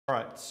All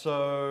right,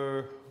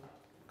 so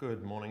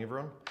good morning,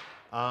 everyone.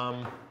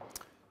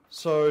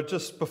 So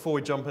just before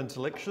we jump into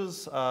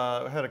lectures,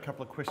 I had a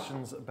couple of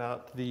questions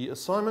about the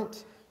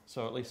assignment.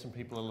 So at least some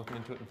people are looking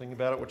into it and thinking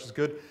about it, which is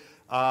good.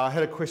 I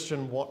had a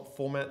question, what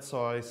format?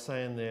 So I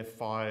say in there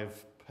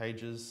 5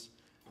 pages.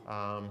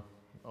 I'm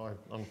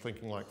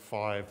thinking like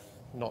 5,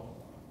 not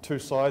 2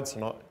 sides, so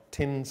not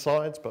 10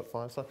 sides, but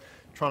 5 sides.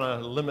 Trying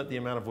to limit the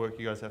amount of work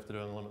you guys have to do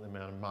and limit the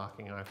amount of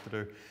marking I have to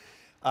do.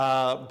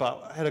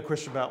 But I had a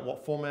question about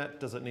what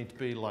format. Does it need to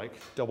be like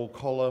double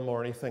column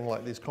or anything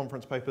like these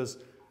conference papers?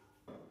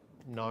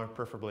 No,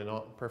 preferably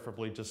not.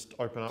 Preferably just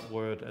open up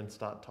Word and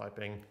start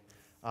typing.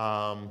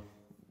 You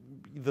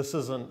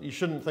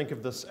shouldn't think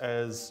of this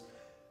as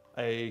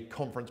a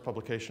conference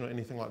publication or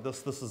anything like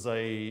this. This is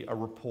a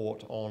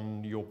report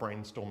on your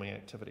brainstorming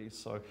activities.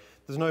 So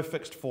there's no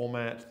fixed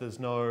format, there's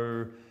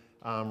no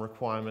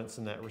requirements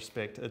in that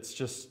respect.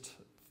 It's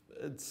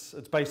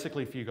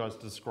basically for you guys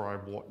to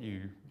describe what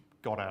you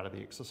got out of the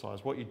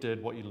exercise, what you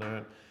did, what you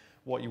learned,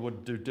 what you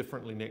would do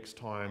differently next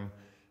time.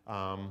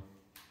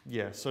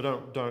 Yeah,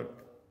 so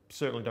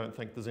certainly don't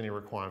think there's any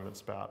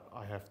requirements about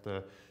I have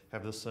to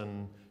have this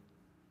in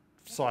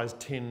size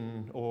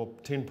 10 or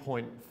 10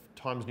 point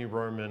Times New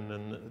Roman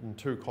and in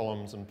 2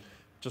 columns, and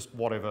just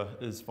whatever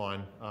is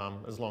fine,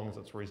 as long as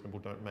it's reasonable.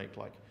 Don't make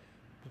like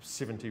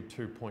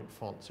 72 point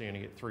font so you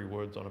only get 3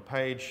 words on a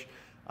page.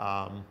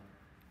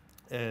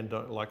 And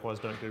likewise,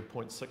 don't do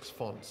 0.6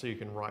 font so you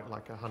can write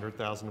like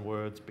 100,000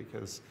 words,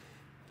 because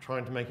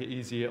trying to make it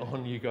easier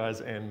on you guys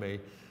and me.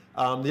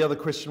 The other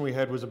question we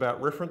had was about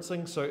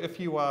referencing. So if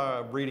you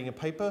are reading a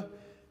paper,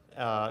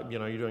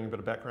 you're doing a bit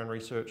of background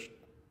research,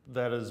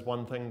 that is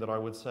one thing that I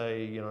would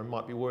say,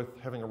 might be worth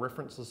having a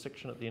references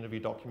section at the end of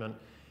your document.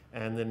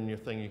 And then in your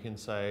thing you can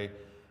say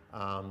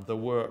the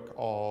work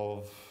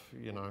of,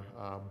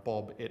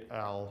 Bob et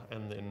al.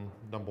 And then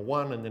number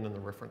 1, and then in the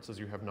references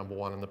you have number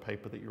 1 in the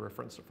paper that you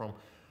referenced it from.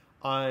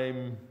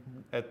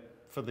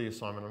 For the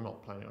assignment, I'm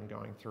not planning on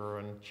going through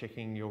and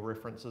checking your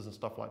references and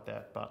stuff like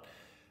that, but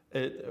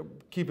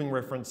keeping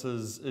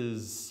references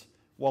is,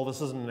 while this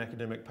isn't an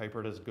academic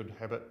paper, it is a good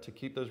habit to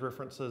keep those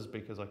references,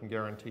 because I can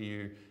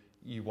guarantee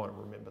you won't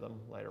remember them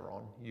later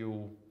on.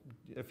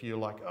 If you're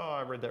like, oh,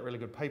 I read that really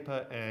good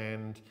paper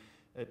and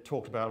it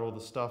talked about all the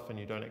stuff, and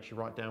you don't actually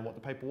write down what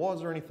the paper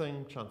was or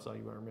anything, chances are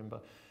you won't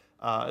remember.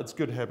 It's a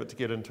good habit to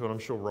get into, and I'm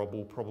sure Rob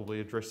will probably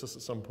address this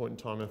at some point in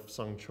time if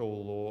Sung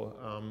Chul or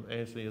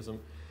Anthony isn't,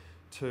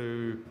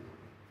 to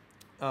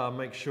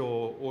make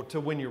sure, or to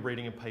when you're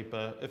reading a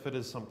paper, if it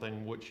is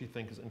something which you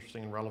think is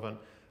interesting and relevant,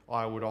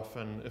 I would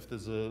often, if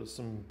there's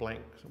some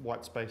blank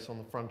white space on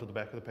the front or the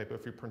back of the paper,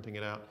 if you're printing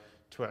it out,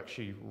 to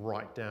actually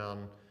write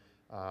down,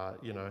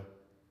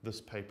 this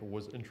paper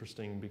was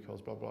interesting because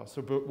blah, blah.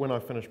 So but when I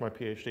finished my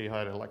PhD,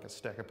 I had like a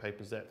stack of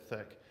papers that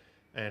thick,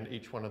 and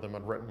each one of them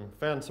I'd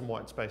found some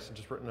white space and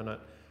just written in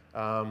it.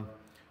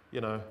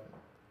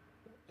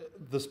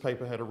 This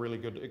paper had a really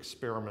good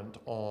experiment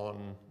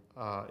on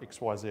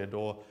XYZ,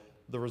 or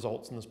the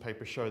results in this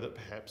paper show that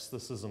perhaps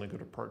this isn't a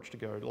good approach to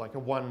go. Like a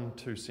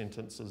 1-2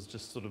 sentences,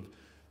 just sort of,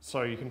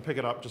 so you can pick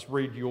it up, just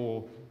read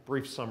your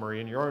brief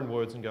summary in your own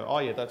words and go, oh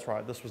yeah, that's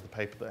right, this was the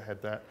paper that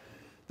had that.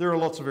 There are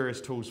lots of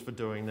various tools for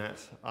doing that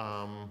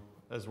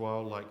as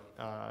well, like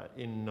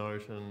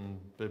EndNote and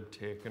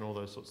BibTeX and all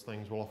those sorts of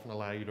things will often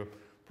allow you to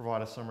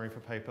provide a summary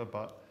for paper,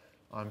 but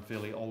I'm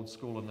fairly old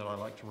school in that I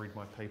like to read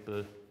my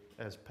paper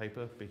as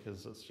paper,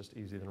 because it's just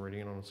easier than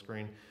reading it on a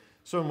screen.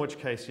 So in which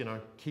case,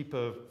 keep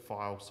a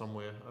file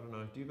somewhere. I don't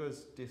know, do you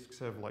guys' desks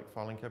have like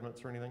filing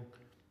cabinets or anything?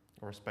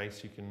 Or a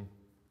space you can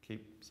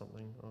keep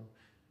something on?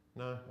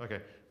 No?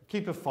 Okay.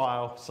 Keep a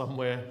file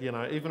somewhere,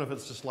 even if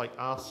it's just like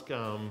ask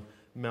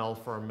Mel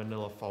for a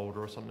manila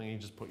folder or something, you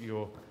just put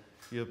your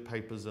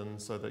papers in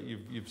so that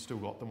you've still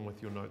got them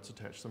with your notes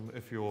attached to them,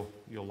 if you're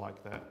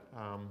like that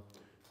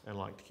and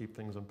like to keep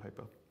things on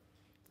paper.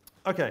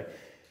 Okay.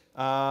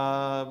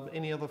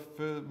 Any other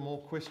more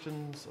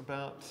questions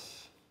about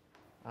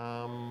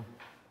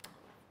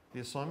the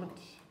assignment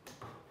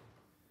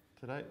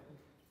today?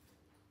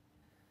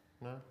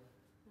 No?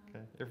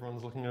 Okay.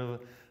 Everyone's looking a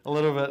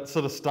little bit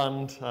sort of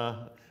stunned,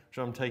 which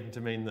I'm taking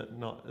to mean that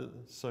not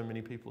so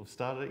many people have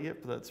started it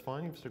yet, but that's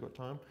fine, you've still got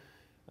time.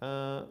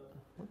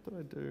 What did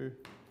I do?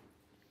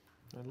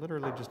 I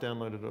literally just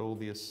downloaded all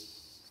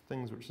these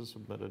things which are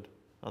submitted.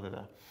 Oh, they're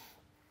there.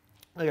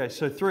 Okay,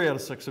 so 3 out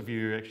of 6 of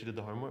you actually did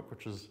the homework,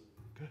 which is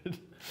good.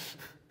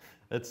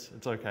 It's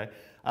okay.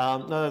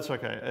 No, that's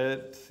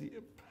okay.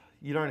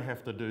 You don't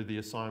have to do the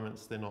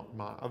assignments. They're not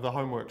marked. The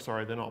homework,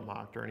 sorry, they're not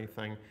marked or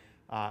anything.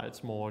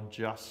 It's more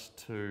just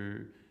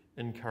to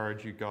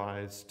encourage you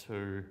guys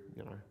to,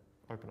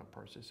 open up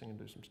processing and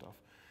do some stuff.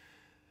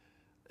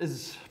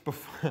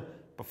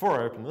 Before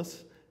I open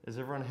this, is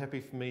everyone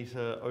happy for me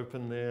to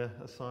open their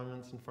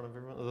assignments in front of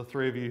everyone? The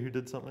 3 of you who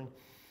did something?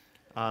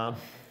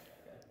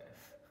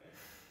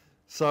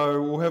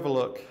 So we'll have a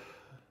look,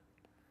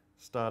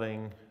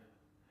 starting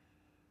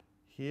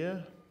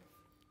here.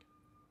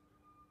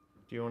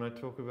 Do you want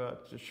to talk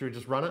about, should we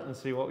just run it and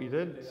see what we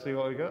did? See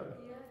what we got?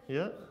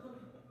 Yeah?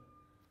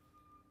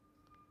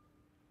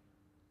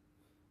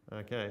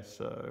 Okay,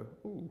 so,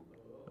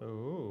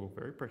 ooh,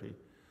 very pretty.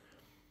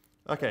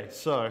 Okay,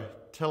 so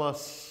tell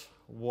us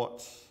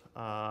what's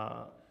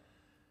going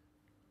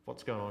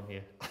on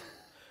here.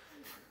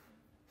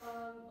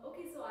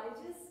 Okay, so I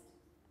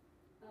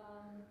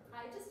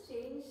just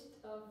changed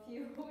a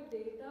few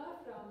data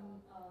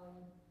from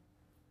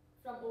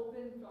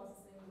open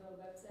processing, the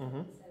website Mm-hmm.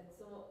 we said.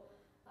 So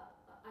I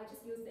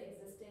just used the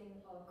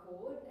existing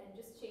code and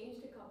just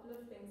changed a couple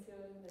of things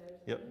here and there.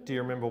 So Yep. Do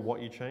you remember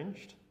what you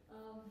changed?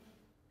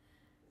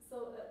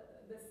 So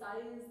the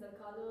size, the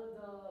color,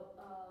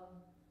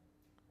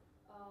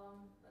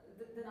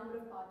 the number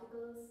of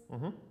particles.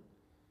 Mm-hmm.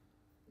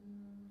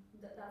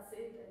 That's it, I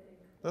think.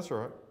 That's all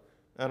right.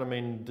 And I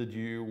mean, did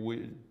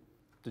you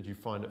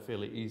find it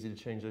fairly easy to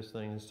change those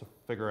things, to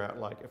figure out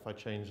like if I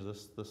change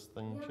this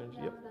thing changes?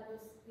 Yeah, Yep.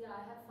 I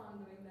had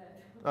fun doing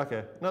that.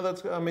 Okay. No,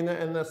 that's good. I mean,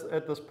 and that's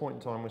at this point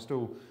in time, we're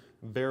still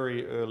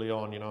very early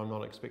on. You know, I'm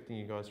not expecting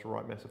you guys to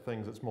write massive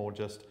things. It's more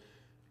just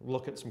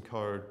look at some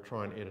code,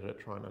 try and edit it,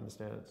 try and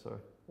understand it. So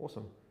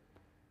awesome.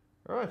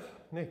 All right,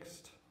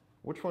 next.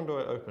 Which one do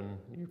I open?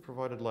 You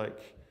provided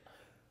like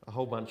a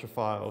whole bunch of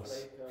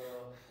files.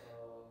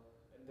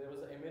 There was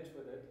an image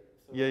with it.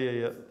 So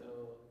Yeah.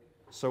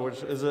 So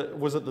which is it?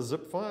 Was it the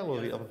zip file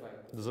or the other? File.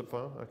 The zip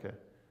file. Okay.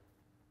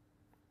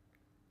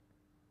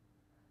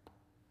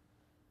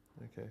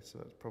 Okay, so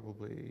that's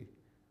probably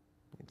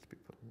needs to be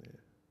put in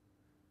there.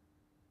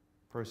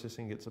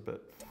 Processing gets a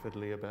bit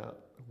fiddly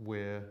about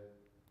where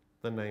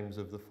the names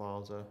of the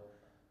files are.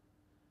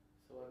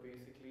 So I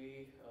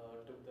basically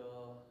took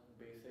the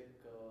basic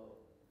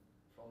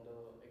from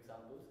the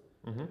examples,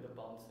 Mm-hmm. the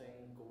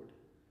bouncing code,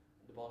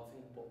 the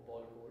bouncing ball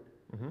code.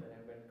 Mm-hmm. Then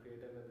I went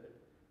creative with it.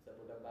 So I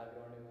put a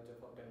background image of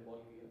a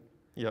pinball game.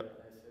 Yep.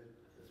 And I said,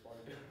 just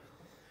wanted to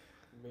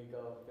make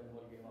a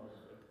pinball game out of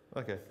it.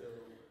 Okay. So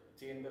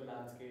change the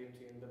landscape,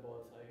 change the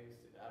ball size,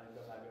 adding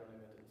the background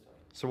image and stuff.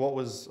 So what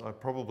was, I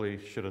probably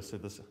should have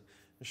said this, I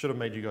should have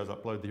made you guys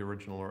upload the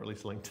original or at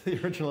least link to the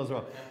original as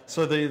well.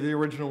 So the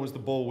original was the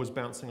ball was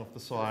bouncing off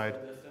the side,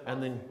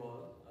 and then,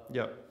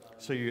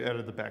 so you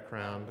added the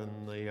background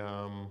and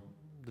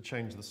the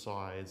change the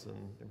size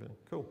and everything.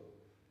 Cool.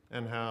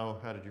 And how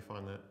did you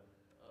find that?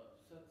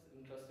 So it's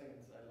interesting,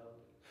 I loved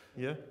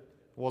it. Yeah?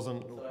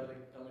 Wasn't... So I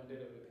like commented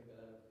everything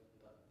that I've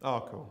done.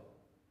 Oh, cool.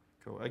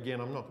 Cool. Again,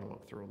 I'm not going to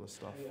look through all this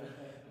stuff.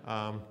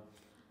 Yeah.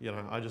 You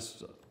know, I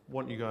just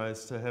want you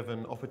guys to have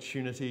an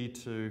opportunity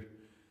to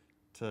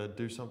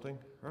do something.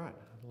 All right,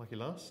 lucky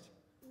last.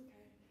 Okay,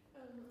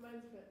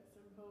 mine's a bit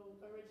simple.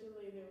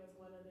 Originally there was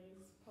one of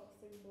these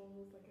pulsing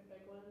balls, like a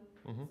big one.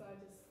 Mm-hmm. So I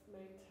just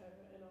made two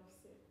and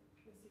offset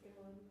the second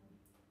one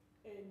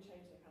and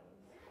changed the colours.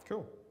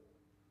 Cool.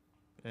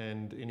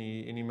 And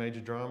any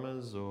major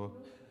dramas or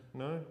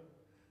no?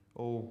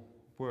 All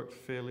worked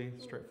fairly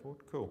straightforward.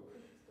 Cool.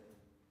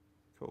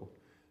 Cool.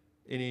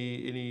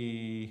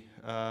 Any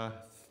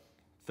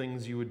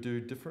things you would do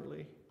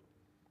differently?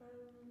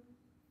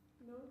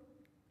 No.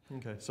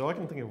 Okay, so I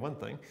can think of one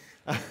thing.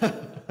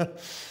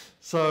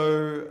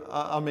 So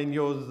I mean,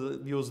 yours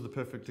is the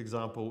perfect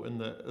example in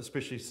that,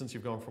 especially since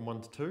you've gone from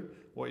 1 to 2,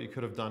 what you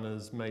could have done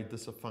is made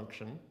this a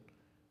function,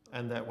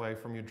 and that way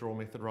from your draw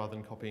method, rather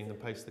than copying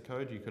and paste the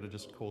code, you could have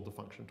just called the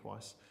function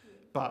twice.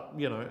 But,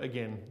 you know,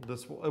 again,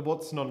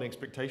 what's not an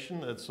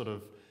expectation, it's sort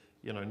of,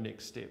 you know,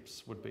 next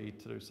steps would be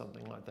to do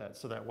something like that.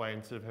 So that way,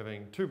 instead of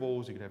having 2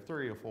 balls, you could have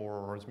 3 or 4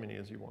 or as many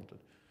as you wanted.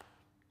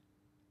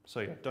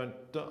 So yeah, don't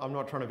I'm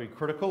not trying to be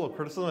critical or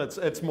criticism.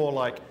 It's more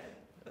like,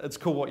 it's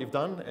cool what you've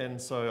done,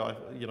 and so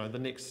you know, the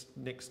next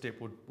step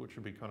which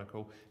would be kind of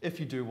cool, if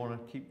you do want to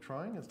keep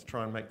trying, is to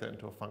try and make that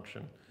into a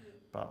function.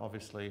 But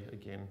obviously,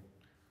 again,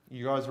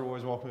 you guys are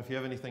always welcome. If you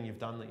have anything you've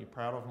done that you're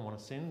proud of and want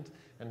to send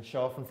and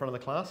show off in front of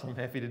the class, I'm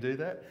happy to do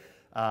that.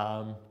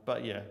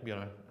 But yeah, you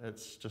know,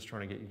 it's just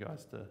trying to get you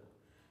guys to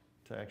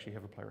actually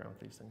have a play around with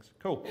these things.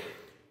 Cool.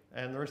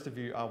 And the rest of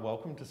you are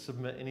welcome to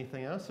submit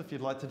anything else if you'd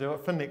like to do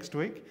it for next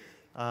week.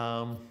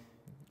 I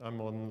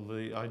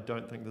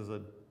don't think there's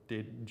a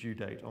dead due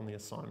date on the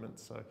assignment,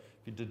 so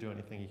if you did do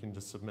anything, you can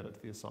just submit it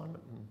to the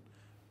assignment and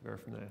go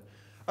from there.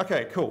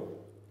 Okay,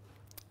 cool.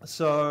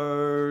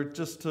 So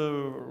just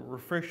to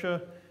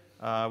refresher,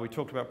 we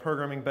talked about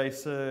programming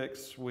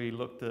basics. We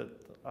looked at,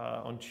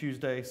 on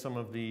Tuesday, some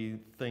of the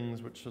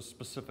things which are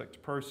specific to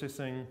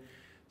processing.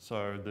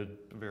 So the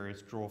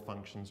various draw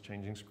functions,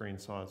 changing screen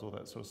size, all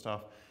that sort of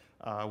stuff.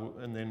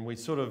 And then we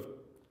sort of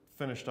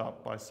finished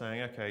up by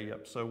saying, okay,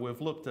 yep, so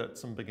we've looked at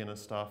some beginner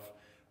stuff.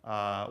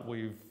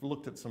 We've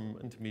looked at some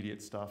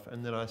intermediate stuff.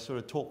 And then I sort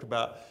of talked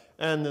about,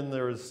 and then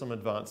there is some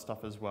advanced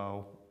stuff as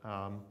well.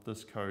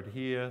 This code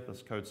here,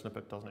 this code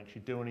snippet doesn't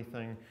actually do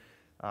anything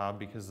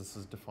because this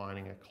is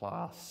defining a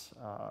class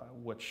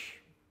which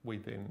we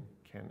then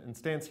can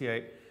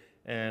instantiate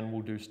and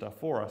will do stuff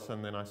for us.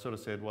 And then I sort of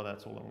said, well,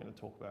 that's all I'm going to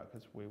talk about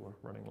because we were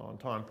running low on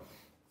time.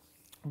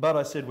 But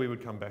I said we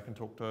would come back and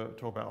talk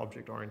about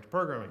object-oriented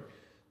programming.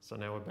 So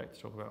now we're back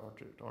to talk about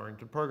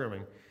object-oriented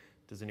programming.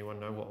 Does anyone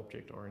know what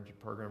object-oriented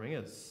programming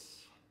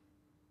is?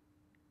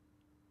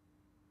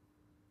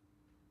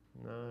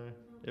 No?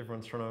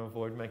 Everyone's trying to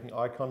avoid making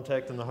eye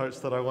contact in the hopes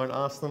that I won't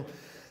ask them.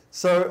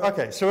 So,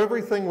 okay, so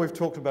everything we've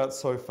talked about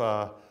so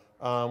far,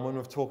 when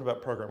we've talked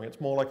about programming,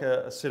 it's more like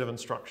a set of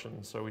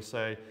instructions. So we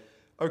say,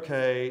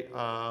 okay,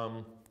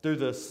 do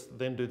this,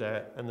 then do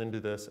that, and then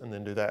do this, and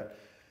then do that.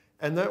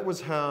 And that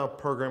was how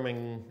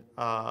programming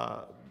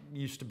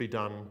used to be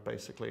done,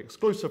 basically,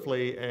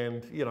 exclusively.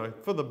 And, you know,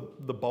 for the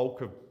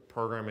bulk of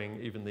programming,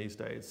 even these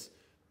days,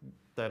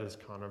 that is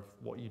kind of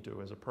what you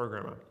do as a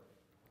programmer.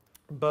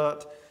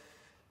 But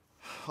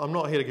I'm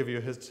not here to give you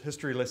a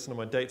history lesson, and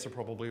my dates are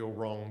probably all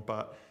wrong,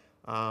 but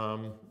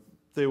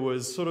there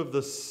was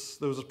this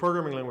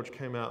programming language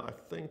came out, I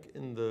think,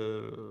 in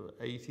the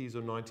 80s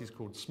or 90s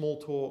called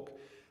Smalltalk,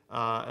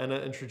 and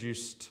it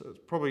introduced,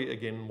 probably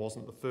again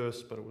wasn't the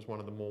first, but it was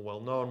one of the more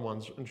well-known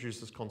ones,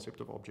 introduced this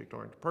concept of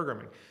object-oriented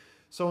programming.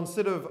 So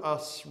instead of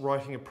us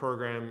writing a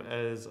program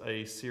as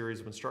a series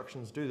of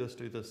instructions, do this,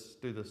 do this,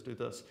 do this, do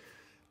this,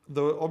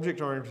 the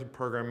object-oriented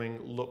programming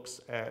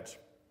looks at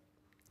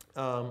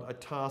a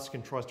task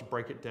and tries to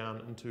break it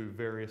down into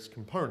various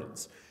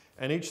components.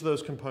 And each of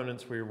those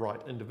components we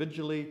write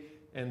individually,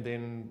 and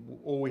then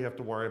all we have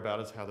to worry about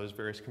is how those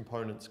various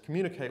components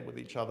communicate with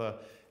each other,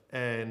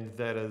 and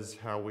that is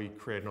how we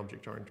create an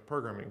object-oriented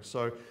programming.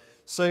 So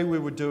say we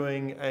were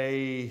doing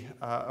a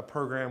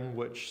program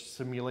which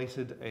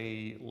simulated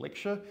a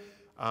lecture.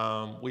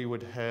 We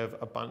would have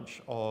a bunch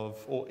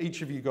of, or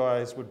each of you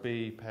guys would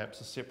be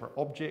perhaps a separate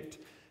object,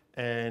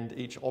 and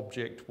each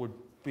object would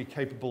be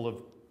capable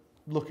of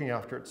looking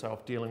after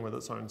itself, dealing with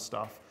its own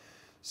stuff.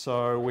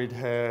 So we'd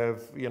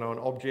have, you know, an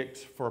object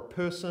for a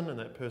person, and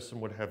that person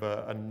would have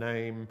a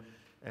name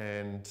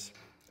and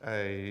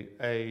a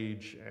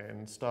age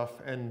and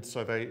stuff, and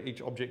so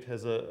each object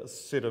has a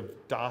set of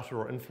data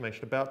or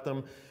information about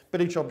them,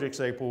 but each object's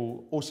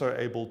also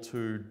able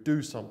to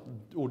do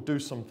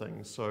some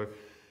things. So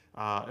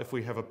if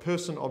we have a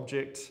person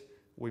object,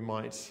 we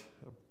might,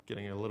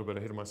 getting a little bit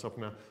ahead of myself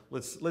now,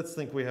 let's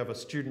think we have a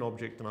student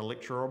object and a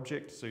lecturer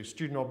object. So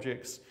student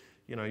objects,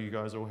 you know, you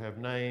guys all have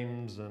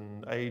names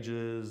and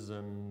ages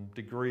and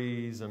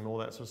degrees and all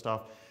that sort of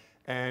stuff.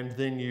 And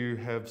then you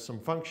have some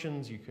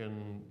functions. You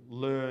can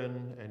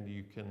learn, and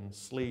you can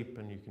sleep,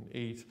 and you can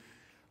eat.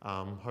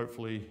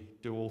 Hopefully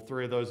do all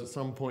three of those at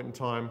some point in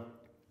time.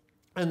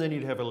 And then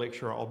you'd have a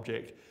lecturer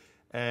object.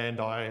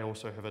 And I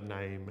also have a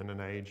name and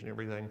an age and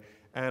everything.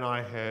 And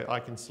I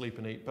can sleep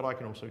and eat, but I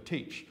can also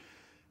teach.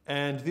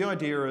 And the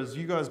idea is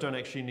you guys don't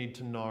actually need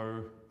to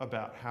know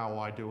about how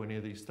I do any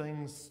of these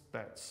things.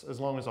 That's, as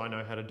long as I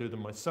know how to do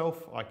them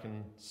myself, I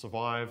can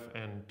survive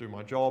and do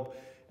my job.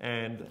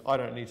 And I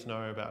don't need to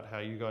know about how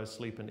you guys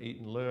sleep and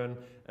eat and learn.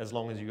 As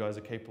long as you guys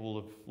are capable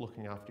of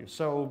looking after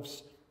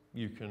yourselves,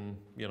 you can,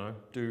 you know,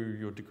 do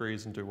your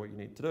degrees and do what you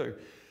need to do.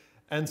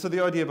 And so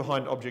the idea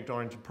behind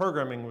object-oriented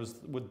programming was,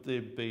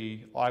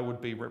 I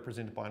would be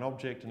represented by an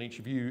object, and each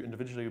of you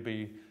individually would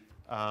be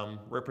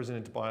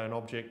represented by an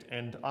object,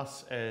 and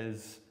us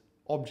as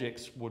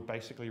objects would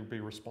basically be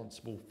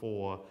responsible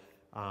for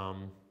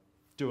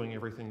doing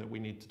everything that we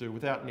need to do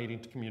without needing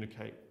to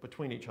communicate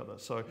between each other.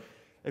 So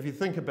if you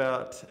think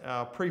about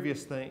our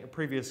previous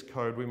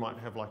code, we might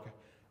have like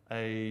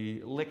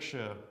a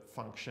lecture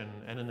function,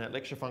 and in that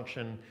lecture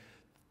function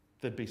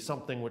there'd be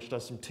something which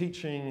does some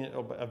teaching,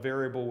 a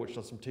variable which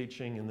does some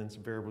teaching, and then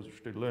some variables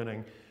which do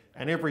learning,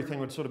 and everything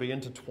would sort of be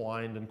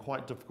intertwined and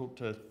quite difficult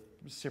to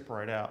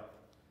separate out.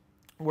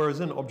 Whereas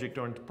in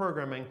object-oriented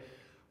programming,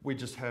 we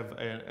just have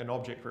an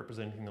object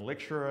representing the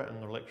lecturer,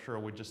 and the lecturer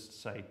would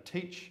just say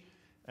teach,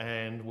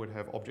 and would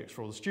have objects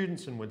for all the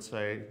students, and would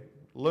say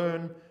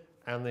learn,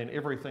 and then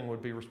everything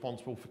would be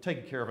responsible for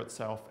taking care of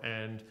itself.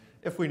 And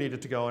if we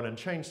needed to go in and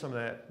change some of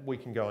that, we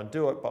can go and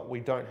do it, but we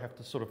don't have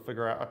to sort of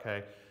figure out,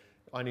 okay,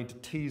 I need to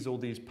tease all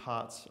these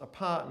parts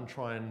apart and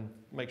try and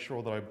make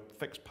sure that I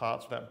fix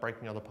parts without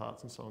breaking other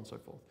parts, and so on and so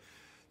forth.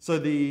 So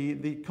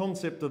the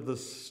concept of the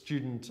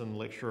student and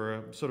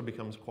lecturer sort of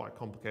becomes quite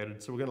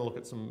complicated, so we're going to look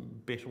at some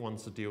better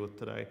ones to deal with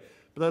today.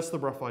 But that's the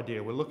rough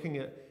idea. We're looking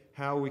at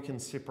how we can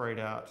separate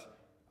out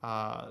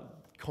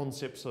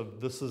concepts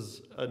of this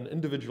is an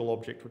individual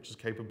object which is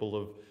capable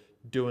of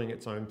doing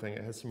its own thing.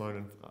 It has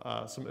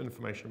some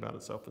information about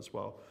itself as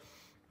well.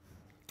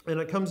 And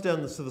it comes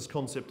down to this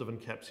concept of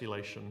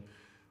encapsulation.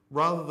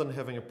 Rather than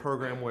having a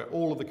program where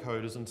all of the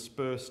code is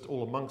interspersed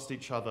all amongst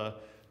each other,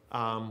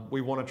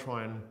 we want to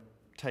try and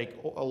take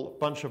a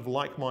bunch of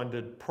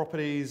like-minded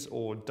properties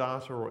or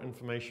data or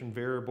information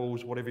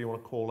variables, whatever you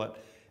want to call it,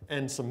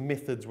 and some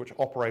methods which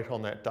operate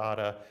on that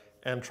data,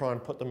 and try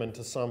and put them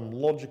into some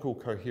logical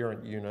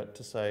coherent unit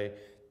to say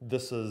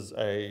this is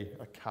a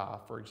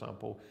car, for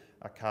example.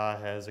 A car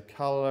has a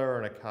color,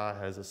 and a car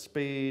has a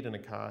speed, and a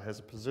car has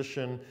a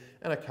position,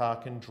 and a car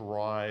can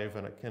drive,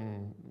 and it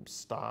can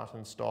start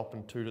and stop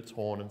and toot its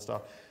horn and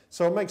stuff.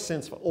 So it makes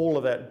sense for all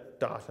of that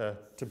data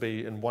to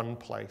be in one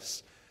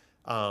place.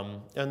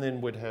 And then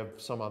we'd have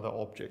some other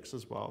objects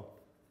as well.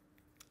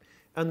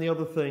 And the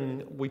other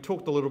thing, we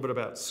talked a little bit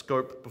about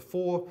scope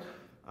before,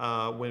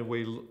 when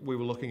we were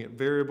looking at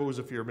variables,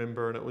 if you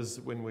remember, and it was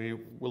when we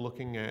were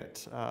looking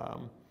at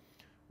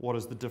what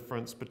is the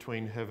difference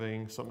between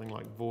having something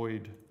like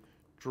void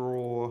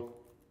draw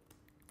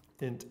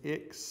int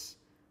x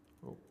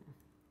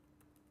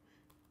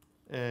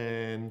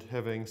and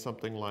having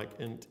something like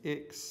int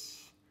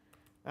x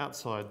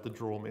outside the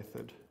draw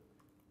method.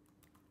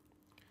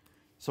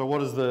 So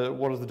what is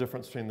the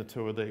difference between the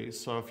two of these?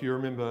 So if you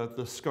remember,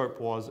 the scope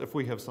was if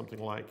we have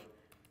something like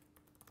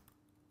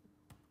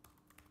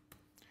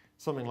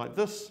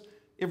this,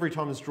 every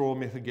time this draw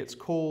method gets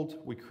called,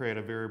 we create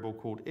a variable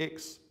called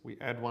x, we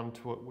add one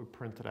to it, we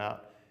print it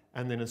out,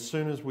 and then as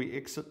soon as we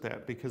exit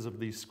that, because of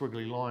these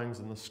squiggly lines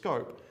in the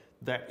scope,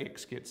 that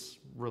x gets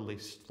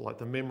released, like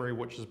the memory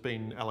which has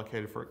been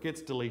allocated for it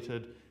gets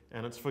deleted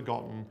and it's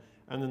forgotten,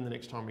 and then the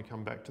next time we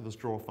come back to this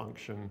draw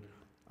function,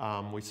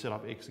 we set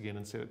up x again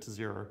and set it to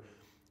 0.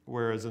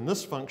 Whereas in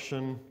this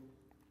function,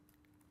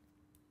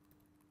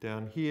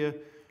 down here,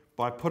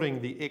 by putting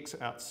the x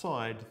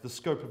outside, the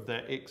scope of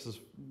that x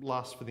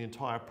lasts for the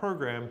entire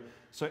program,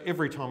 so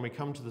every time we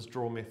come to this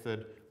draw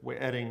method, we're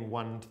adding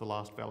 1 to the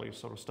last value.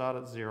 So it'll start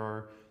at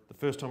 0, the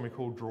first time we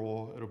call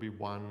draw, it'll be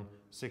 1,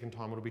 second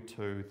time it'll be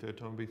 2, third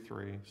time it'll be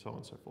 3, so on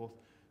and so forth.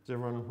 Does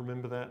everyone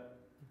remember that?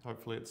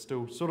 Hopefully it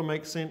still sort of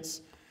makes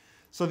sense.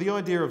 So the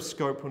idea of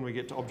scope when we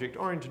get to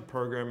object-oriented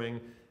programming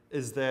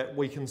is that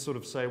we can sort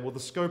of say, well, the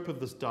scope of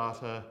this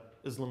data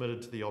is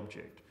limited to the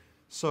object.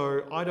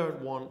 So I don't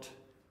want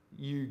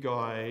you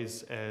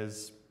guys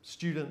as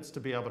students to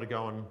be able to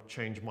go and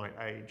change my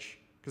age,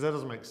 because that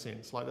doesn't make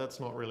sense. Like, that's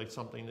not really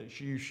something that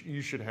you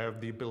should have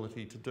the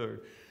ability to do.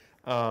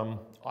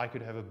 I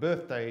could have a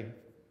birthday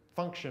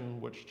function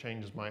which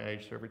changes my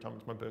age, so every time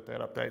it's my birthday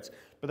it updates,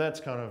 but that's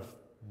kind of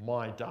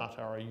my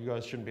data. Right? You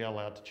guys shouldn't be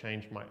allowed to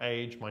change my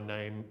age, my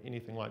name,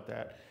 anything like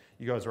that.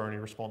 You guys are only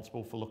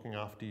responsible for looking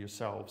after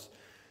yourselves.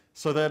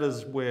 So that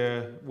is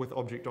where, with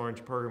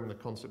object-oriented programming, the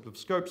concept of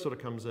scope sort of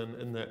comes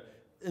in that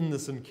in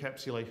this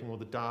encapsulating all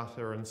the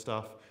data and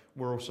stuff,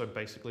 we're also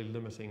basically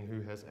limiting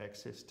who has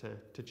access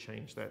to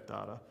change that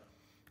data.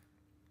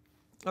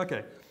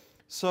 Okay,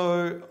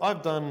 so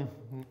I've done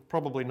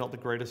probably not the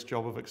greatest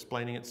job of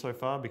explaining it so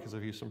far because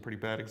I've used some pretty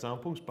bad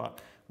examples,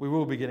 but we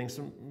will be getting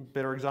some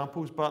better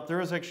examples. But there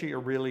is actually a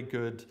really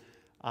good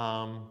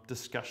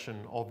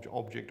discussion of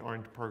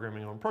object-oriented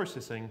programming on the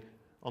processing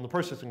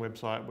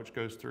website, which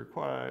goes through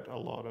quite a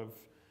lot of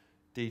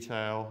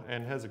detail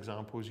and has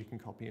examples you can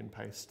copy and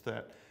paste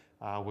that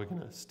we're going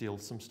to steal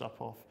some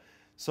stuff off.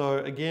 So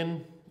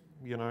again,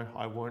 you know,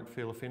 I won't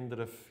feel offended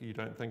if you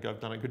don't think I've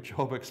done a good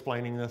job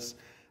explaining this.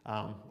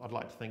 I'd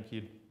like to think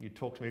you'd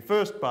talk to me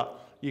first,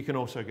 but you can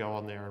also go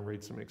on there and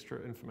read some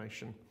extra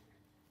information.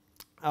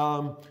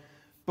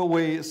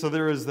 So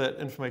there is that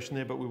information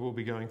there, but we will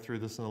be going through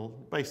this in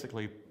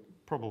basically,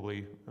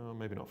 probably,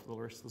 maybe not for the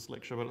rest of this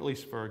lecture, but at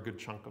least for a good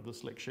chunk of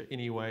this lecture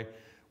anyway,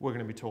 we're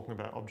going to be talking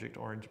about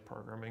object-oriented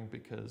programming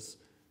because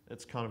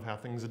it's kind of how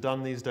things are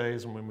done these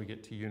days, and when we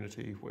get to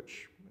Unity,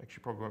 which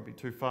actually probably won't be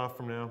too far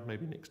from now,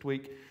 maybe next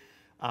week,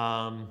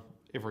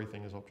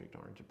 everything is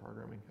object-oriented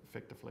programming,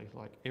 effectively.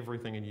 Like,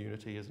 everything in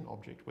Unity is an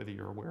object, whether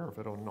you're aware of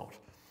it or not.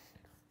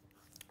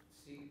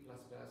 C++ is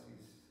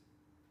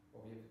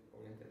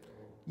object-oriented?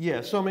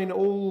 Yeah, so I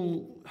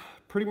mean,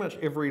 pretty much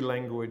every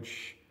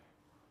language,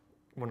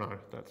 well, no,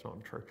 that's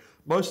not true.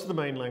 Most of the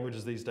main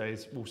languages these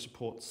days will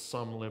support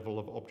some level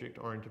of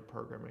object-oriented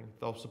programming.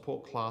 They'll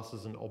support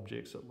classes and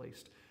objects at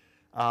least.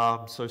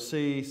 So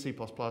C, C++,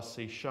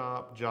 C#,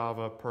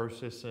 Java,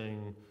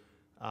 processing,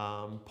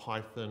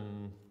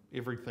 Python,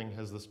 everything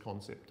has this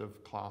concept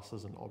of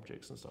classes and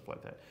objects and stuff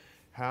like that.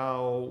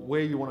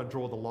 Where you want to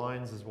draw the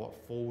lines is what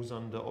falls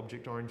under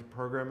object-oriented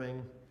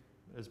programming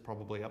is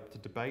probably up to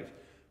debate.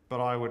 But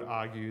I would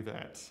argue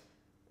that,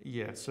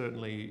 yeah,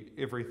 certainly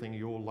everything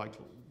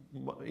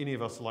any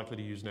of us are likely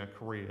to use in our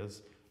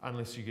careers,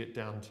 unless you get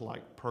down to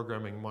like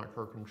programming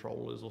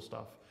microcontrollers or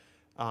stuff,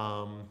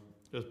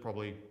 is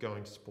probably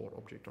going to support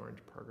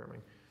object-oriented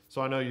programming.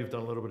 So I know you've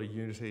done a little bit of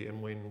Unity,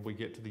 and when we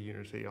get to the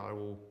Unity, I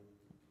will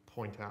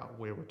point out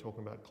where we're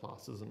talking about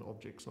classes and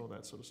objects and all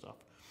that sort of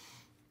stuff.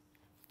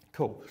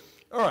 Cool.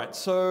 All right,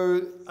 so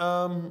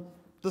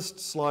this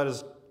slide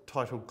is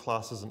titled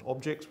Classes and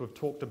Objects. We've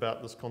talked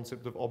about this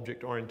concept of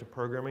object-oriented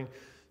programming.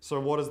 So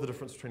what is the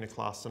difference between a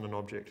class and an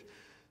object?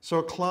 So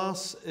a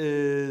class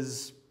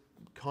is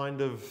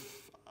kind of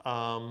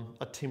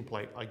a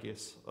template, I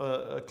guess.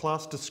 A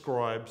class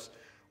describes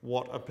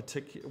what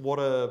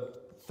are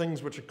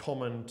things which are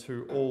common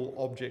to all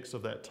objects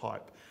of that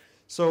type.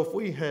 So if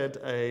we had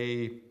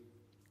a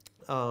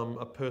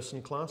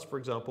person class, for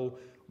example,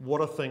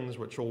 what are things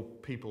which all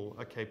people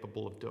are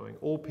capable of doing?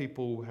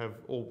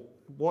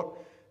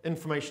 What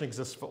information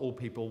exists for all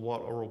people?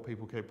 What are all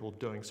people capable of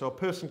doing? So a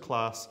person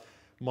class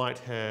might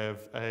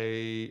have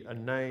a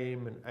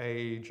name, an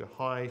age, a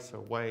height, a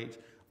weight,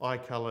 eye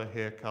color,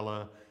 hair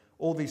color,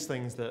 all these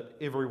things that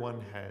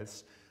everyone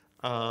has.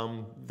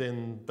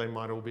 Then they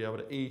might all be able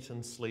to eat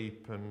and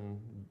sleep and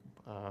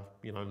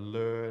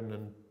learn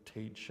and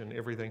teach and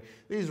everything.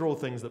 These are all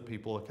things that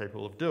people are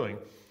capable of doing.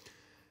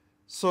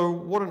 So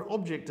what an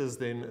object is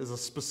then is a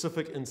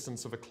specific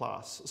instance of a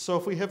class. So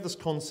if we have this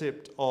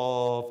concept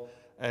of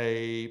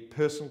a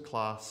person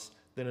class,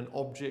 then an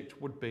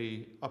object would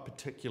be a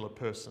particular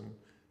person.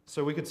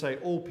 So we could say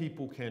all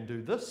people can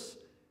do this,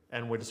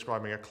 and we're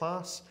describing a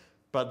class,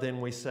 but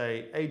then we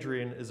say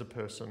Adrian is a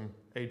person,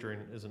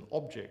 Adrian is an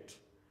object.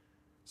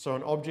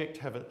 So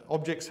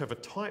objects have a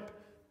type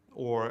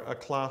or a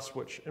class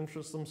which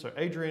interests them. So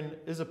Adrian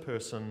is a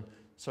person,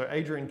 so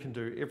Adrian can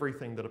do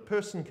everything that a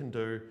person can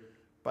do,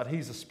 but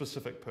he's a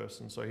specific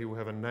person. So he will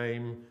have a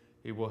name,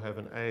 he will have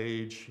an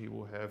age, he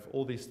will have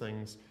all these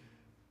things,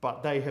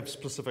 but they have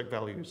specific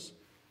values.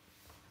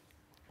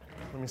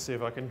 Let me see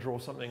if I can draw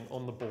something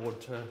on the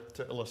board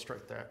to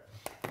illustrate that.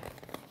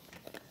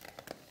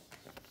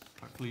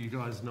 Hopefully you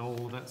guys know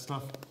all that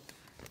stuff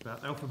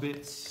about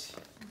alphabets.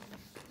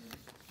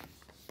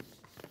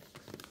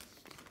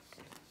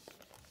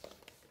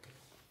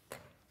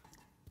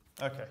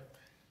 Okay,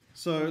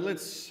 so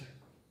let's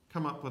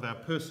come up with our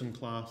person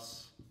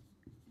class.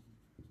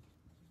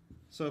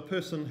 So a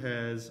person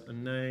has a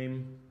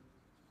name,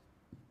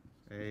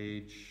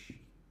 age,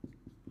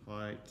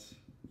 height,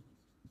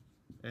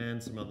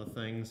 and some other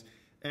things,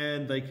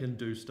 and they can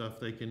do stuff.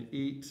 They can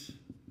eat,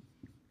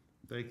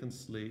 they can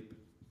sleep,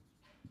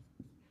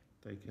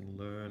 they can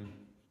learn,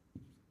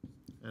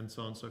 and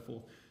so on and so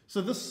forth.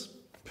 So this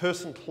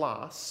person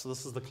class,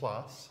 this is the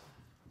class.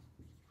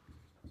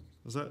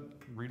 Is that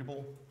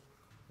readable?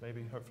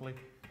 Maybe, hopefully,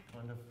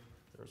 kind of.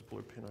 There's a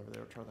blue pen over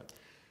there, I'll try that.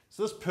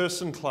 So this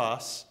person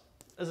class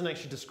isn't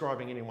actually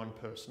describing any one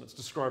person, it's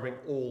describing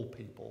all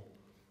people.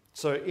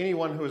 So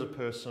anyone who is a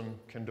person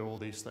can do all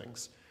these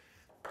things.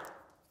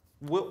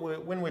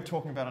 When we're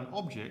talking about an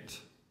object,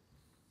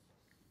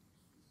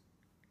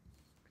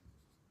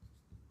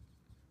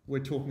 we're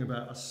talking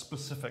about a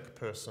specific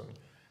person.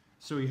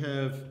 So we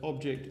have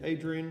object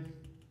Adrian,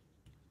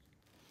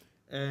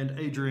 and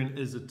Adrian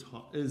is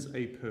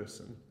a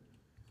person.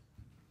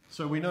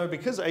 So we know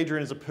because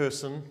Adrian is a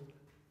person,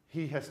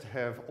 he has to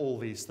have all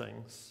these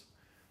things.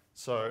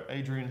 So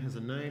Adrian has a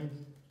name,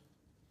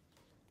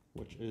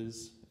 which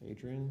is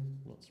Adrian,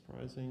 not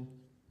surprising.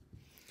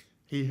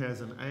 He has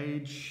an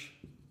age.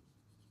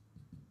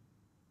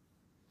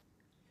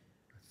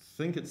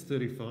 I think it's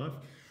 35.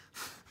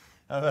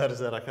 How bad is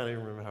that? I can't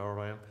even remember how old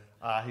I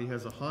am. He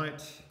has a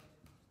height.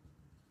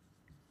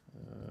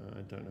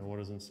 I don't know what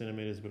is in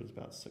centimeters, but it's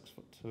about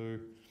 6'2".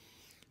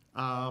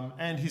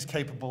 And he's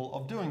capable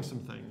of doing some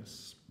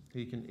things.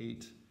 He can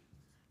eat,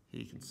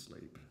 he can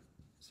sleep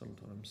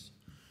sometimes,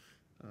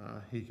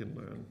 he can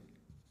learn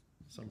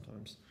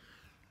sometimes.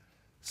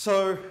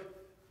 So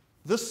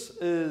this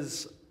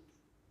is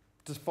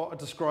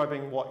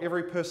describing what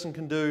every person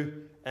can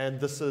do, and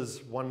this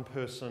is one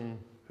person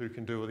who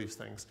can do all these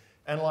things.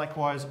 And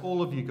likewise,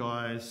 all of you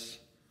guys,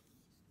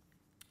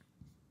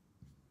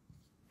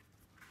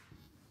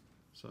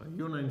 so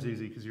your name's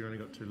easy because you only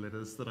got 2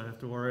 letters that I have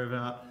to worry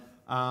about.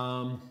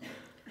 Trying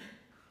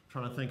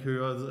to think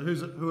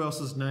who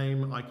else's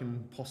name I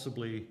can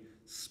possibly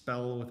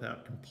spell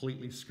without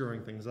completely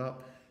screwing things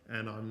up,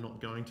 and I'm not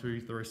going to.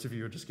 The rest of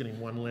you are just getting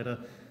 1 letter.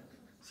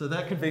 So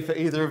that could be for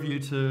either of you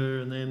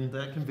two, and then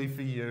that can be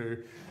for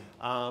you.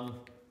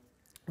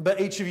 But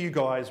each of you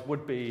guys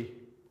would be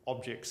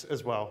objects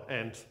as well.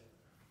 And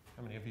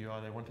how many of you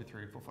are there? 1, 2,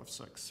 3, 4, 5,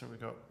 6. So we've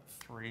got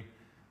 3.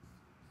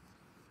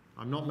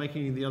 I'm not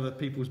making the other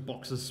people's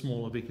boxes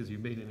smaller because you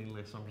need any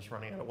less. I'm just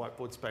running out of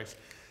whiteboard space.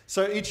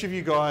 So each of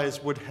you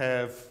guys would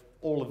have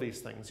all of these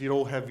things. You'd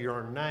all have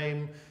your own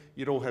name,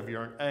 you'd all have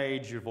your own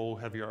age, you'd all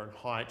have your own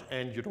height,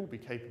 and you'd all be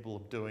capable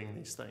of doing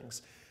these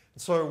things.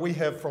 So we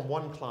have from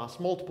one class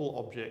multiple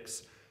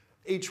objects.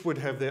 Each would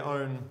have their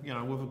own,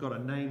 we've got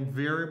a name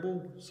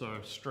variable, so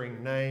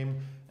string name,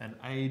 an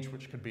age,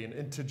 which could be an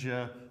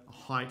integer, a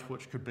height,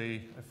 which could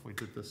be, if we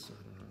did this,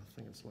 I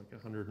think it's like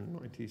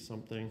 190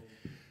 something.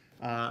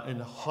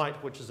 And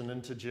height, which is an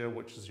integer,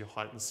 which is your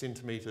height in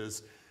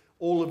centimeters.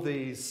 All of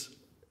these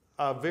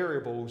are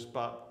variables,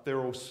 but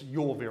they're all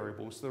your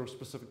variables. They're all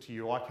specific to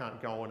you. I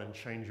can't go in and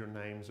change your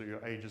names or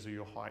your ages or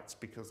your heights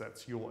because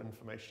that's your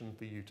information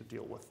for you to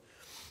deal with.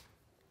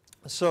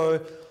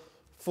 So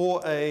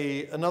for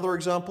another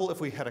example, if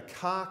we had a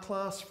car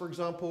class, for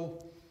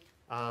example,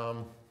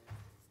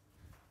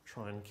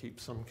 try and keep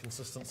some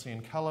consistency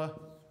in color.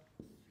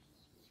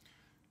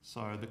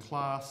 So the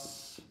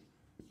class,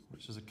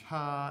 which is a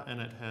car, and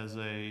it has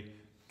a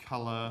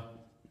color,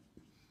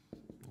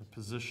 a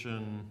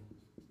position,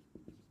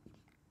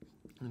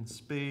 and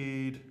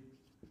speed,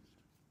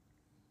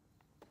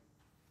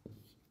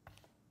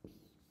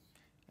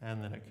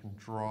 and then it can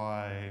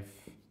drive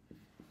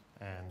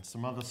and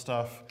some other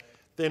stuff.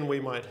 Then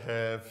we might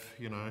have,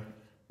 a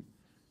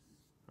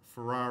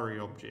Ferrari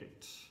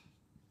object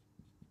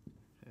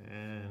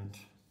and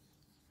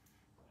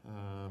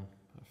a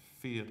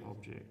Fiat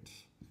object,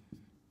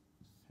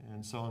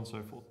 and so on and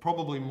so forth.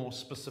 Probably more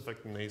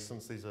specific than these,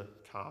 since these are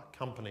car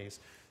companies.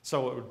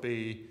 So it would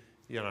be,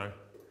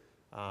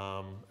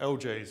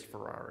 LJ's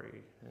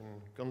Ferrari,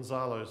 and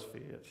Gonzalo's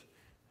Fiat,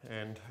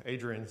 and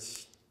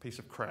Adrian's piece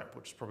of crap,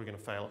 which is probably going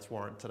to fail its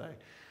warrant today.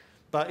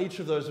 But each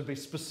of those would be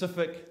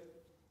specific,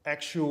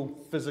 actual,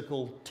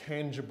 physical,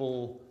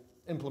 tangible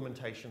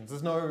implementations.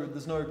 There's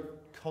no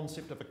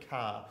concept of a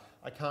car.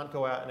 I can't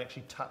go out and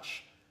actually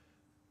touch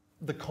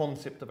the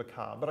concept of a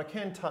car, but I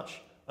can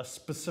touch a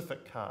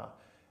specific car,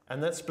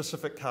 and that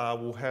specific car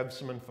will have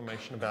some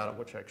information about it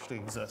which actually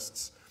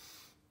exists.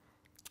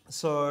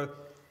 So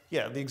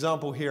yeah, the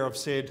example here I've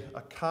said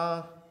a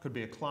car could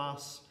be a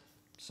class.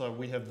 So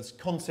we have this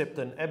concept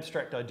and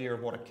abstract idea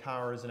of what a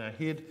car is in our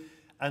head,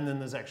 and then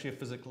there's actually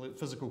a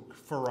physical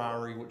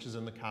Ferrari which is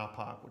in the car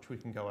park which we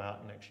can go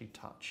out and actually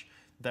touch.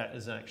 That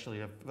is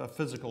actually a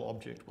physical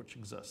object which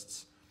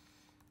exists.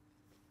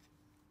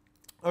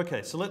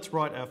 Okay, so let's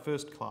write our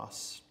first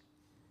class.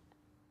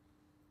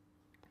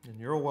 And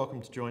you're all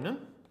welcome to join in.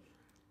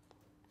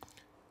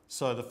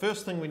 So the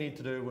first thing we need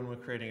to do when we're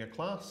creating a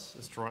class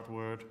is to write the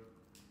word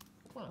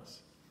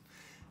class.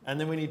 And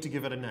then we need to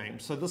give it a name.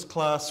 So this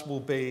class will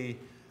be,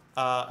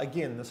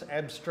 again, this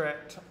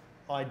abstract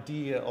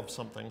idea of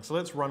something. So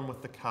let's run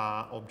with the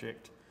car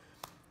object,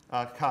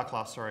 car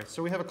class, sorry.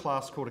 So we have a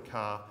class called a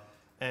car,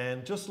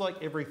 and just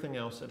like everything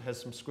else, it has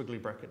some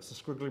squiggly brackets. The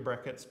squiggly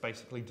brackets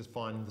basically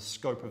define the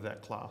scope of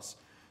that class.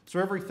 So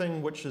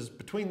everything which is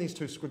between these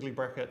two squiggly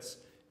brackets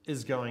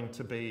is going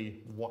to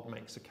be what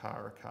makes a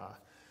car a car.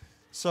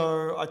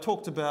 So I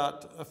talked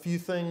about a few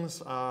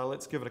things.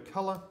 Let's give it a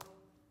color.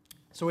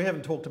 So we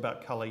haven't talked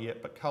about color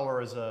yet, but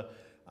color is a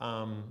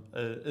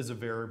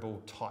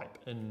variable type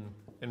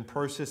in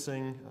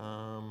processing.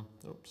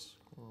 Oops,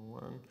 wrong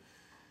one.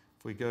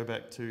 If we go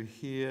back to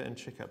here and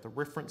check out the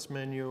reference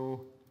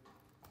manual,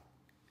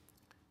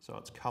 so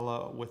it's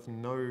color with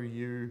no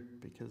U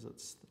because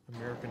it's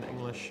American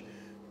English.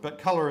 But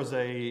color is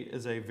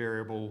a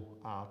variable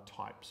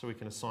type, so we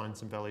can assign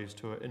some values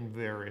to it in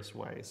various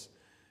ways.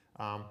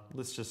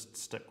 Let's just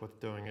stick with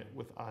doing it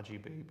with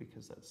RGB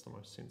because that's the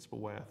most sensible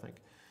way, I think.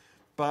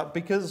 But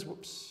because,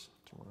 whoops,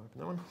 don't want to open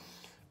that one.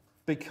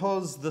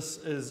 Because this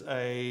is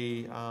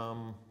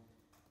an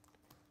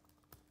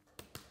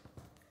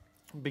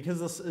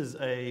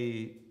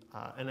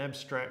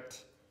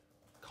abstract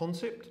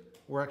concept,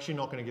 we're actually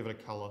not going to give it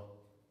a color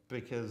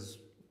because,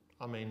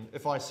 I mean,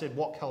 if I said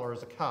what color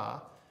is a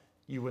car,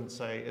 you wouldn't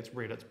say it's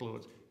red, it's blue,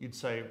 you'd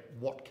say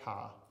what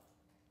car.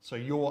 So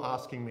you're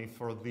asking me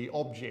for the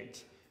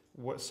object.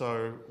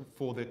 So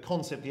for the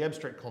concept, the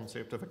abstract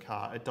concept of a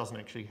car, it doesn't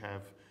actually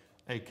have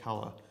a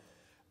color.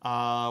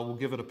 We'll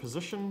give it a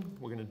position.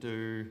 We're going to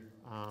do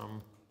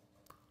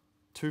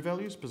two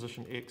values,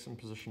 position X and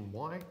position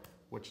Y,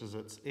 which is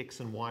its X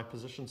and Y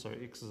position. So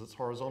X is its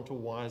horizontal,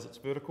 Y is its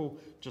vertical,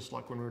 just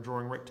like when we were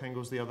drawing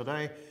rectangles the other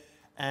day.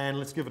 And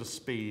let's give it a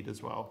speed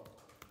as well.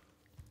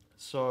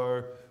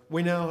 So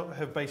we now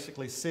have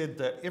basically said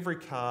that every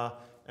car,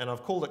 and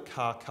I've called it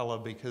car color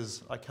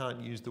because I can't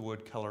use the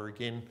word color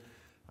again,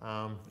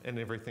 and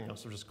everything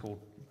else I've just called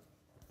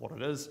what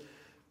it is.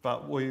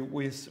 But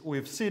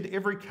we've said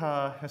every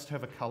car has to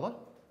have a color,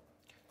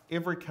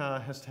 every car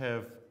has to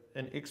have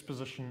an X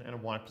position and a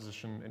Y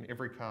position, and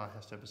every car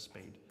has to have a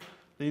speed.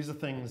 These are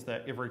things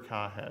that every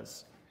car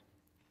has.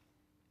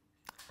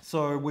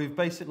 So we've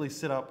basically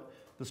set up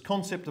this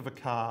concept of a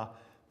car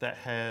that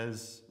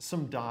has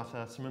some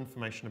data, some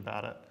information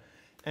about it.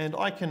 And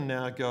I can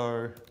now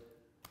go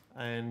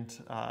and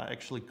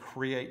actually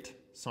create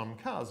some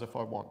cars if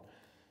I want.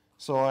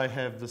 So I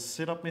have this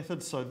setup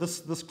method. So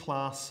this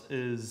class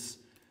is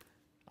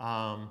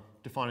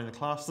defining the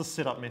class. This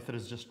setup method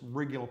is just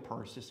regular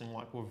processing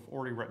like we've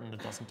already written a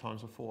dozen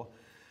times before.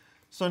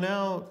 So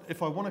now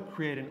if I want to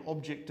create an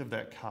object of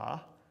that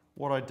car,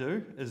 what I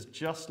do is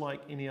just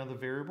like any other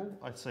variable,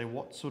 I say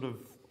what sort of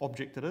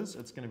object it is.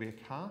 It's going to be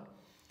a car.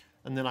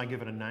 And then I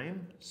give it a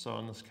name. So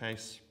in this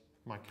case,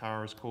 my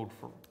car is called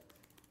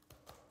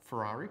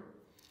Ferrari.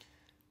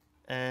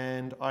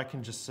 And I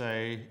can just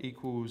say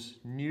equals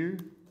new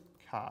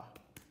car.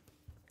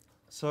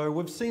 So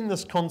we've seen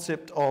this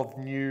concept of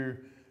new,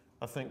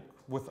 I think,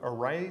 with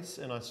arrays.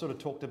 And I sort of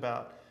talked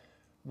about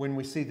when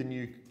we see the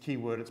new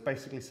keyword, it's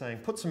basically saying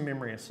put some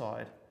memory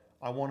aside.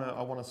 I want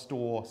to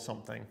store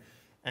something.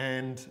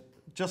 And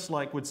just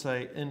like we'd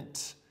say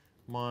int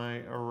my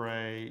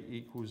array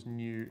equals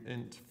new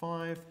int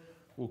 5,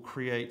 we'll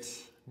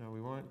create, no we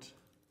won't.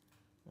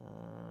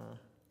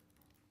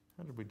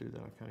 How did we do that?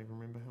 I can't even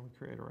remember how we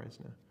create arrays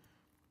now.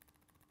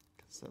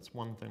 Because that's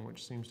one thing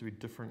which seems to be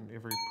different in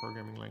every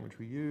programming language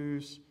we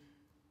use.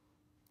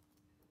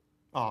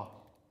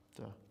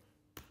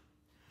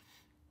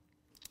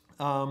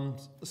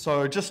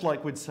 So just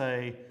like we'd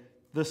say,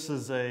 this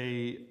is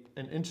an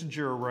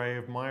integer array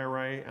of my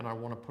array, and I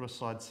want to put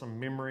aside some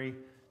memory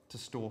to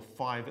store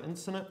 5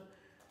 ints in it.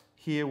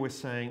 Here we're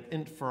saying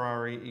int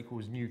Ferrari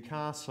equals new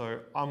car,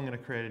 so I'm going to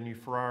create a new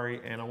Ferrari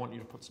and I want you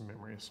to put some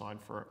memory aside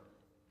for it.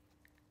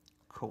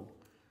 Cool.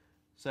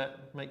 Does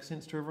that make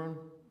sense to everyone?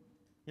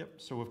 Yep,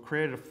 so we've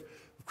created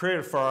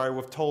a Ferrari,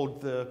 we've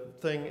told the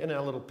thing in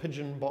our little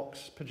pigeon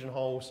box,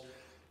 pigeonholes,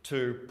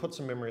 to put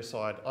some memory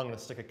aside. I'm going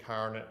to stick a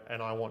car in it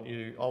and I want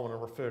to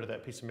refer to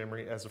that piece of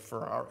memory as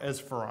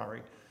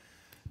Ferrari.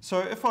 So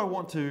if I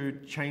want to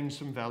change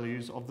some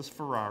values of this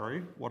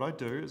Ferrari, what I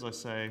do is I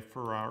say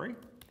Ferrari,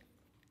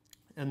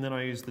 and then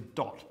I use the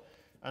dot.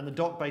 And the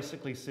dot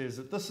basically says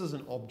that this is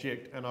an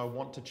object and I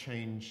want to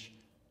change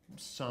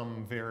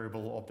some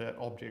variable of that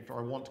object, or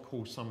I want to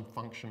call some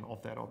function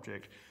of that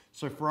object.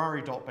 So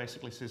Ferrari dot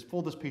basically says,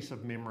 for this piece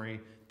of memory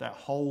that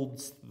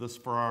holds this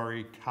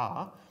Ferrari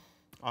car,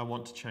 I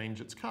want to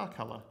change its car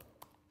color.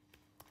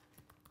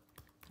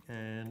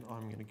 And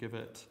I'm going to give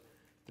it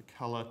the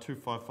color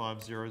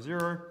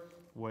 25500,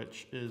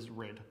 which is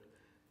red.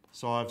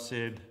 So I've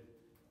said,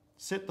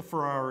 set the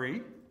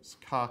Ferrari's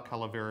car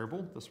color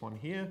variable, this one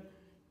here,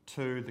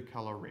 to the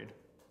color red.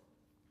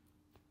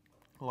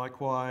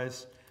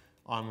 Likewise,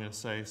 I'm going to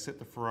say set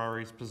the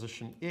Ferrari's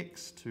position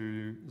X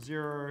to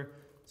 0,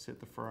 set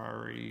the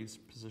Ferrari's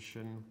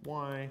position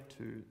Y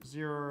to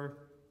 0,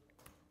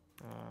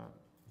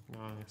 now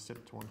I'm going to set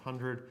it to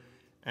 100,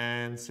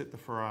 and set the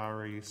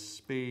Ferrari's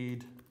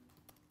speed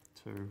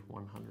to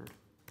 100.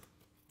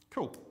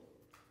 Cool.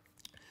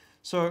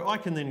 So I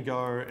can then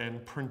go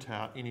and print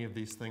out any of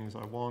these things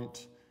I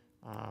want.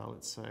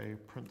 Let's say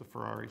print the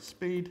Ferrari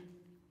speed.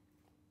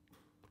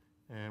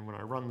 And when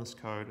I run this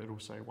code, it'll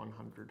say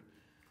 100.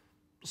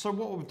 So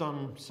what we've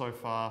done so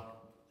far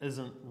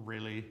isn't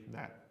really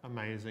that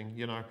amazing.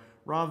 You know,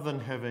 rather than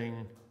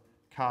having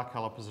car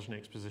color position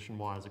X position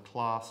Y as a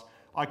class,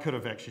 I could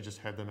have actually just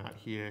had them out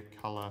here,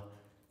 color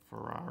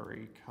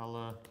Ferrari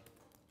color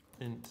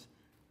int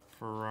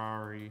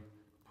Ferrari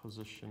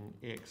position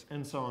X,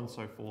 and so on and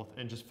so forth,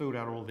 and just filled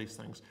out all of these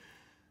things.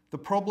 The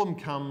problem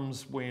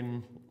comes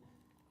when,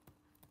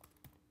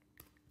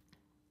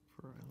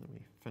 let me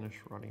finish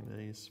writing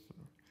these for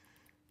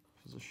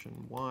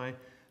position Y.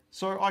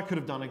 So I could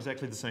have done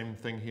exactly the same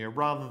thing here.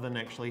 Rather than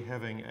actually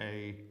having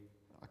a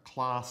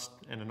class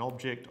and an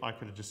object, I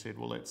could have just said,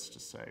 well, let's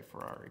just say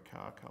Ferrari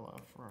car color,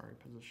 Ferrari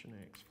position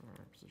X,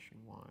 Ferrari position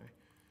Y.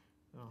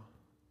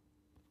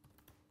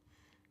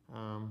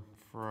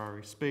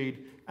 Ferrari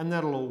speed, and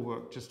that'll all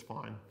work just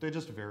fine. They're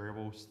just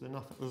variables.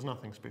 There's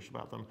nothing special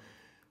about them.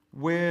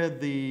 Where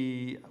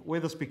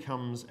this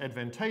becomes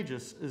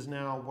advantageous is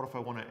now, what if I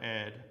want to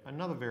add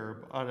another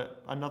variable,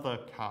 another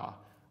car?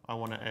 I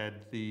want to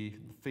add the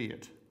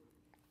Fiat.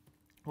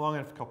 Well, I'm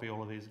going to have to copy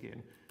all of these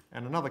again.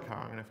 And another car,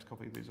 I'm going to have to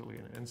copy these all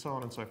again, and so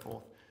on and so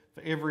forth.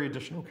 For every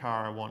additional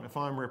car I want, if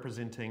I'm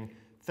representing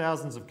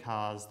thousands of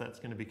cars, that's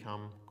going to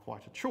become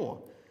quite a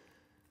chore.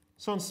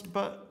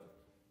 But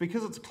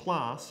because it's a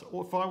class,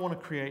 or if I want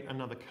to create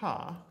another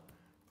car,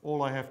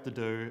 all I have to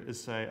do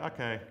is say,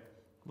 okay,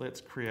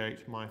 let's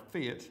create my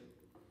Fiat.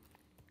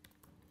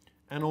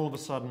 And all of a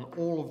sudden,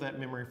 all of that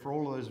memory for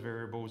all of those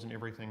variables and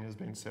everything has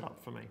been set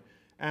up for me.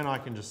 And I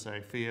can just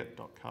say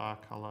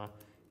fiat.carColor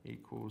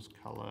equals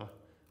color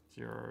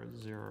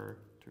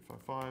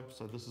 00255.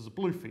 So this is a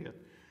blue Fiat.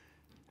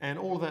 And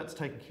all of that's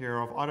taken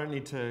care of. I don't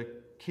need to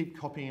keep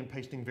copying and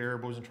pasting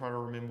variables and try to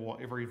remember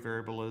what every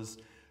variable is.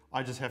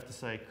 I just have to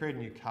say create a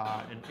new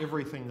car, and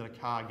everything that a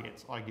car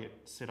gets, I get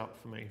set up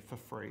for me for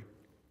free.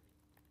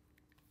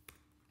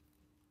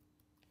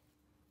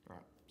 All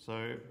right,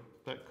 so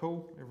that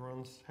cool?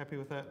 Everyone's happy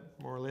with that,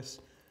 more or less?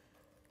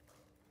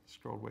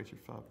 Scrolled way too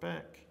far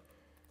back.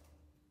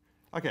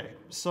 Okay,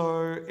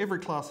 so every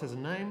class has a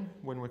name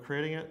when we're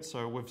creating it.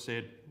 So we've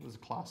said there's a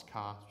class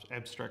car,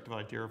 abstract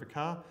idea of a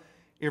car.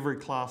 Every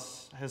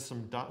class has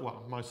some data,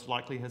 well, most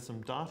likely has some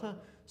data,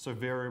 so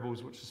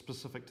variables which are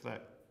specific to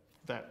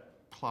that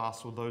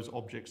class or those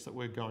objects that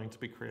we're going to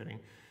be creating.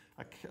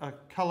 A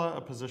color,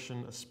 a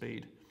position, a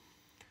speed.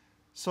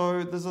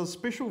 So there's a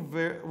special,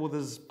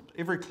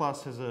 every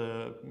class has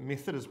a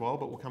method as well,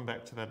 but we'll come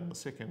back to that in a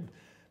second.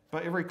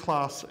 But every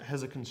class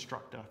has a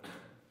constructor.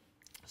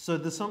 So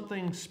there's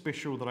something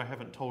special that I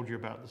haven't told you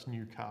about this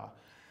new car.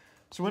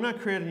 So when I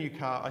create a new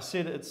car, I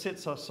said it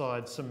sets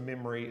aside some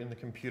memory in the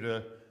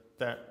computer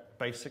that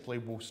basically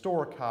will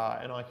store a car,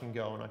 and I can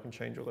go and I can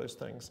change all those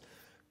things.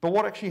 But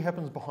what actually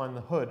happens behind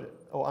the hood,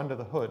 or under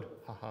the hood,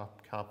 haha,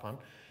 car pun,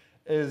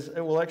 is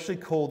it will actually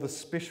call the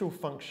special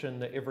function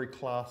that every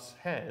class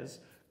has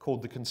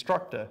called the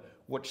constructor,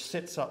 which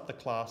sets up the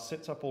class,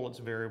 sets up all its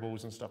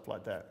variables and stuff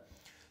like that.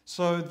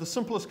 So the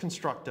simplest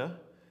constructor,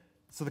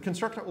 so the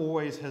constructor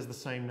always has the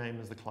same name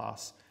as the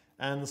class,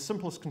 and the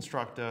simplest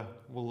constructor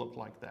will look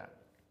like that.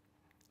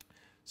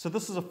 So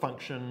this is a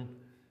function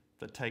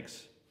that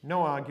takes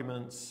no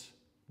arguments,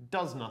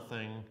 does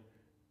nothing,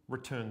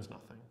 returns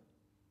nothing.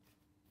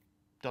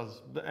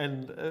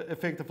 And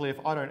effectively, if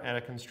I don't add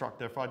a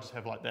constructor, if I just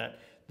have like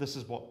that, this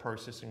is what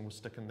processing will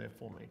stick in there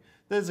for me.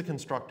 There's a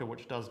constructor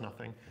which does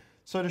nothing.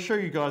 So to show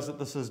you guys that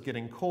this is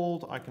getting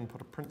called, I can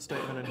put a print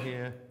statement in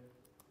here.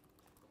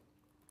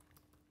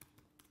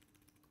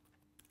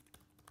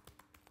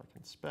 If I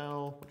can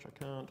spell, which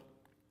I can't.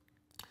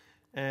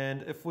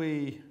 And if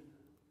we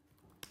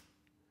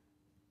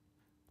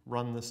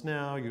run this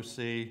now, you'll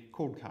see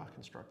called car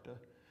constructor.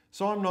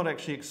 So I'm not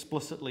actually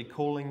explicitly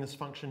calling this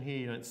function here,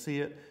 you don't see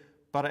it,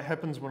 but it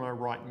happens when I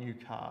write new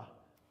car.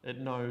 It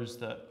knows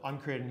that I'm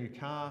creating a new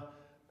car,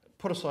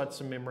 put aside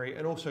some memory,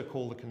 and also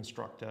call the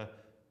constructor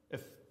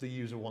if the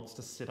user wants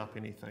to set up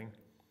anything.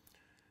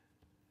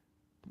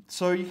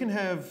 So you can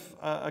have,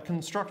 a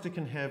constructor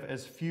can have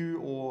as few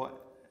or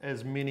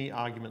as many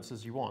arguments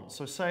as you want.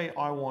 So say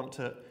I want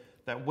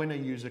that when a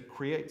user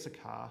creates a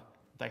car,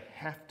 they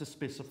have to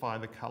specify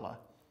the color.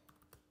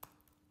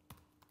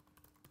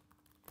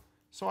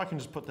 So I can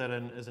just put that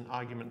in as an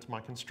argument to my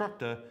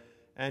constructor,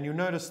 and you'll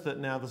notice that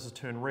now this is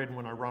turned red.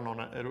 When I run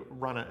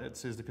it, it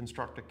says the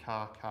constructor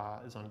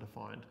car is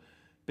undefined,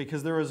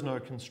 because there is no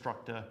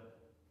constructor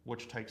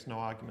which takes no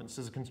arguments.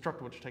 There's a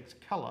constructor which takes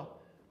color,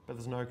 but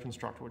there's no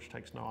constructor which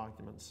takes no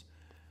arguments.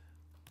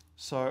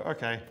 So,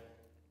 okay,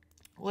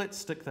 let's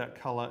stick that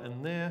color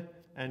in there,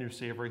 and you'll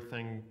see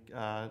everything,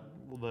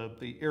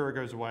 the error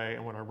goes away,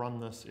 and when I run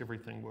this,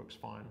 everything works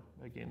fine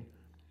again.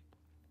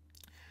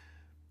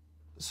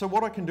 So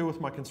what I can do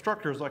with my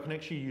constructor is I can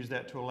actually use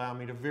that to allow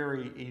me to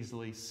very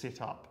easily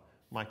set up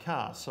my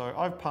car. So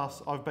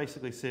I've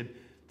basically said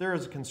there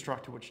is a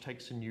constructor which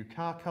takes a new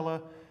car color,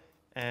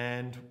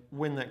 and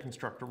when that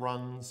constructor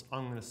runs,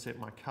 I'm going to set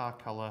my car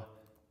color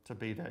to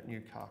be that new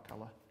car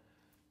color.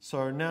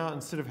 So now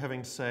instead of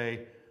having to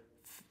say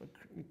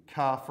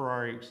car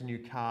Ferrari equals new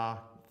car,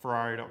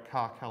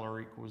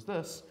 Ferrari.carColor equals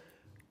this,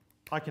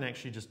 I can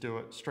actually just do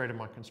it straight in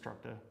my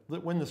constructor.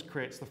 When this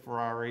creates the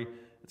Ferrari,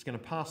 it's going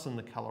to pass in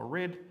the color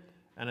red,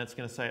 and it's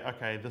going to say,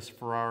 okay, this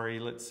Ferrari,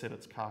 let's set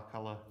its car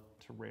color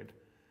to red.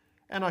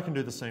 And I can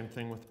do the same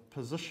thing with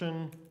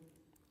position,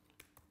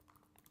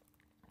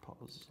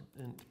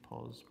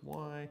 pos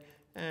y,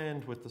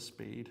 and with the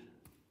speed,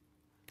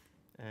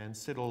 and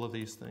set all of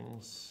these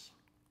things.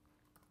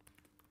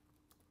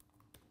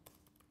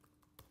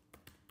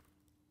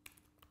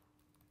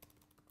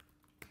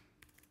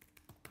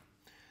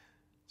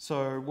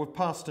 So we've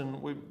passed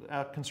in,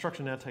 our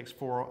construction now takes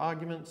 4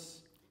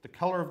 arguments: the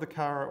color of the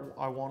car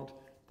I want,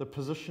 the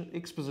position,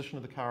 X position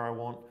of the car I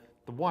want,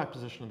 the Y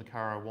position of the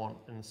car I want,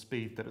 and the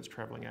speed that it's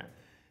traveling at.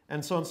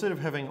 And so instead of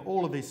having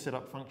all of these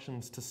setup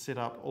functions to set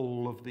up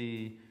all of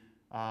the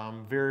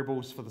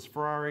variables for this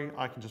Ferrari,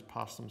 I can just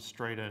pass them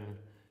straight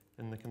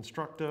in the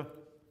constructor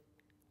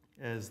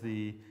as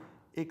the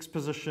X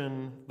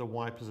position, the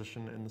Y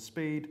position, and the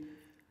speed.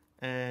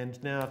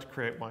 And now to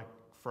create my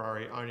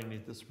Ferrari, I only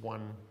need this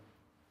one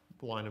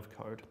line of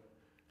code.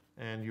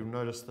 And you'll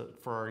notice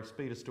that Ferrari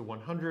speed is still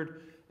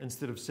 100.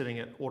 Instead of setting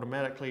it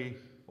automatically,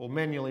 or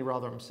manually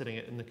rather, I'm setting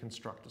it in the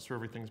constructor, so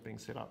everything's being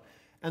set up.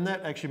 And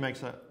that actually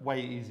makes it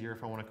way easier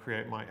if I want to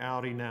create my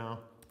Audi now.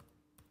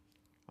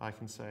 I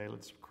can say,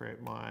 let's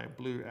create my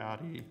blue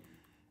Audi,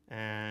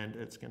 and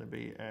it's going to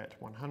be at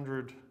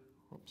 100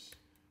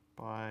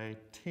 by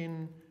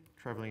 10,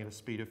 traveling at a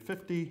speed of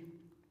 50.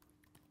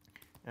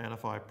 And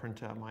if I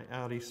print out my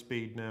Audi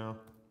speed now,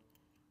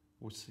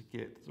 we'll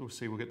get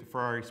the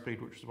Ferrari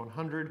speed, which is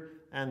 100,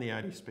 and the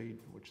Audi speed,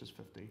 which is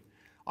 50.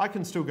 I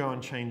can still go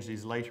and change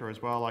these later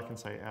as well. I can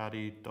say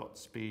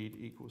Audi.speed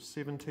equals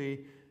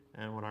 70,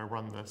 and when I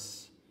run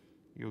this,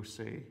 you'll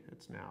see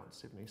it's now at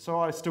 70. So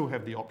I still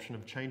have the option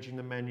of changing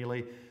them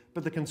manually,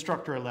 but the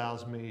constructor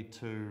allows me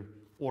to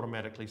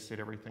automatically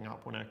set everything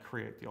up when I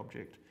create the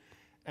object.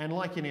 And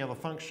like any other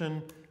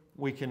function,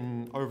 we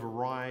can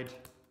override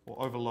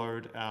or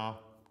overload our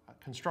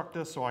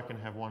constructor, so I can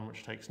have one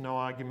which takes no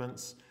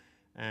arguments.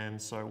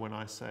 And so when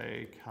I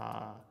say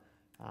car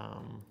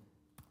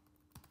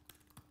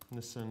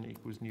Nissan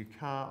equals new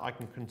car, I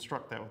can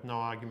construct that with no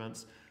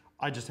arguments.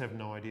 I just have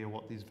no idea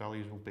what these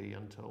values will be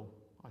until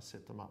I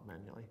set them up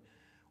manually.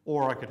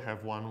 Or I could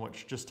have one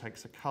which just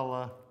takes a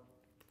color.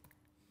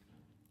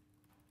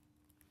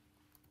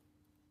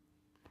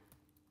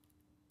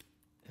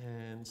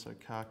 And so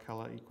car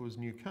color equals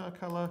new car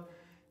color.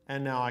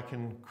 And now I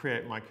can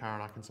create my car,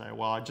 and I can say,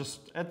 well,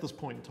 at this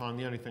point in time,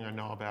 the only thing I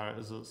know about it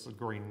is it's a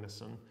green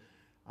Nissan.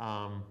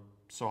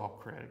 So I'll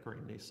create a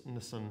green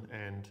Nissan,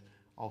 and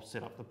I'll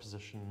set up the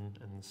position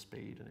and the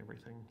speed and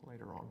everything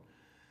later on.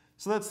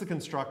 So that's the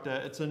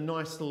constructor. It's a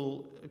nice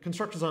little,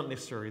 constructors aren't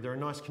necessary. They're a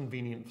nice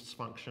convenience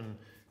function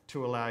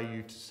to allow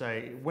you to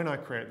say, when I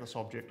create this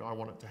object, I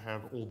want it to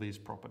have all these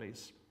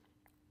properties.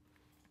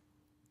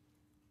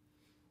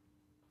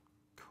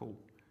 Cool.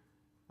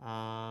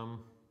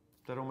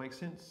 That all make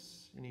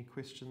sense? Any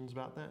questions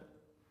about that?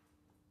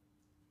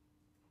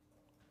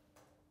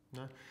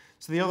 No?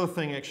 So the other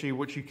thing actually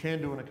which you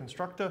can do in a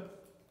constructor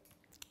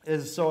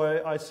is,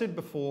 so I said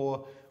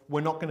before,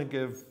 we're not going to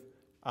give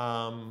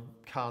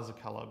cars a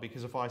color,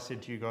 because if I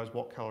said to you guys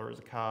what color is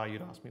a car,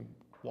 you'd ask me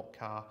what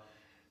car.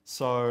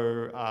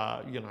 So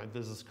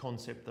there's this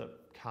concept that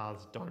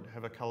cars don't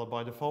have a color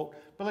by default,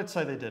 but let's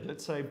say they did.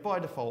 Let's say by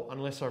default,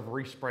 unless I've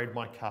resprayed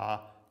my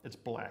car, it's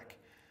black.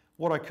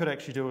 What I could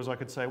actually do is I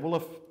could say, well,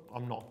 if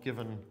I'm not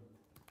given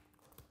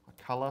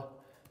a color,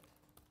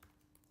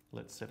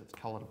 let's set its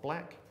color to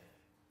black.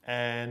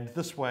 And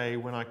this way,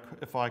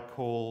 if I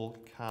call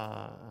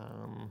car,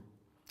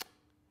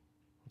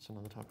 what's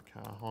another type of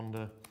car?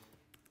 Honda.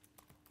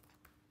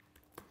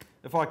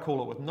 If I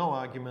call it with no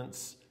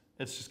arguments,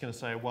 it's just going to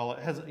say, well,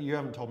 you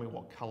haven't told me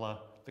what color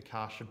the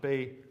car should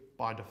be.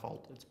 By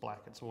default, it's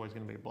black. It's always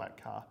going to be a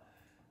black car.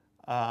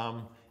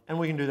 And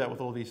we can do that with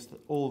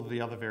all of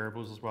the other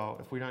variables as well.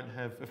 If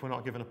we're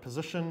not given a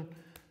position,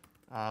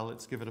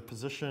 let's give it a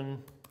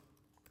position.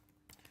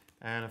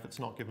 And if it's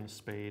not given a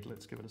speed,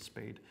 let's give it a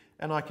speed.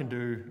 And I can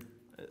do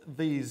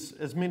these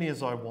as many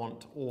as I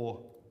want or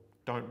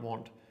don't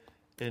want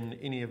in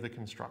any of the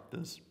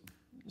constructors.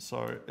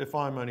 So if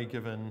I'm only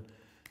given,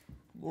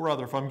 or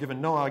rather if I'm given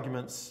no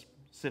arguments,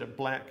 set it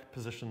black,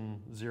 position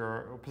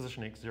 0, or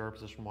position x 0,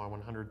 position y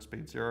 100,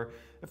 speed 0.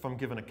 If I'm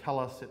given a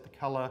color, set the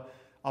color.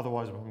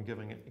 Otherwise, if I'm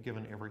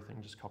given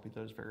everything, just copy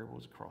those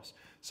variables across.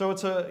 So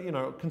it's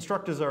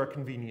constructors are a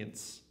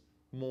convenience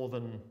more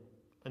than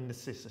a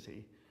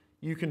necessity.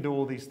 You can do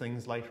all these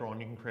things later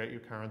on. You can create your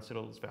car and set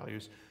all its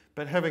values.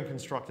 But having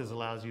constructors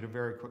allows you to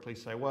very quickly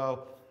say,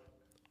 well,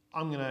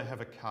 I'm going to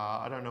have a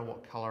car. I don't know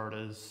what color it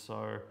is,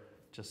 so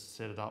just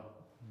set it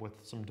up with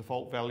some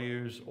default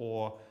values,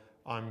 or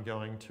I'm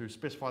going to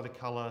specify the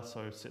color,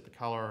 so set the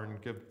color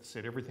and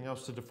set everything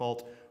else to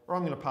default, or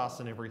I'm going to pass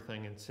in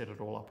everything and set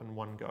it all up in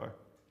one go.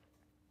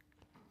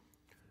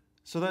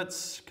 So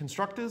that's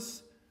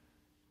constructors.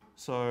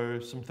 So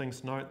some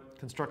things to note,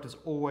 constructors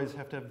always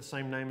have to have the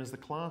same name as the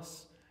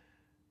class.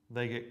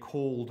 They get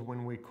called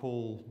when we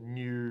call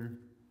new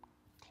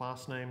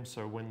class names.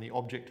 So when the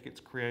object gets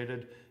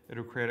created,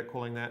 it'll create it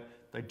calling that.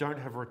 They don't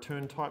have a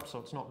return type, so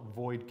it's not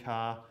void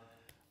car,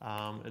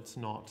 it's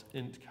not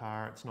int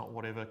car, it's not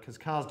whatever, because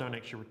cars don't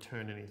actually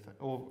return anything,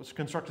 or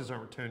constructors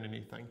don't return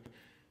anything.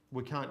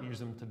 We can't use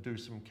them to do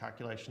some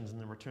calculations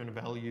and then return a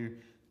value.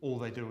 All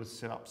they do is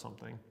set up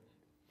something.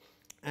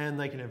 And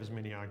they can have as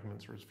many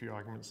arguments or as few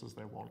arguments as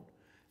they want.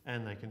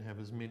 And they can have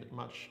as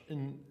much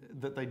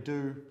that they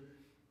do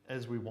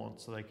as we want.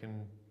 So they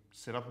can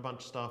set up a bunch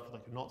of stuff, they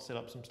can not set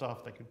up some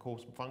stuff, they can call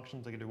some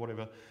functions, they can do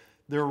whatever.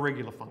 They're a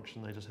regular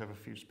function, they just have a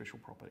few special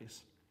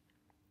properties.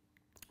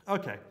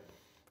 Okay,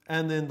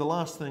 and then the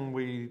last thing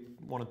we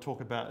want to talk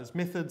about is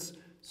methods.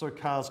 So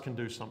cars can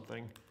do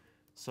something.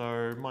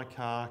 So my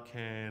car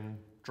can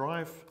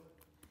drive,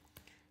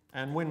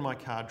 and when my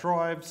car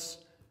drives,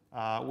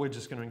 we're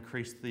just going to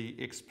increase the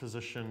x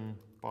position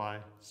by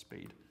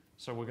speed.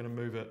 So we're going to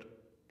move it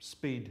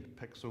speed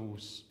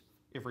pixels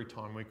every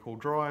time we call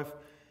drive.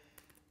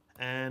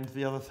 And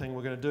the other thing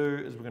we're going to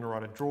do is we're going to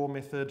write a draw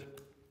method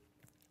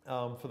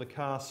for the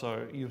car.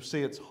 So you'll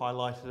see it's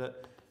highlighted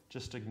it.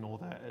 Just ignore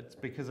that. It's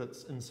because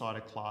it's inside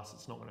a class,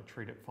 it's not going to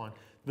treat it fine.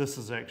 This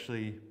is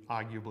actually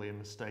arguably a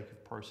mistake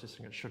of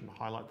processing. It shouldn't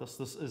highlight this.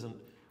 This isn't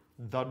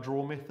the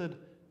draw method.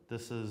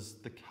 This is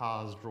the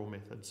car's draw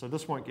method. So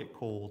this won't get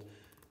called.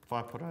 If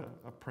I put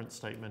a print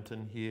statement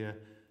in here,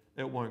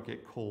 it won't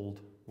get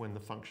called when the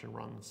function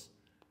runs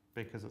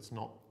because it's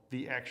not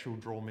the actual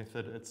draw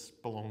method, it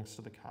belongs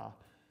to the car.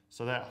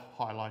 So that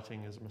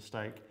highlighting is a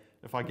mistake.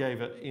 If I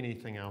gave it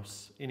anything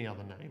else, any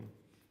other name,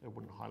 it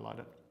wouldn't highlight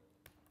it.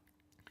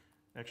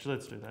 Actually,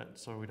 let's do that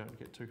so we don't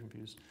get too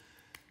confused.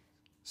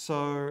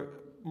 So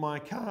my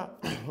car,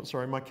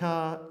 my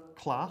car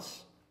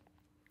class,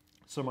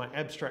 so my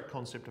abstract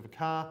concept of a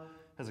car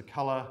has a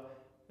color,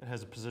 it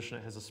has a position,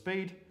 it has a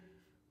speed.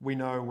 We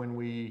know when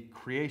we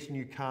create a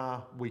new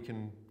car, we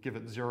can give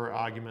it 0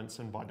 arguments,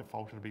 and by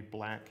default it'll be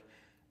black.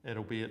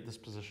 It'll be at this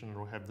position,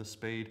 it'll have this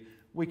speed.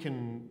 We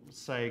can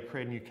say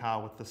create a new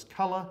car with this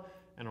color,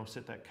 and it'll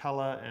set that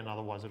color, and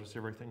otherwise it'll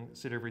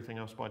set everything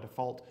else by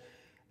default.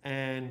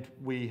 And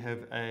we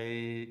have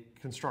a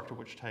constructor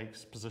which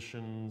takes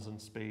positions and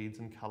speeds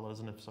and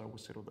colors, and if so, we'll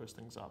set all those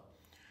things up.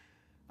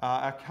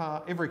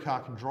 Every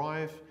car can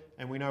drive,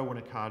 and we know when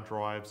a car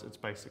drives, it's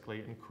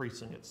basically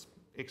increasing its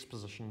x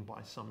position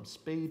by some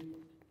speed.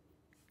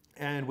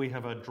 And we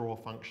have a draw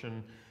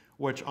function,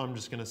 which I'm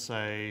just going to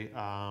say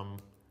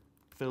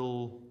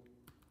fill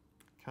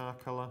car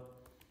color.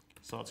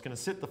 So it's going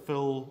to set the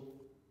fill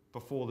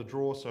before the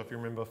draw. So if you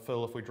remember,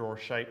 fill, if we draw a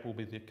shape, will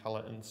be the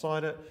color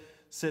inside it.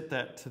 Set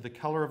that to the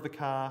color of the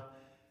car,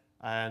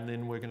 and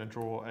then we're going to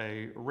draw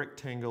a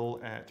rectangle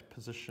at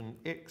position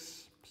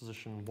X,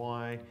 position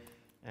Y,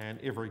 and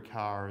every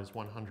car is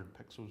 100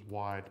 pixels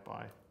wide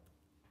by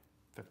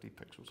 50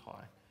 pixels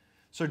high.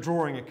 So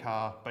drawing a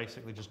car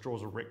basically just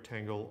draws a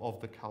rectangle of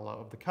the color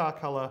of the car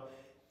color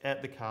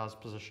at the car's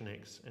position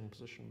X and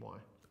position Y.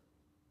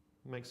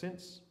 Make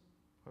sense?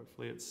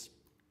 Hopefully it's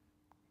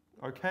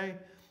okay.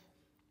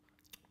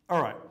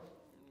 All right.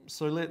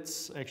 So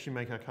let's actually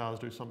make our cars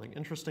do something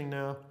interesting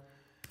now.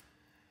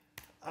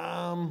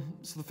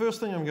 So the first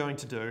thing I'm going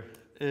to do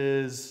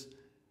is,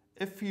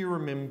 if you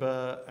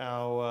remember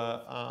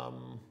our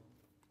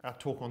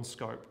talk on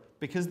scope,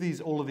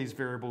 because all of these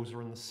variables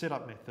are in the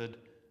setup method,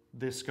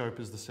 their scope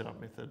is the setup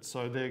method.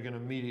 So they're going to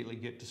immediately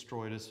get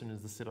destroyed as soon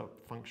as the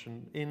setup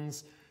function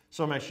ends.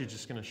 So I'm actually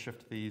just going to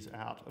shift these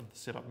out of the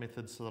setup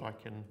method so that I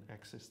can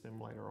access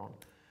them later on.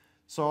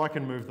 So I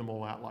can move them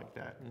all out like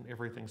that and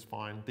everything's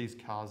fine. These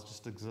cars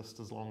just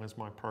exist as long as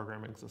my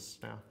program exists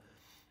now.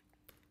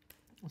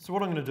 So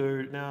what I'm going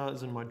to do now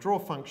is in my draw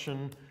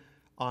function,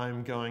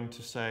 I'm going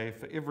to say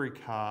for every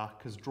car,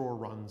 because draw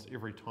runs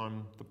every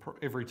time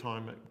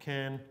it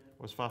can,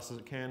 or as fast as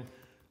it can,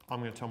 I'm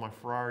going to tell my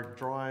Ferrari to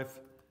drive,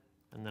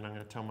 and then I'm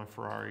going to tell my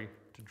Ferrari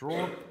to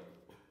draw.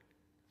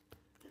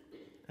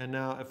 And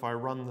now if I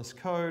run this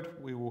code,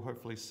 we will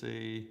hopefully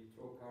see,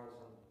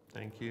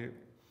 thank you.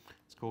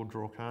 It's called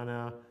draw car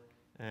now.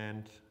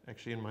 And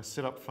actually in my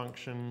setup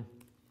function,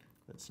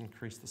 let's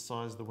increase the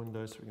size of the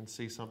window so we can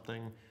see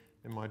something.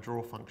 In my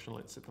draw function,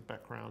 let's set the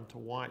background to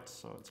white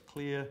so it's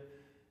clear.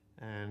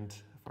 And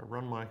if I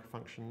run my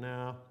function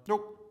now,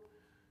 nope,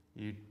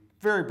 you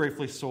very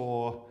briefly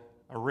saw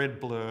a red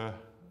blur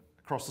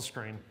across the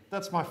screen.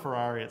 That's my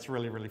Ferrari, it's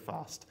really, really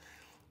fast.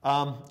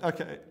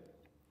 Okay,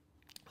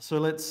 so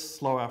let's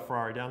slow our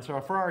Ferrari down. So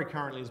our Ferrari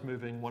currently is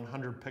moving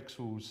 100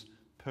 pixels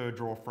per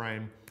draw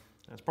frame.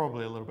 That's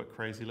probably a little bit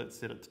crazy. Let's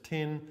set it to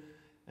 10,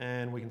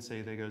 and we can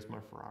see there goes my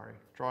Ferrari.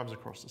 Drives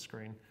across the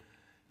screen.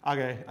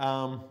 Okay,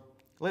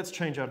 let's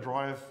change our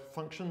drive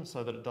function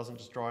so that it doesn't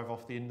just drive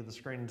off the end of the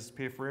screen and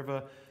disappear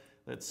forever.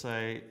 Let's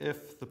say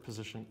if the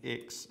position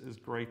X is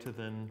greater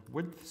than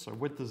width, so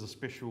width is a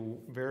special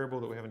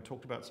variable that we haven't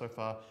talked about so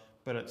far,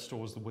 but it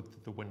stores the width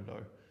of the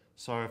window.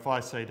 So if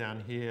I say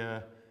down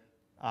here,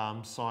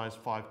 size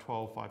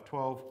 512,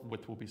 512,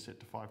 width will be set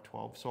to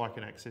 512, so I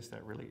can access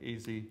that really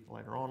easy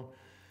later on.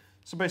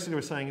 So basically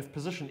we're saying if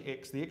position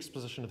X, the X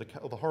position of the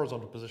car, or the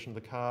horizontal position of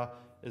the car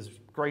is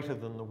greater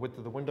than the width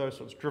of the window,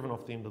 so it's driven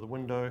off the end of the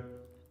window.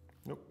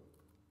 Nope.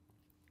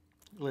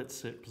 Let's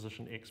set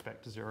position X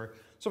back to 0.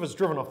 So if it's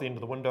driven off the end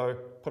of the window,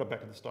 put it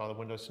back at the start of the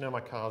window. So now my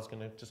car's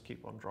going to just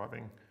keep on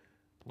driving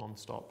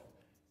non-stop.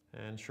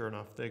 And sure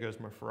enough, there goes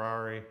my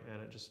Ferrari,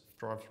 and it just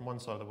drives from one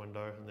side of the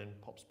window and then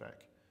pops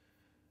back.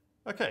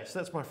 Okay, so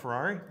that's my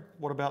Ferrari.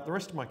 What about the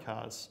rest of my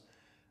cars?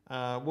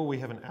 Well, we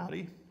have an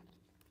Audi.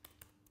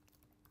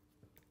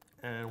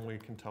 And we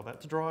can tell that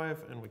to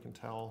drive, and we can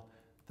tell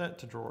that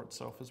to draw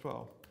itself as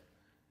well.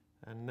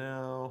 And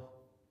now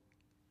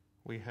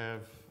we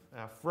have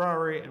our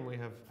Ferrari and we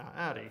have our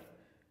Audi.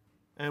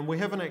 And we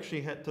haven't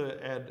actually had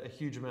to add a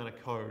huge amount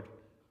of code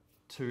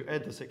to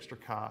add this extra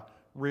car.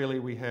 Really,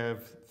 we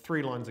have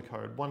 3 lines of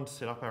code. One to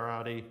set up our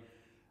Audi,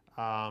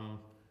 and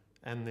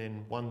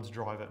then one to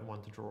drive it and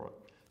one to draw it.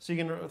 So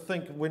you can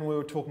think when we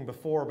were talking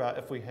before about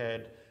if we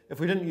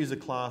didn't use a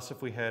class,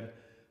 if we had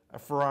a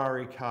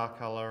Ferrari car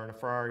color and a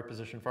Ferrari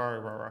position,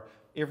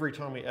 every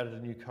time we added a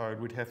new code,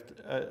 we'd have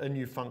to, a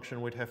new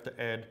function, we'd have to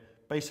add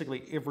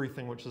basically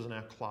everything which is in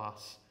our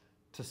class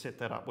to set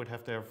that up. We'd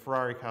have to have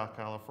Ferrari car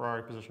color,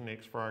 Ferrari position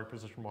X, Ferrari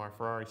position Y,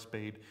 Ferrari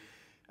speed.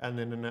 And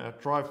then in our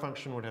drive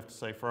function, we'd have to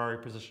say Ferrari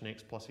position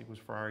X plus equals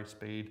Ferrari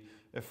speed.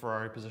 If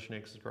Ferrari position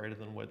X is greater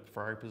than width,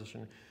 Ferrari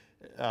position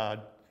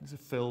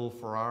fill,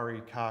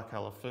 Ferrari car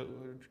color,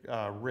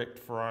 rect,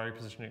 Ferrari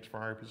position X,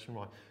 Ferrari position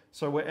Y.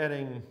 So we're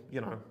adding,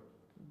 you know,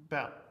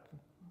 about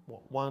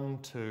what, 1,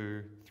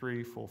 2,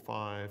 3, 4,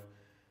 5,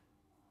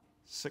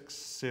 6,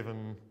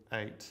 7,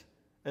 8,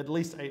 at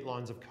least 8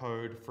 lines of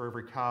code for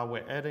every car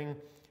we're adding,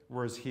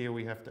 whereas here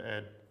we have to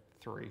add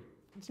 3.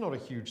 It's not a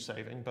huge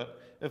saving,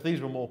 but if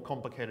these were more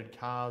complicated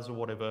cars or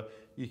whatever,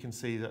 you can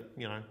see that,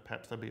 you know,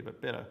 perhaps they'd be a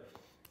bit better.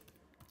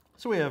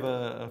 So we have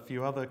a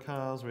few other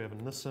cars. We have a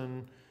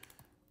Nissan.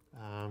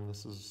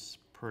 This is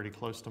pretty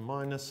close to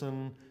my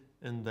Nissan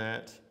in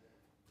that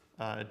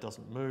it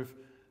doesn't move.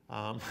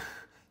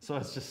 So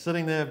it's just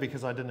sitting there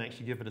because I didn't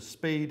actually give it a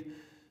speed.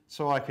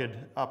 So I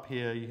could, up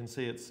here, you can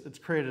see it's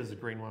created as a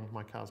green one.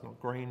 My car's not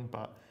green,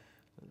 but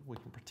we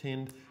can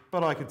pretend.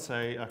 But I could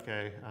say,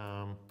 okay,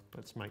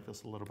 let's make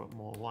this a little bit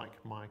more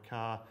like my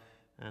car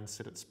and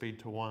set its speed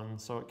to 1.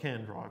 So it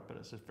can drive, but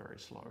it's just very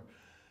slow.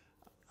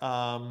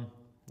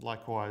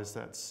 Likewise,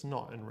 that's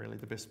not in really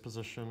the best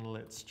position.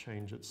 Let's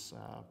change its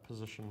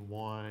position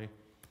Y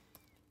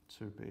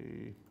to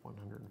be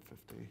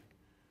 150.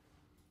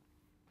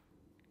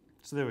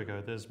 So there we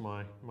go, there's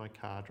my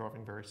car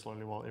driving very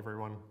slowly while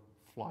everyone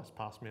flies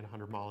past me at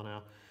 100 mile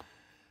an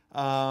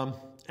hour.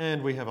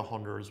 And we have a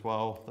Honda as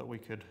well that we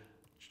could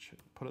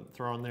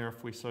throw in there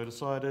if we so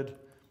decided.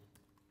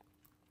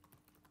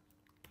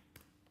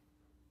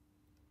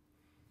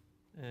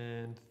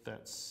 And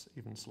that's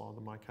even slower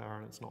than my car,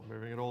 and it's not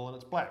moving at all, and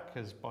it's black,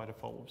 because by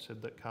default we've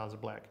said that cars are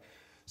black.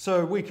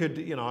 So we could,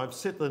 you know, I've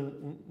set the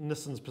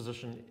Nissan's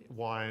position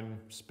Y and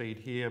speed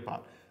here,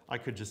 but I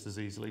could just as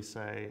easily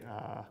say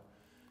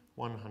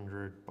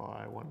 100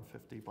 by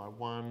 150 by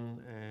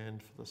 1,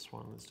 and for this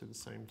one, let's do the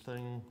same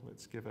thing.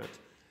 Let's give it,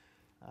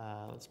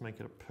 let's make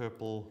it a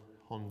purple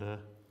Honda,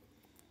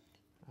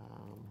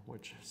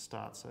 which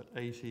starts at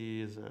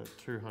 80, is at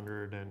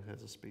 200, and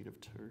has a speed of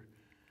 2.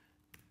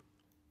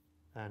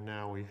 And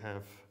now we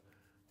have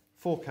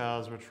 4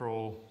 cars which are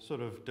all sort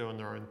of doing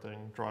their own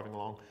thing, driving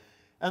along.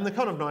 And the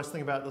kind of nice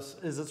thing about this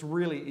is it's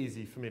really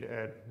easy for me to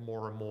add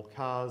more and more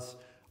cars.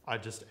 I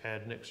just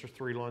add an extra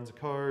 3 lines of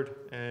code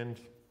and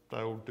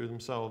they'll do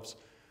themselves.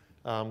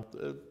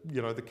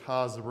 You know, the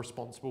cars are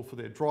responsible for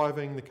their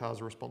driving, the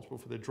cars are responsible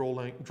for their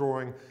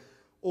drawing.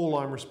 All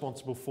I'm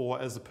responsible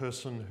for as the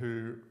person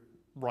who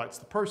writes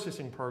the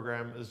processing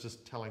program is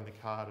just telling the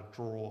car to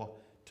draw,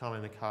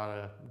 telling the car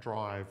to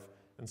drive,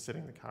 and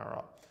setting the car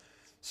up.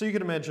 So you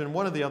can imagine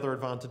one of the other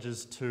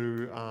advantages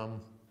to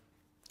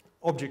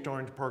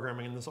object-oriented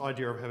programming and this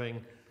idea of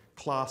having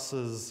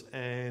classes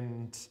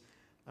and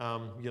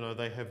you know,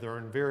 they have their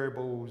own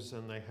variables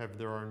and they have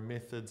their own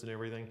methods and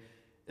everything,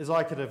 is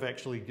I could have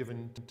actually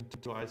given to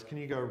guys, can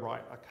you go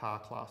write a car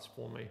class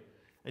for me?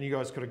 And you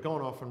guys could have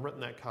gone off and written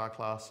that car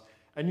class,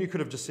 and you could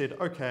have just said,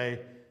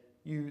 okay,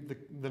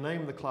 the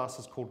name of the class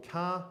is called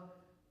car.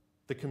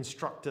 The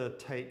constructor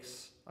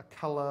takes a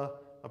color,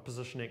 a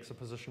position X, a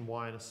position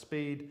Y, and a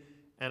speed,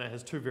 and it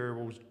has two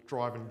variables,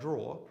 drive and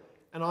draw.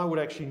 And I would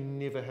actually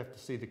never have to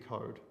see the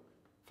code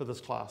for this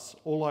class.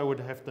 All I would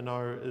have to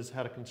know is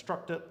how to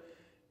construct it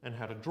and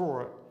how to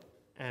draw it,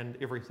 and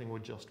everything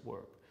would just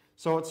work.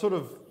 So it's sort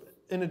of,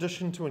 in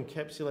addition to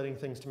encapsulating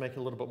things to make it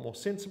a little bit more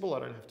sensible, I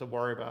don't have to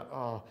worry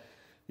about,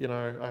 you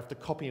know, I have to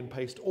copy and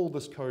paste all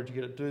this code to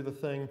get it to do the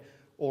thing.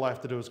 All I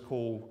have to do is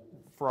call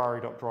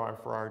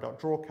Ferrari.drive,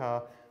 Ferrari.draw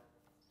car.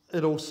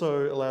 It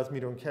also allows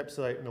me to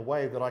encapsulate in a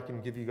way that I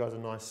can give you guys a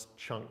nice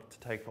chunk to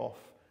take off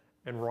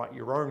and write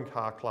your own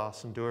car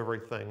class and do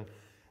everything.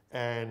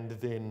 And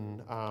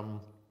then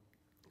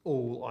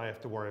all I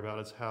have to worry about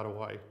is how do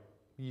I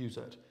use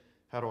it?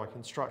 How do I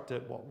construct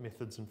it? What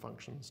methods and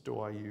functions do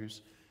I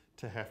use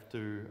to have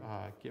to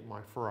get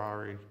my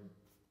Ferrari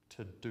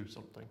to do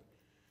something?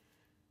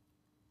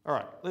 All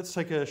right, let's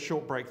take a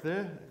short break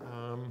there.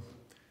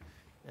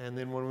 And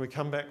then when we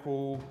come back,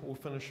 we'll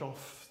finish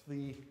off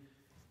the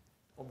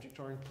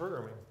object-oriented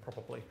programming,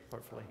 probably,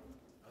 hopefully.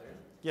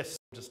 Yes,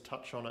 just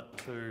touch on it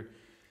too,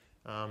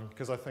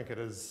 because I think it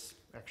is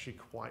actually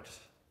quite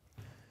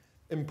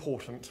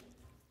important.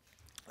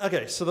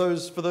 Okay, so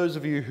for those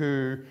of you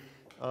who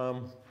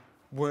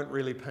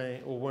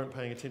weren't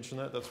paying attention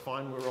to that, that's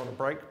fine, we were on a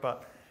break,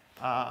 but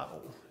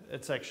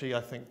it's actually,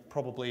 I think,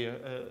 probably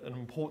an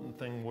important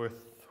thing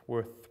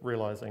worth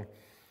realizing.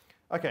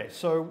 Okay,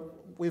 so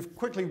we've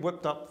quickly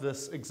whipped up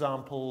this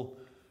example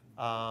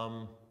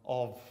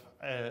of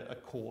a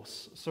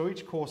course. So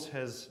each course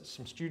has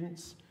some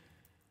students.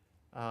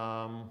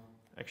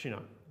 Actually,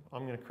 no,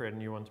 I'm going to create a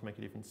new one to make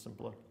it even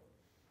simpler.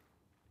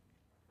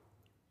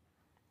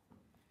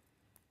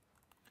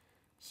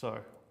 So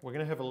we're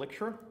going to have a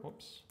lecturer,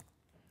 whoops,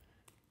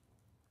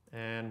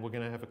 and we're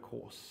going to have a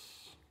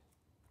course.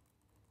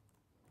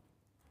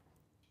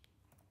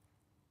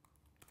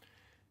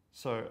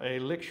 So a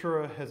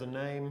lecturer has a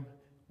name.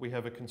 We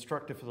have a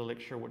constructor for the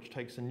lecturer which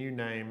takes a new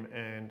name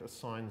and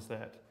assigns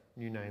that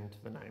new name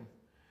to the name.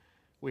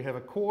 We have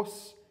a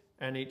course,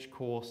 and each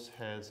course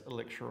has a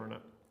lecturer in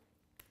it.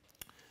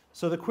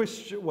 So the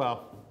question,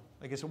 well,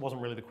 I guess it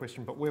wasn't really the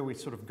question, but where we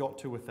sort of got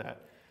to with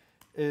that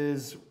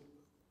is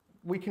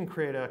we can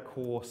create our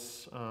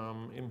course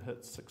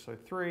MHIT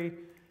 603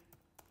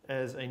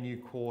 as a new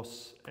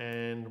course,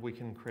 and we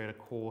can create a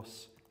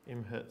course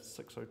MHIT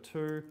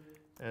 602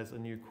 as a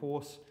new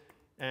course.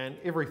 And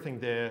everything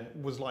there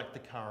was like the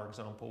car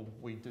example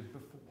we did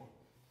before.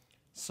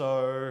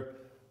 So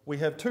we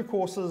have two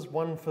courses,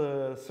 one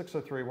for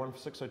 603, one for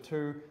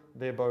 602.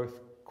 They're both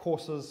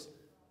courses.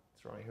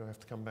 That's right, he'll have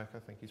to come back. I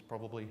think he's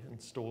probably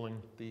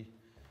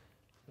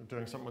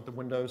doing something with the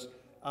windows.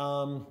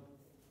 So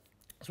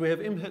we have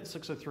MHIT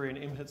 603 and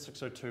MHIT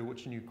 602,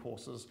 which are new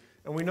courses.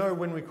 And we know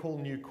when we call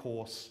new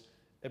course,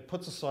 it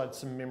puts aside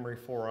some memory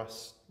for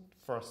us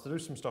to do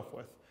some stuff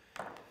with.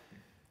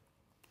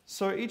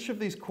 So each of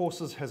these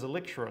courses has a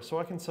lecturer. So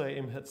I can say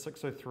MHIT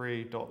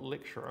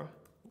 603.lecturer,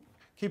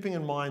 keeping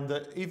in mind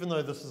that even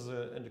though this is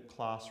a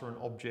class or an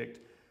object,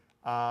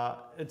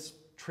 it's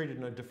treated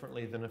no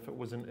differently than if it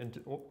was an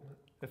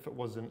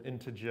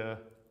integer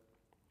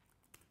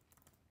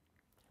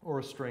or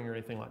a string or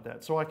anything like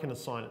that. So I can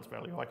assign its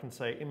value. I can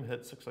say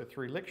MHIT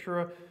 603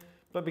 lecturer,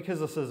 but because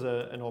this is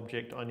an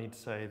object, I need to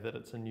say that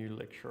it's a new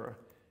lecturer,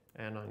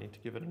 and I need to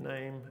give it a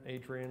name,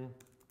 Adrian.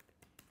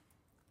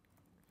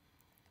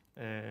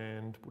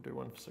 And we'll do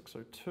one for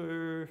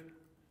 602,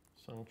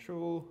 Sung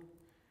Chul.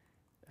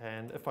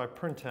 And if I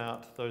print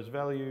out those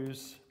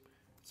values,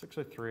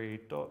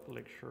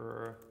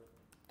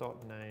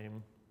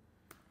 603.lecturer.name,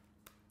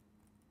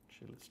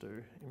 actually let's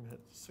do MHIT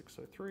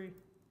 603,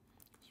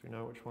 so we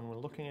know which one we're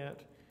looking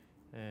at,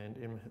 and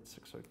MHIT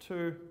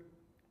 602.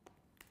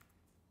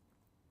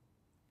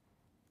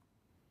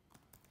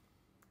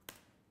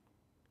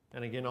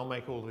 And again, I'll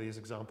make all of these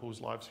examples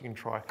live so you can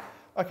try.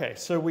 Okay,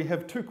 so we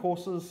have two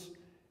courses.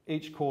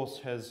 Each course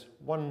has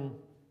one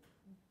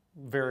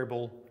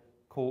variable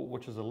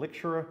which is a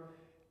lecturer,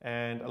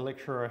 and a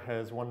lecturer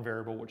has one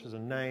variable which is a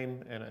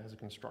name, and it has a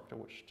constructor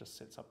which just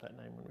sets up that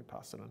name when we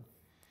pass it in.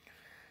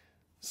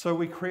 So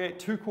we create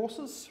two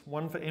courses,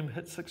 one for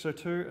MHIT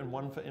 602 and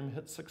one for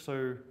MHIT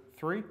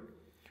 603.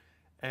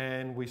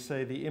 And we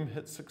say the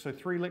MHIT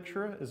 603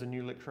 lecturer is a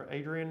new lecturer,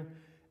 Adrian,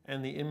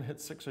 and the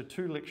MHIT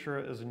 602 lecturer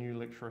is a new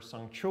lecturer,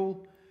 Sung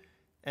Chul.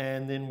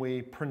 And then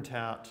we print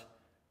out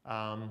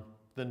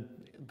the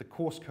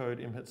course code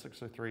MHIT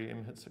 603,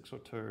 MHIT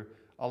 602,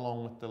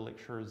 along with the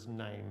lecturer's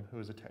name who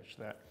is attached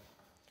to that.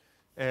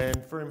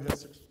 And for MHIT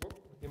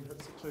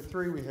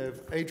 603, we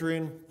have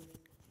Adrian,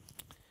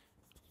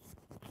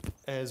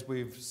 as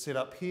we've set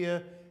up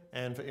here,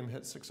 and for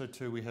MHIT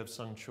 602, we have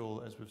Sung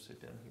Chul, as we've set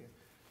down here.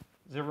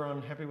 Is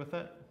everyone happy with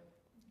that?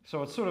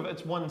 So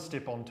it's one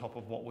step on top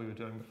of what we were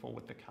doing before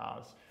with the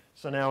cars.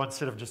 So now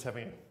instead of just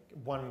having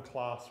one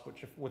class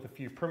with a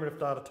few primitive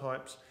data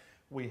types,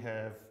 we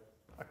have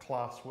a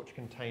class which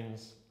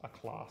contains a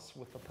class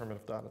with a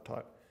primitive data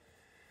type.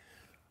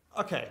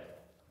 Okay,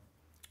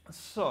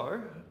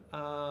 so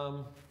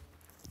I'll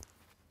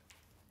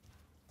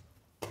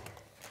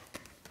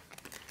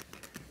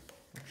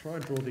try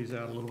and draw these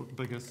out a little bit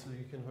bigger so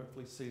you can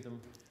hopefully see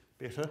them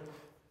better.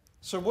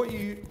 So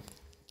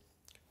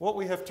what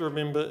we have to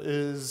remember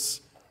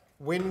is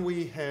when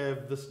we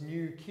have this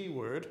new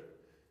keyword,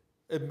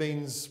 it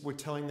means we're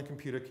telling the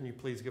computer, can you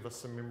please give us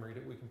some memory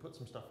that we can put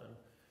some stuff in.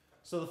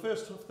 So the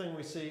first thing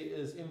we see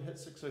is MHIT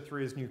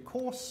 603 is new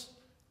course.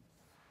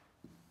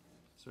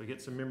 So we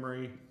get some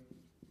memory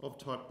of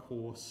type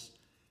course,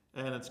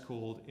 and it's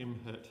called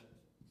MHIT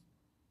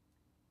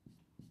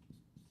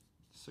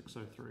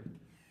 603.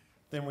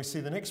 Then we see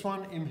the next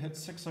one, MHIT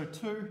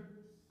 602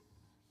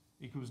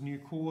 equals new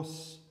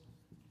course.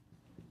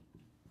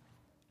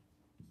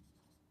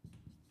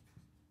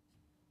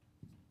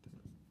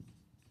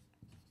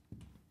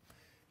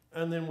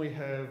 And then we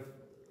have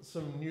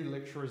some new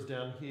lecturers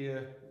down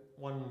here,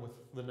 one with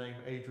the name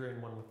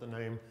Adrian, one with the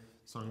name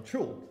Sung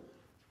Chul.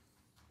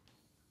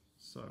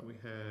 So we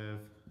have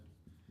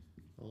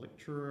a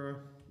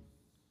lecturer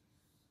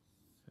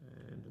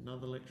and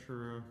another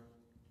lecturer,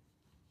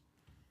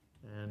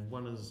 and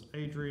one is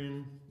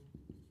Adrian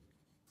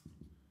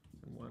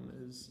and one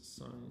is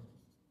Sung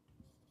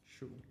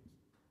Chul.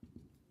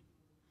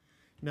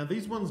 Now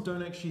these ones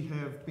don't actually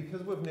have,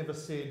 because we've never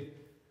said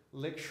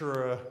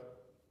lecturer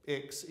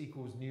X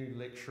equals new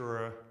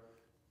lecturer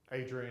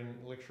Adrian,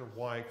 lecturer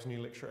Y equals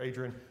new lecturer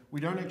Adrian, we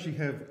don't actually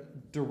have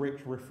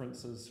direct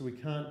references, so we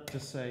can't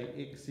just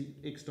say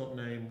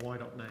x.name,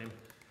 y.name.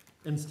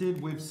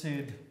 Instead, we've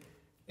said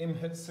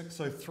MHIT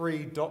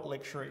 603 dot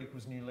lecturer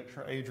equals new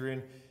lecturer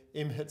Adrian,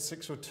 MHIT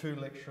 602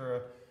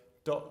 lecturer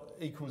dot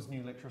equals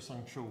new lecturer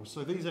Sung Chul.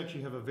 So these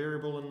actually have a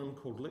variable in them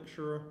called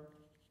lecturer,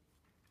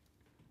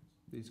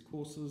 these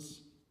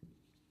courses.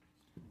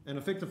 And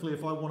effectively,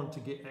 if I wanted to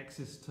get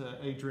access to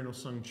Adrian or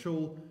Sung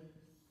Chul,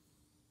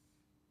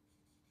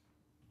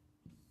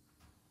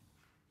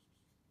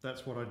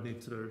 that's what I'd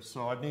need to do.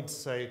 So I'd need to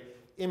say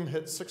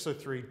MHIT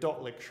 603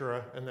 dot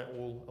lecturer, and that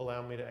will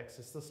allow me to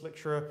access this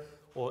lecturer,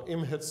 or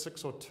MHIT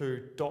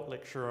 602 dot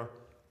lecturer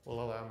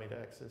will allow me to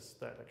access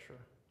that lecturer.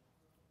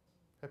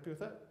 Happy with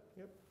that?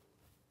 Yep.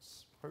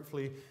 It's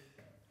hopefully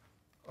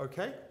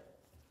okay.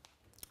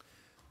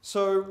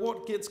 So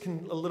what gets a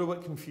little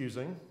bit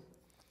confusing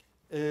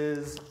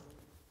is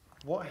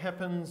what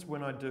happens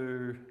when I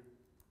do,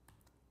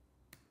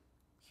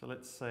 so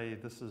let's say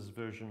this is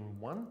version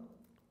 1.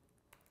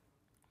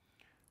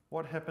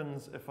 What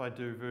happens if I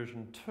do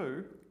version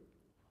 2,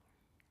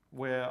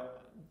 where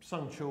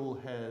Sung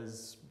Chul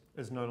is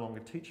no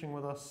longer teaching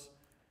with us,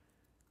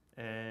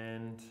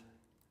 and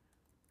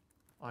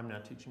I'm now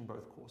teaching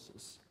both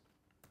courses.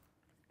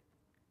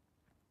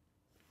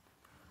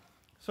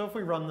 So if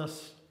we run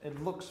this,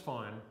 it looks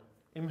fine.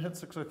 MHIT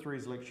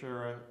 603's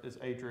lecturer is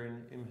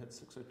Adrian, MHIT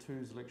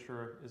 602's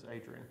lecturer is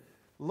Adrian.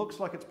 Looks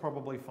like it's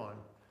probably fine.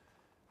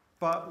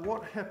 But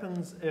what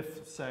happens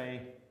if,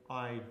 say,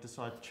 I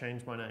decide to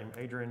change my name?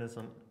 Adrian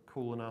isn't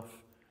cool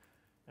enough,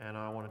 and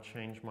I want to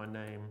change my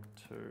name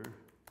to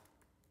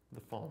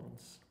the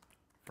Fonz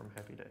from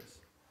Happy Days.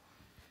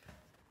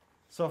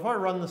 So if I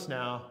run this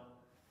now,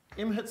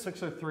 MHIT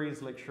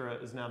 603's lecturer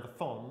is now the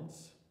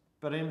Fonz,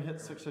 but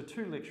MHIT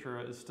 602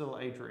 lecturer is still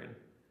Adrian.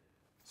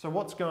 So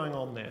what's going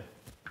on there?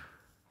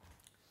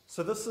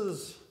 So this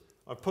is,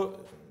 I put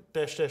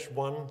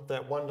 --1,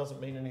 that 1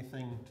 doesn't mean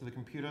anything to the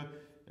computer,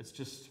 it's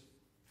just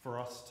for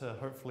us to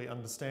hopefully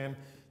understand.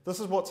 This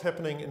is what's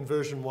happening in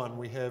version 1.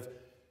 We have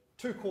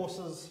 2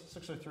 courses,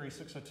 603,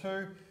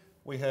 602.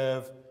 We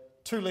have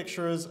 2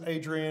 lecturers,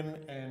 Adrian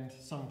and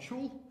Sung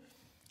Chul.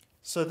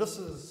 So the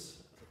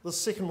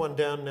second one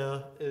down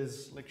now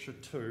is lecture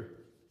 2.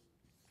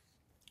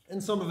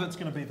 And some of it's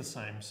going to be the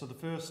same. So the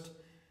first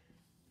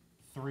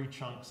 3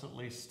 chunks at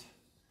least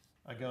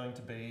are going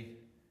to be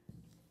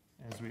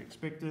as we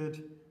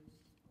expected.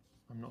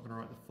 I'm not going to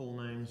write the full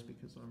names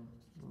because I'm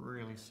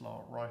really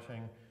slow at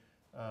writing.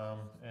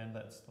 And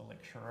that's the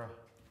lecturer.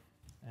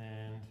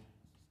 And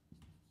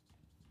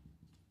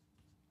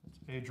it's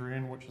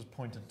Adrian, which is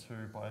pointed to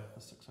by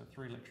the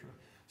 603 lecturer.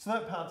 So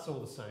that part's all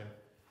the same.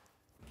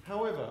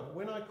 However,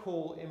 when I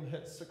call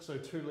MHIT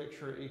 602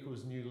 lecturer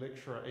equals new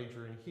lecturer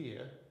Adrian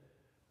here,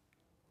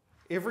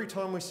 every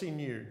time we see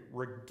new,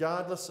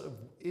 regardless of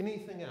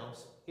anything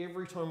else,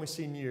 every time we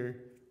see new,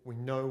 we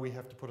know we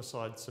have to put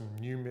aside some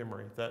new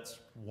memory. That's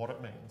what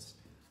it means.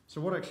 So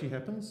what actually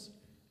happens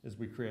is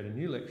we create a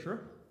new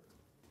lecturer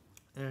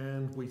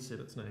and we set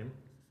its name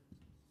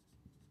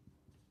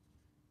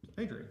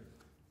to Adrian.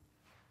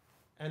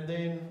 And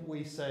then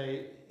we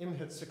say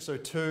MHIT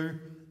 602,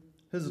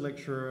 his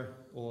lecturer,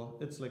 or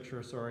its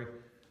lecturer, sorry,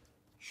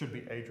 should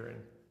be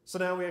Adrian. So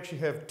now we actually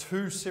have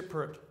 2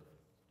 separate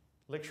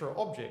lecturer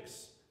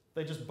objects.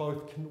 They just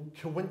both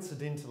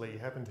coincidentally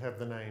happen to have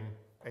the name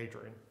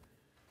Adrian.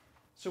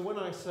 So when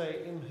I say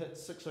MHIT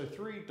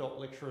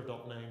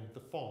 603.lecturer.name the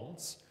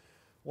fonts,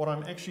 what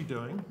I'm actually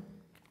doing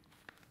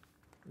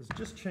is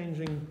just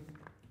changing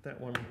that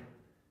one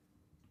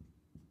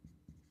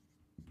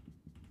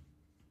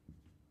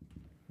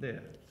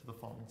there to the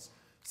fonts.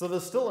 So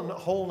there's still a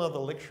whole nother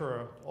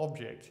lecturer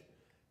object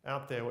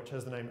out there which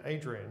has the name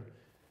Adrian,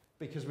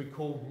 because we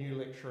called new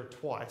lecturer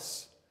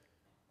twice.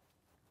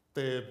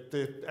 They're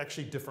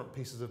actually different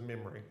pieces of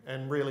memory.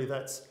 And really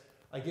that's,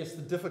 I guess,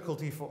 the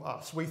difficulty for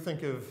us. We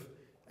think of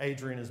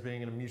Adrian as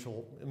being an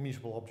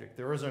immutable object.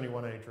 There is only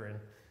one Adrian.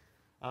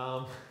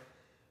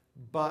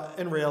 But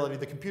in reality,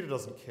 the computer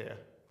doesn't care.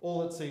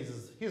 All it sees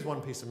is, here's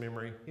one piece of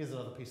memory, here's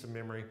another piece of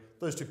memory.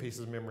 Those two pieces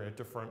of memory are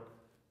different.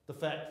 The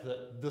fact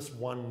that this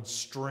one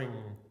string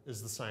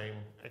is the same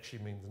actually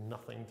means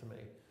nothing to me.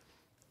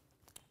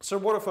 So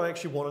what if I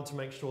actually wanted to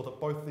make sure that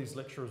both of these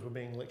lecturers were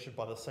being lectured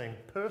by the same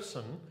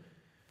person,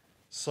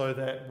 so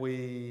that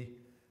we,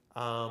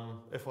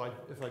 if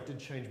I did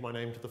change my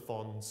name to the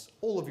Fonz,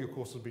 all of your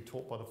courses would be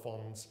taught by the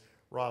Fonz,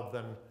 rather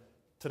than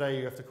today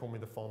you have to call me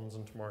the Fonz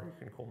and tomorrow you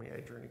can call me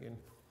Adrian again.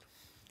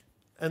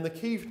 And the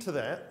key to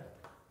that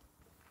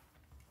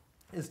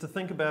is to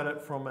think about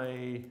it from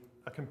a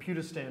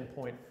computer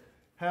standpoint.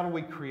 How do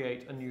we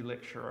create a new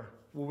lecturer?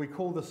 Well, we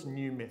call this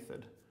new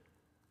method.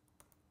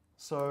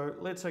 So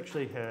let's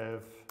actually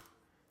have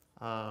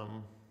a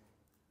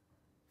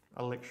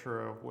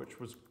lecturer which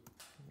was,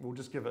 we'll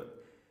just give it,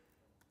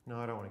 no,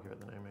 I don't want to give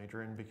it the name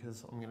Adrian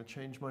because I'm going to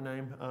change my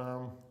name.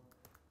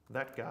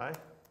 That guy.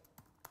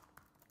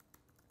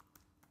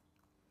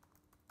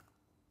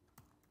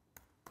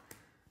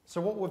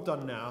 So what we've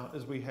done now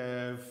is we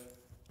have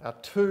our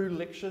two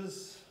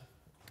lectures.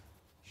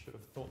 Should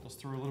have thought this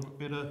through a little bit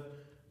better,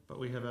 but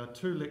we have our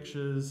two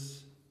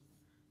lectures,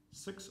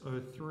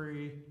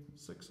 603,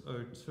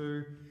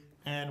 602,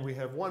 and we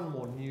have one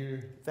more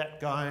new, that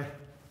guy.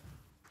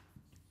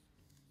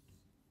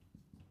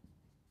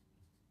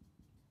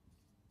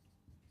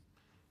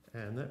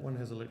 And that one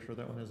has a lecturer,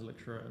 that one has a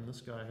lecturer, and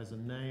this guy has a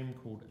name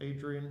called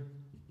Adrian.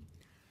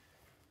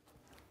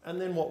 And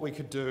then what we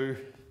could do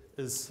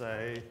is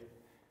say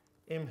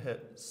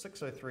MHIT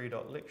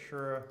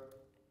 603.lecturer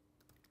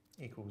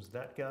equals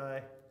that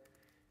guy.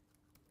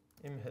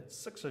 MHIT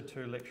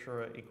 602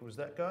 lecturer equals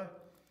that guy.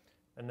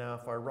 And now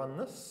if I run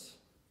this,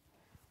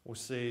 we'll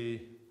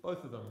see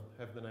both of them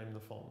have the name of the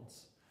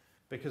Fonz.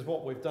 Because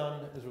what we've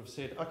done is we've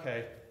said,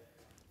 okay,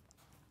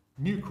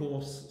 new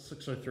course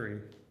 603,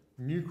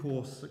 new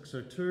course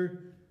 602,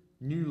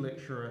 new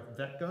lecturer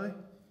that guy.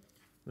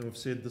 Then we've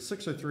said the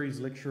 603's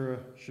lecturer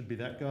should be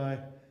that guy,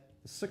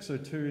 the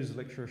 602's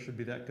lecturer should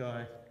be that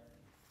guy,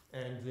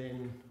 and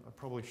then I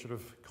probably should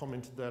have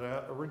commented that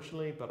out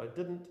originally, but I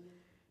didn't.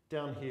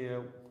 Down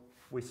here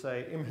we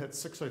say MHIT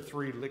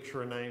 603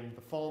 lecturer name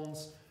the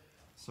Fonz.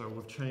 So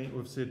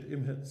we've said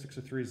MHIT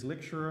 603's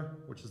lecturer,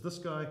 which is this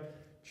guy,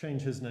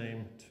 change his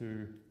name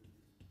to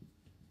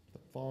the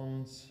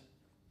Fonz.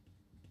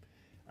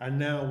 And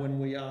now when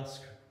we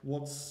ask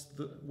what's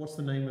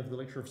the name of the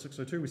lecturer of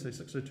 602, we say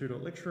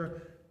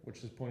 602.lecturer,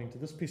 which is pointing to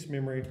this piece of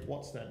memory.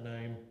 What's that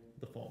name?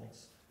 The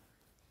Fonz.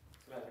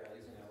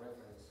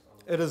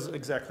 It is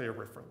exactly a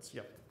reference,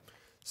 yep.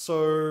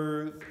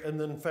 So, and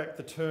in fact,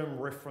 the term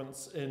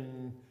reference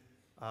in,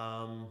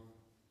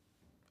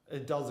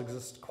 it does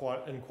exist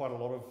in quite a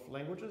lot of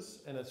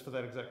languages, and it's for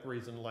that exact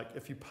reason. Like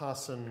if you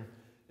pass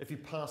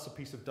a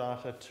piece of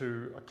data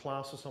to a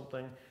class or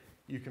something,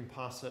 you can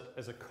pass it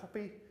as a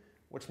copy,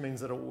 which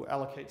means that it will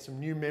allocate some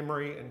new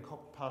memory and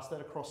pass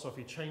that across. So if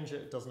you change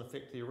it, it doesn't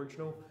affect the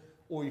original,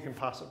 or you can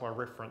pass it by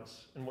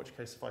reference, in which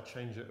case if I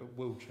change it, it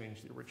will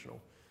change the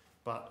original.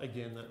 But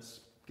again,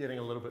 that's getting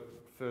a little bit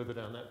further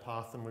down that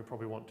path than we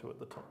probably want to at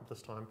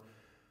this time.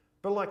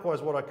 But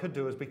likewise, what I could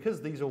do is,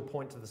 because these all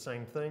point to the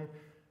same thing,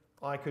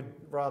 I could,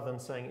 rather than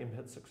saying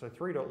MHIT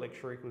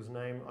 603.lecturer equals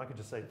name, I could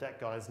just say that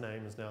guy's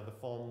name is now the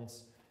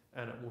Fonz,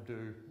 and it will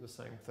do the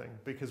same thing,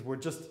 because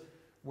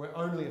we're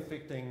only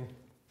affecting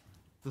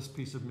this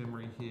piece of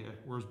memory here,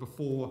 whereas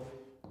before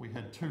we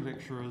had two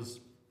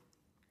lecturers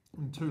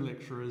and two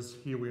lecturers.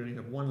 Here we only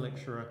have one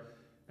lecturer,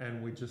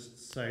 and we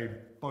just say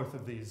both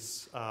of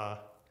these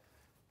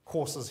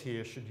courses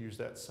here should use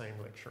that same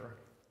lecturer.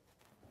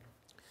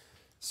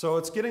 So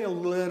it's getting a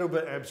little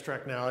bit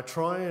abstract now. I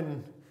try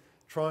and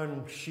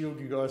shield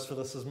you guys for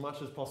this as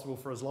much as possible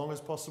for as long as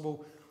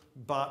possible,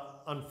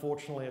 but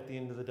unfortunately at the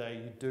end of the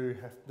day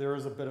there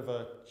is a bit of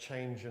a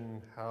change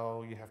in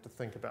how you have to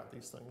think about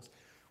these things.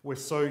 We're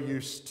so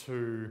used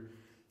to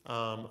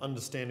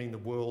understanding the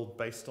world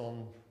based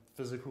on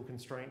physical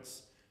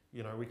constraints.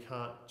 You know, we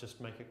can't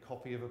just make a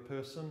copy of a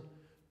person,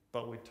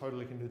 but we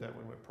totally can do that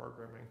when we're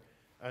programming.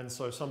 And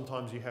so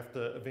sometimes you have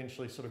to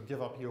eventually sort of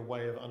give up your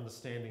way of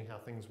understanding how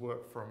things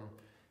work from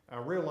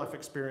our real life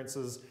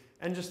experiences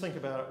and just think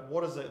about it,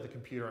 what is it the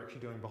computer actually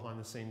doing behind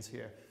the scenes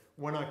here?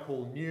 When I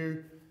call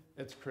new,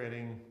 it's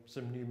creating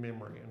some new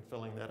memory and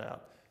filling that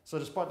out. So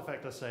despite the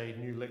fact I say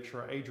new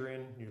lecturer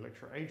Adrian,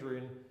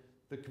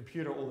 the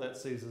computer, all that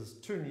sees is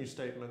two new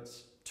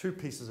statements, two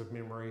pieces of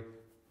memory,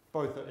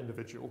 both are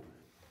individual.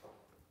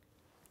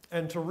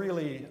 And to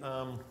really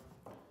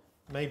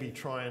maybe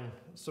try and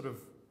sort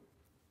of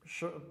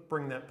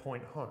bring that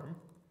point home.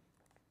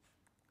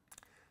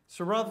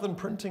 So rather than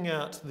printing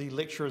out the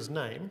lecturer's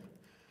name,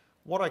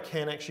 what I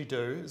can actually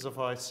do is if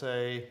I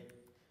say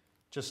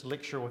just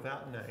lecture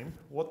without name,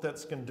 what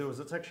that's going to do is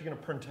it's actually going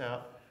to print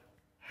out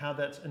how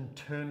that's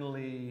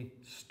internally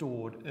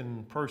stored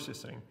in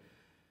processing.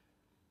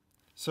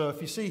 So if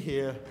you see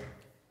here,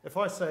 if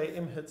I say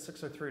MHIT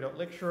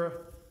 603.lecturer,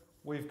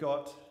 we've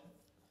got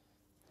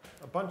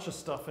a bunch of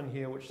stuff in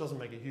here which doesn't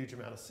make a huge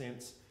amount of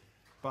sense,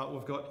 but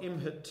we've got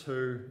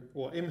MHIT2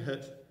 or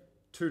MHIT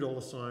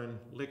 $2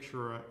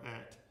 lecturer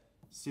at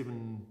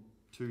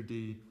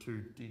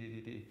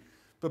 72D2DDD.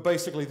 But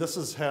basically this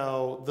is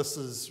how this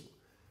is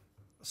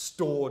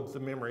stored the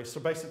memory. So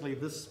basically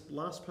this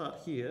last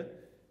part here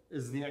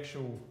is the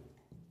actual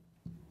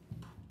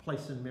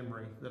place in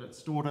memory that it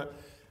stored it.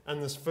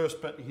 And this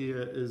first bit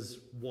here is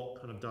what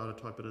kind of data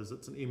type it is.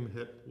 It's an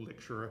MHIT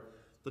lecturer.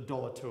 The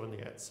 $2 and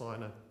the @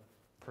 sign are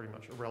pretty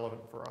much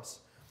irrelevant for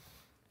us.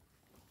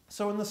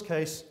 So in this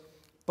case,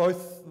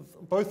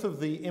 both of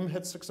the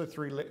MHIT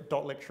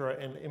 603.lecturer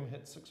and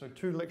MHIT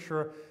 602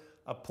 lecturer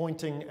are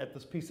pointing at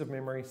this piece of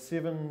memory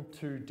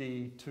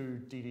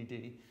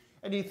 72D2DDD.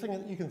 And you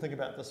can think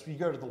about this. If you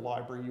go to the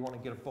library, you want to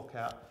get a book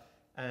out,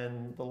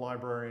 and the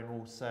librarian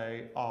will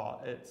say, oh,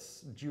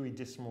 its Dewey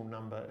Decimal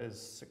number is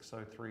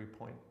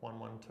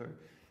 603.112.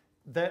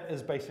 That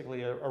is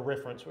basically a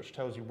reference which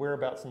tells you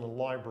whereabouts in the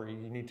library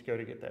you need to go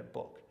to get that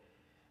book.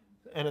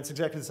 And it's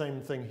exactly the same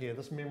thing here.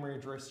 This memory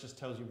address just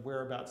tells you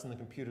whereabouts in the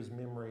computer's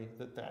memory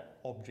that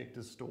object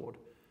is stored.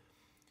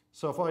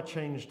 So if I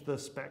changed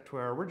this back to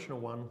our original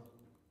one,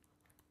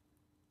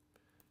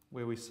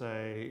 where we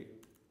say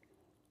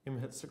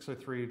MHIT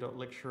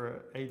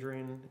 603.lecturer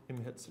Adrian,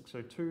 MHIT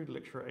 602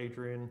 lecturer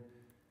Adrian,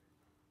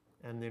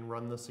 and then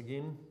run this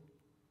again,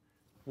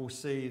 we'll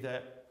see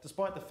that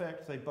despite the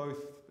fact they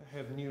both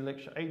have new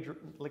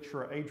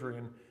lecturer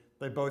Adrian,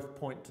 they both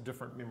point to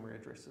different memory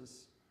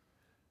addresses.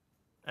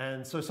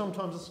 And so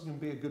sometimes this can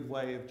be a good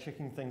way of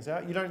checking things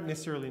out. You don't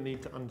necessarily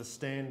need to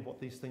understand what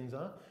these things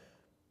are,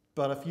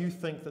 but if you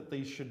think that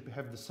these should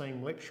have the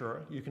same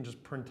lecturer, you can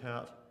just print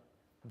out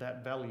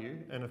that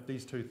value, and if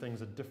these two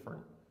things are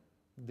different,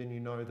 then you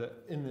know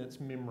that in its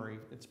memory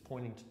it's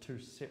pointing to two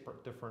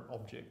separate different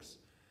objects.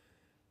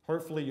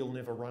 Hopefully you'll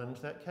never run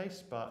into that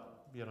case,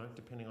 but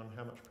depending on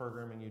how much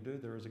programming you do,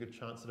 there is a good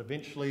chance that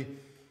eventually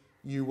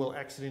you will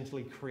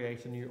accidentally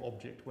create a new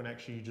object when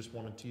actually you just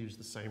wanted to use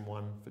the same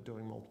one for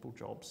doing multiple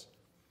jobs.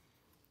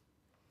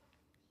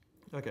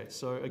 Okay,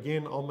 so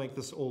again, I'll make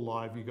this all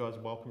live. You guys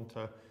are welcome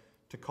to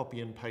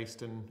copy and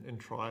paste and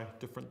try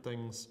different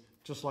things.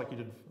 Just like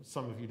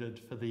some of you did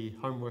for the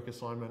homework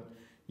assignment,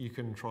 you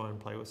can try and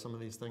play with some of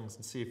these things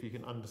and see if you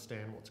can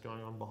understand what's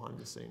going on behind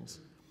the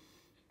scenes.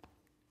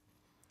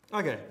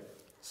 Okay,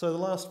 so the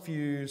last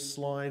few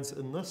slides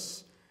in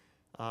this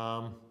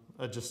are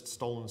just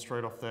stolen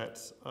straight off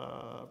that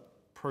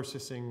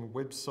processing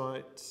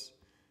website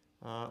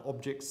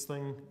objects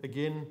thing.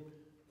 Again,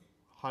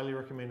 highly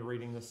recommend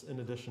reading this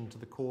in addition to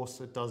the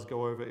course. It does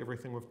go over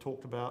everything we've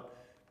talked about.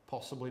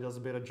 Possibly does a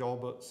better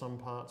job at some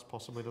parts,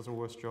 possibly does a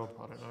worse job,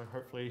 I don't know.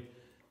 Hopefully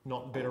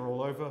not better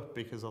all over,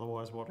 because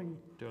otherwise what are you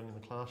doing in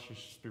the class? You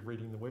should just be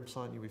reading the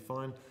website and you'll be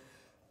fine.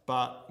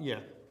 But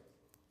yeah,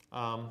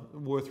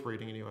 worth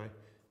reading anyway.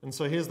 And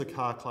so here's the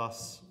car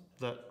class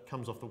that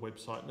comes off the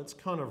website, and it's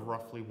kind of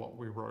roughly what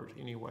we wrote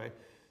anyway.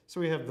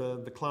 So we have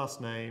the class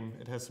name,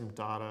 it has some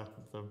data,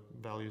 the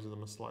values of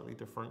them are slightly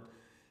different.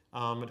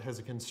 It has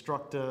a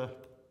constructor,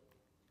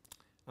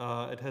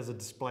 it has a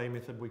display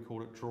method, we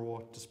called it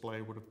draw.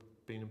 Display would have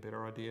been a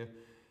better idea.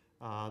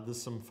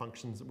 There's some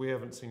functions that we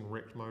haven't seen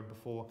rect mode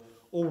before.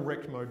 All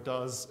rect mode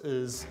does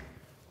is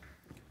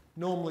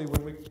normally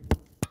when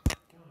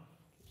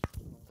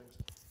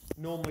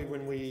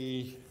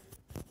we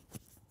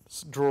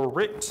draw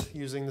rect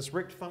using this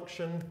rect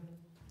function,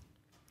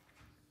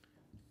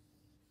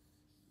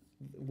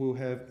 we'll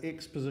have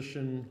x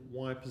position,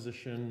 y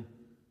position,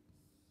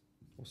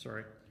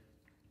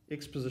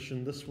 x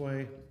position this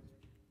way,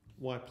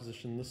 y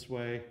position this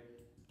way,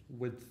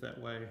 width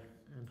that way,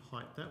 and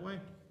height that way.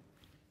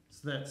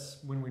 So that's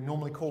when we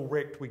normally call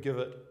rect, we give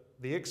it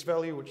the x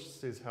value, which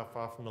says how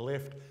far from the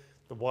left,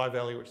 the y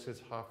value, which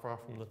says how far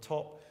from the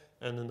top,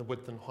 and then the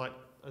width and height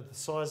of the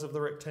size of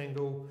the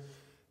rectangle.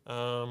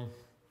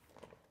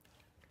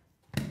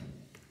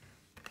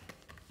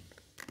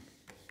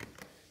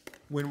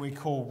 When we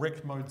call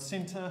rect mode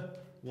center,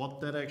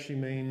 what that actually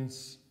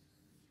means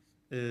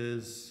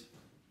is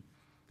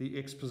the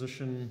x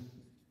position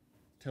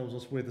tells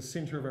us where the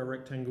center of our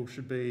rectangle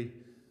should be.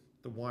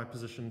 The y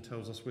position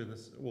tells us where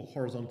this, well,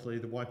 horizontally,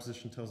 the y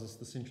position tells us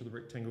the center of the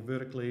rectangle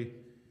vertically.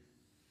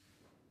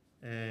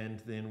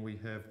 And then we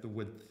have the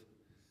width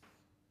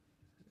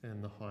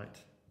and the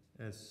height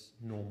as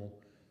normal.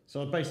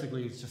 So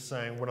basically it's just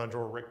saying when I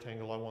draw a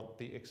rectangle, I want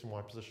the x and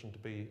y position to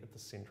be at the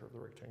center of the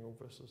rectangle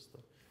versus the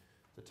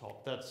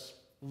top. That's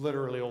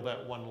literally all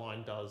that one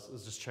line does,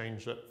 is just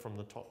change it from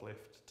the top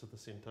left to the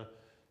center.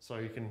 So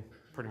you can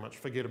pretty much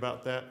forget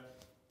about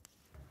that.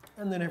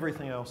 And then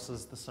everything else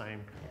is the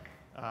same.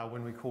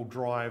 When we call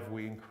drive,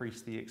 we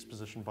increase the x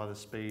position by the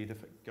speed.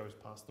 If it goes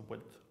past the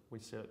width, we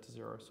set it to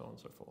 0, so on and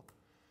so forth.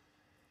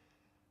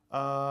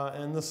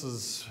 And this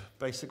is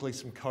basically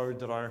some code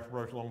that I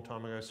wrote a long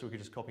time ago, so we could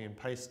just copy and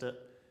paste it.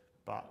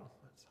 But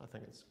I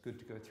think it's good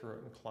to go through it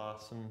in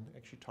class and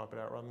actually type it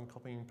out rather than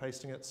copying and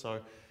pasting it.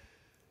 So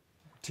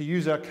to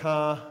use our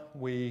car,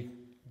 we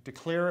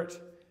declare it,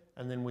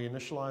 and then we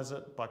initialize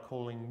it by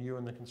calling new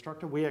in the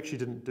constructor. We actually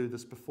didn't do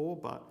this before,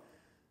 but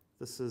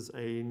this is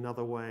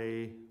another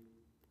way.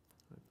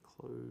 I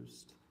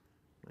closed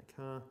my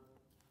car.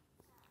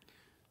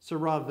 So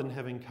rather than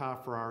having car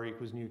Ferrari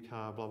equals new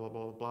car, blah, blah,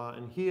 blah, blah,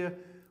 and here,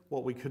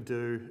 what we could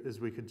do is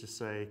we could just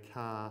say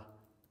car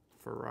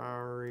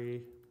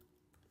Ferrari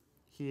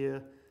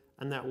here,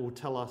 and that will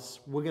tell us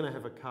we're going to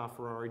have a car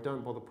Ferrari.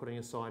 Don't bother putting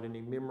aside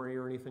any memory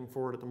or anything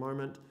for it at the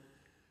moment.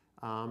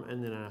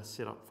 And then our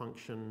setup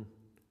function,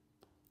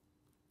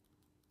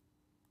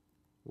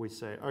 we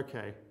say,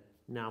 okay,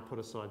 now put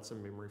aside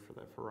some memory for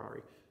that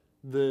Ferrari.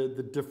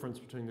 The difference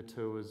between the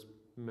two is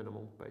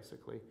minimal,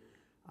 basically.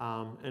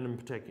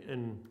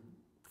 And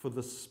for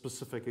this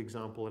specific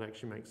example, it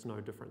actually makes no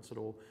difference at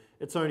all.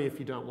 It's only if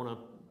you don't want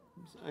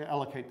to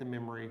allocate the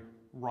memory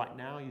right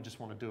now, you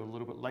just want to do a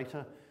little bit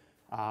later.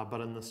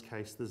 But in this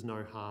case, there's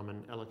no harm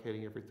in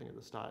allocating everything at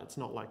the start. It's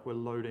not like we're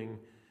loading,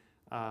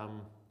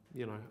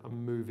 you know, a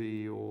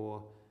movie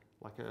or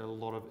like a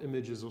lot of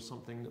images or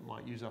something that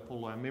might use up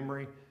all our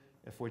memory.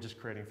 If we're just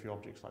creating a few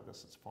objects like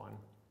this, it's fine.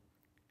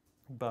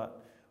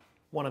 But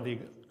one of the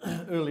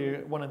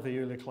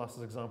earlier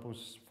classes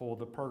examples for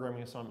the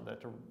programming assignment, they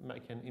had to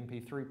make an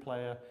MP3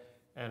 player,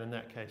 and in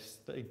that case,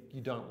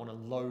 you don't want to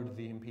load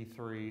the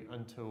MP3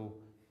 until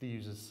the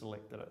user's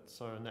selected it.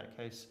 So in that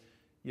case,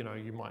 you know,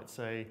 you might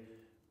say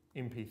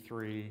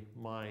MP3,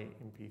 my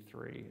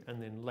MP3, and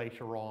then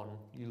later on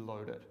you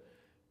load it,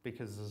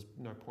 because there's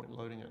no point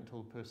loading it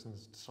until the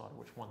person's decided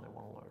which one they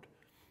want to load.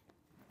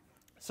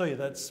 So yeah,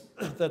 that's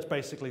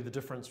basically the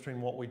difference between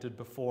what we did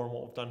before and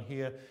what we've done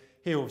here.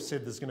 Here we've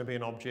said there's going to be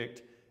an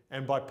object,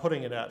 and by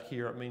putting it out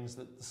here, it means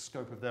that the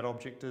scope of that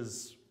object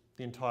is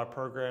the entire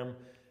program,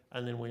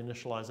 and then we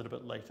initialize it a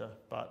bit later.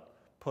 But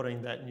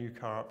putting that new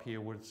car up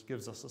here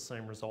gives us the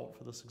same result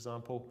for this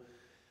example.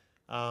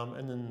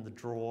 And then the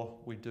draw,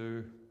 we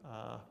do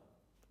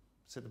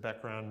set the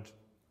background,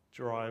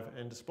 drive,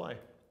 and display.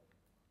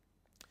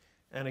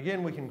 And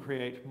again, we can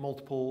create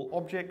multiple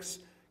objects.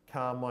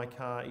 Car, my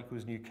car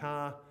equals new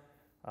car.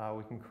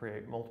 We can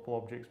create multiple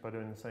objects by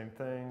doing the same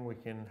thing. We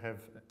can have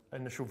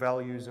initial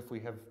values if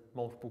we have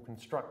multiple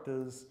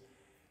constructors.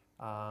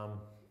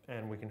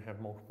 And we can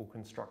have multiple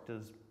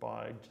constructors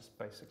by just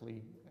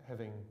basically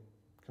having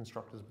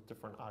constructors with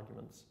different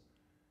arguments.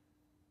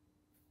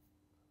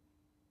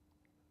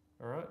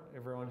 All right,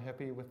 everyone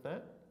happy with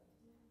that?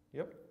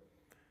 Yep.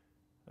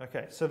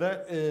 Okay, so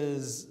that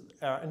is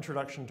our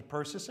introduction to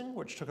processing,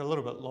 which took a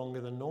little bit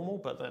longer than normal,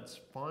 but that's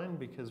fine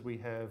because we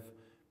have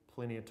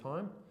plenty of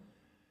time.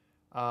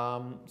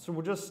 So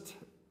we'll just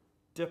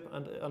dip,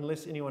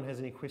 unless anyone has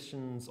any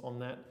questions on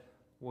that,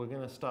 we're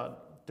going to start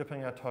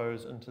dipping our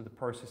toes into the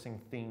processing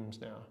themes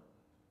now.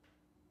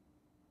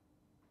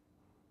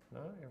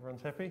 No?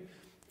 Everyone's happy?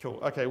 Cool.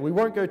 Okay, we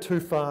won't go too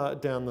far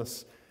down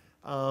this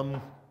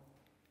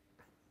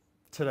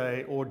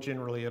today or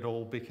generally at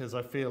all, because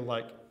I feel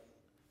like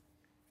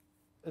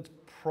it's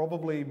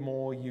probably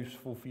more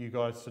useful for you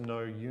guys to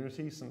know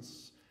Unity,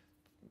 since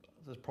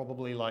there's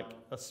probably like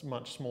a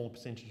much smaller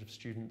percentage of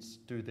students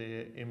do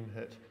their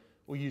MHIT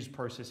or use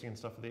processing and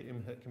stuff for their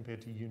MHIT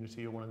compared to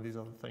Unity or one of these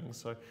other things.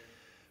 So,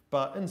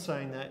 but in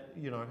saying that,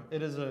 you know,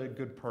 it is a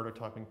good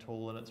prototyping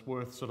tool and it's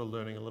worth sort of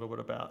learning a little bit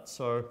about.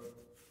 So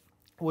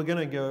we've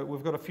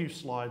got a few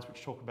slides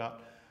which talk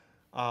about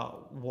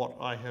what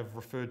I have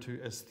referred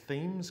to as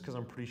themes, because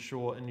I'm pretty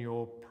sure in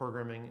your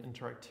programming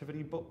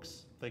interactivity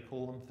books they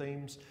call them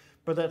themes,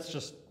 but that's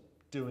just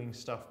doing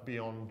stuff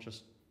beyond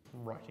just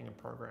writing a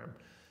program.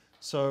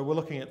 So we're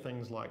looking at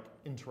things like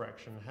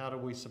interaction. How do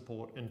we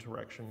support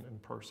interaction in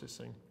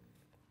processing?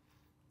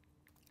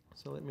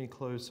 So let me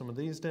close some of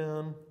these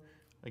down.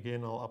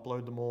 Again, I'll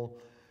upload them all.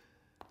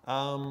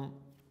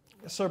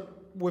 So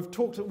we've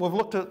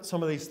looked at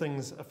some of these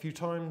things a few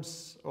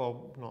times,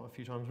 or not a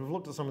few times, we've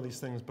looked at some of these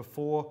things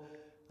before.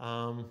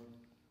 So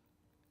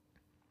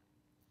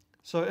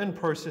in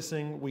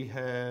processing, we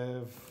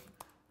have,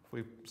 if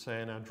we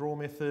say in our draw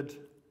method,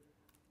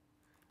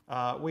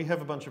 we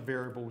have a bunch of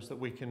variables that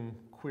we can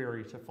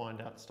query to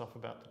find out stuff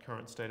about the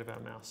current state of our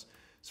mouse.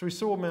 So we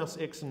saw mouse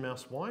X and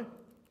mouse Y.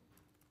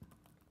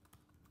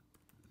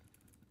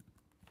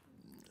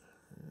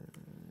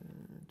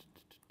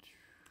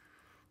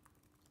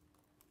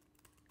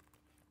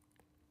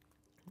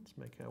 Let's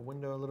make our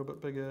window a little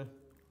bit bigger.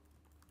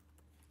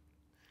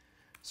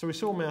 So we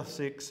saw mouse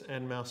X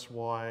and mouse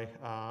Y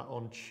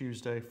on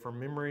Tuesday from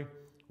memory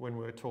when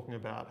we were talking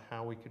about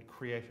how we could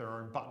create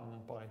our own button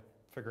by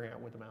figuring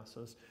out where the mouse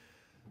is.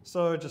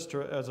 So just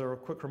as a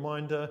quick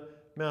reminder,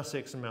 mouse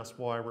X and mouse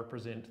Y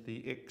represent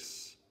the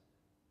X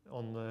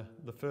on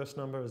the first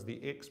number is the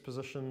X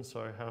position,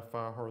 so how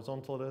far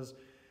horizontal it is,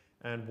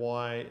 and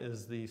Y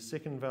is the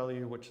second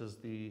value, which is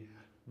the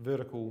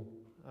vertical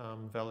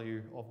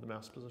value of the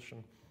mouse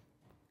position.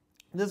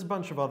 There's a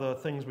bunch of other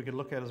things we could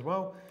look at as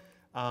well.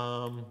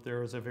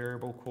 There is a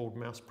variable called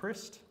mouse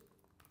pressed,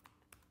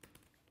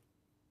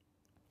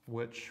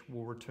 which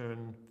will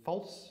return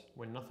false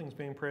when nothing's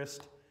being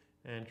pressed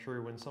and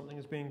true when something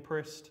is being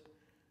pressed.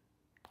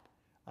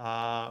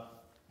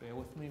 Bear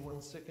with me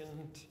 1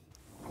 second.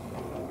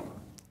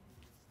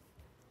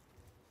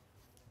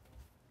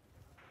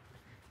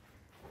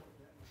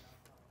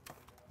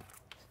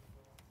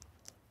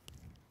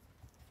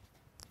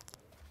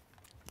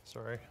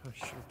 Sorry, I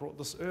should have brought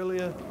this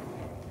earlier.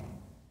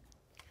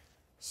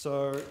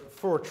 So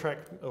for a track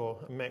or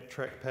a Mac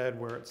trackpad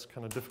where it's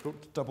kind of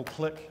difficult to double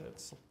click,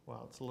 it's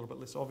a little bit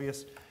less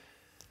obvious.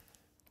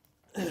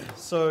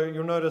 So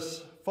you'll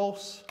notice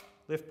false,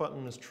 left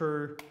button is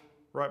true,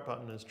 right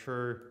button is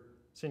true,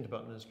 center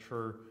button is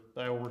true.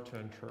 They all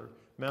return true.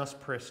 Mouse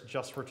press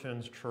just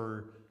returns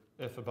true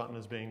if a button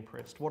is being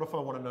pressed. What if I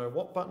want to know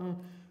what button?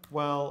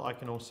 Well, I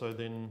can also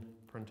then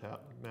print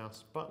out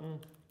mouse button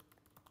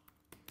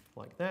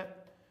like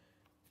that.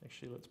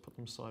 Actually, let's put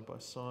them side by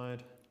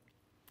side,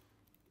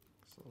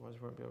 so otherwise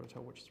we won't be able to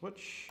tell which is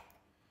which.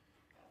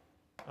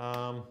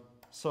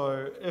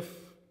 So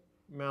if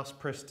mouse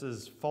pressed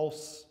is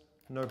false,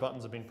 no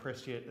buttons have been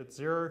pressed yet, it's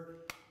 0.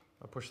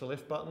 I push the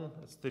left button,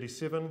 it's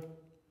 37,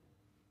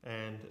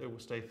 and it will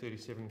stay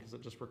 37 because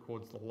it just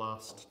records the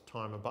last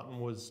time a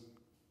button was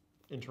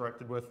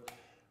interacted with.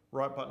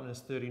 Right button is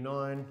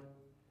 39,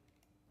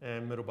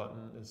 and middle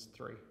button is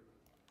 3.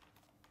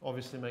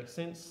 Obviously makes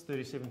sense,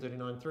 37,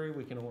 39, 3,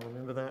 we can all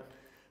remember that.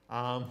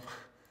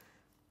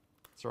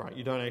 It's all right,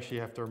 you don't actually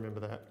have to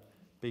remember that,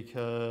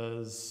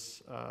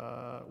 because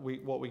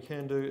what we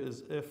can do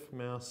is if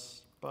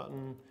mouse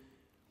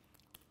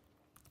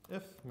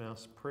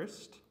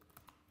pressed,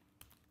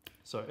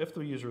 so if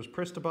the user has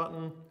pressed a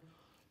button,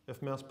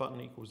 if mouse button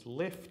equals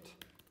left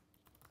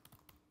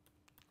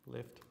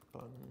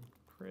button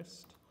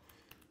pressed,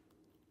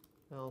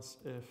 else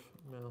if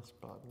mouse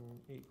button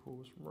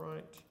equals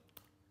right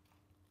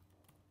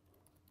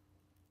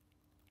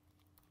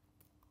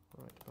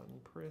button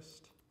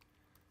pressed,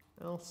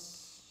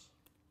 else.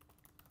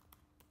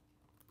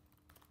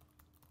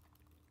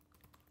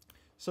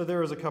 So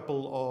there is a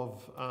couple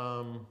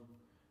of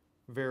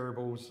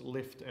variables,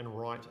 left and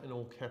right in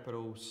all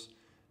capitals.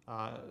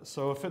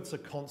 So if it's a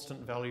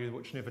constant value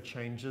which never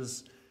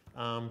changes,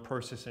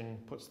 processing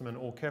puts them in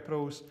all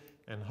capitals,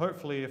 and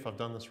hopefully, if I've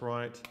done this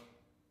right,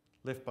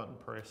 left button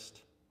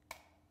pressed,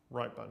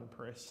 right button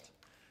pressed.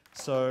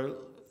 So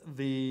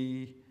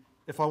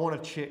if I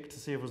want to check to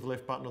see if it was the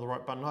left button or the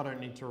right button, I don't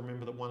need to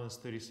remember that one is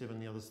 37,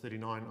 the other is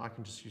 39. I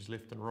can just use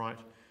left and right.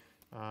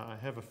 I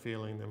have a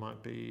feeling there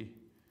might be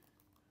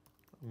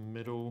a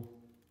middle,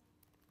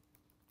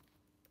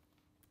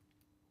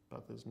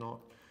 but there's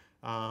not.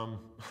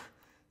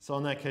 So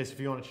in that case, if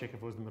you want to check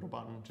if it was the middle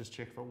button, just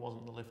check if it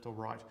wasn't the left or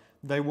right.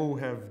 They will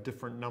have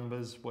different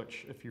numbers,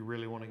 which if you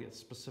really want to get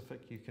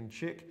specific, you can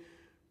check,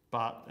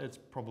 but it's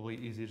probably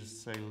easier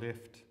just to say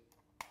left,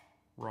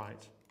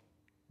 right,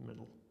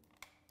 middle.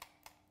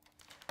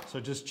 So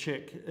just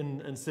check,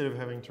 instead of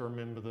having to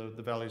remember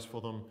the values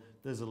for them,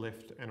 there's a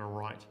left and a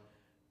right.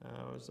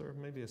 Is there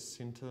maybe a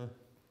center?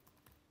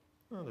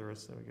 Oh, there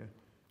is, there we go.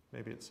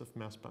 Maybe it's if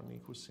mouse button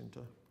equals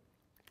center.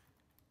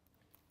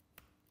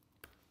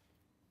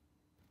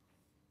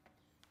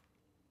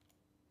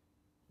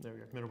 There we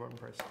go, middle button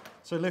pressed.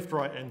 So left,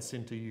 right, and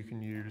center you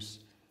can use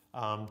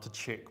to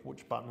check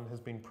which button has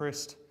been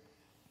pressed.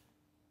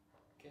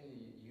 Can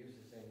you use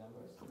the same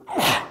numbers to come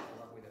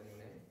up with a new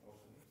name?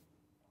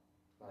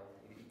 Like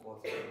it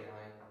equals 39.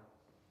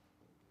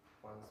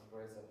 Once you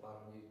press a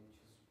button, you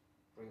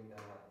just bring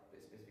the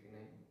specific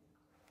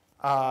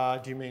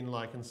name? Do you mean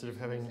like instead of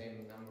having... the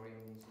same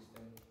numbering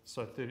system?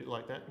 So 30,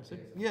 like that instead?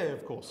 Yes. Yeah,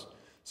 of course.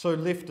 So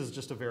left is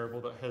just a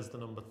variable that has the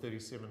number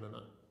 37 in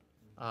it.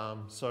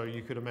 So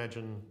you could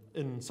imagine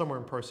somewhere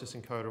in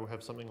processing code it will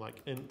have something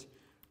like int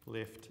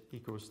left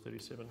equals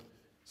 37.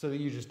 So that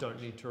you just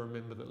don't need to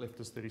remember that left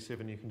is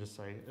 37, you can just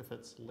say if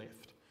it's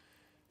left.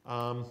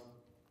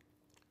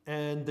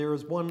 And there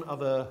is one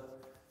other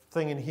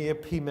thing in here,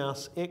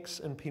 pmouse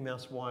x and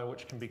pmouse y,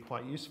 which can be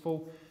quite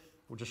useful.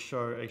 We'll just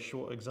show a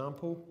short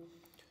example.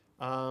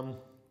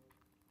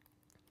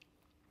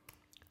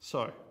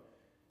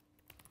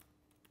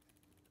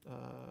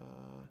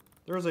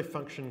 There is a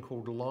function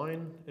called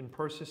line in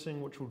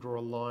processing which will draw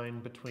a line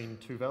between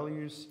two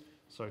values.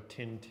 So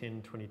 10,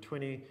 10, 20,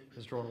 20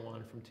 has drawn a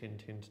line from 10,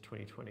 10 to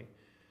 20, 20.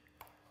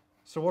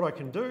 So what I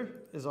can do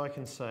is I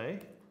can say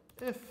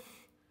if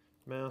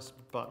mouse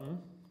button,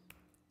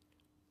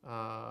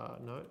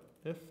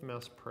 if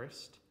mouse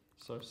pressed,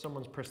 so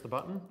someone's pressed the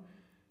button,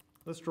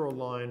 let's draw a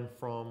line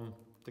from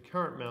the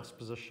current mouse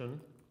position,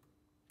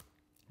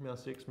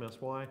 mouse X, mouse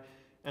Y,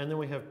 and then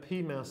we have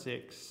pmouse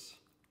X,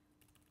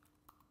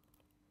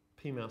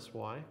 pmouse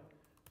Y,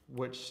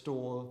 which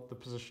store the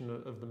position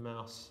of the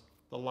mouse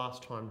the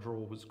last time draw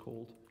was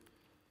called.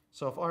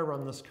 So if I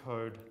run this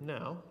code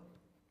now,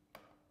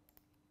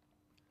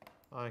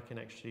 I can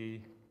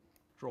actually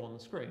draw on the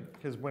screen,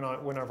 because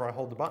whenever I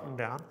hold the button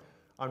down,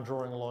 I'm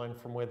drawing a line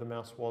from where the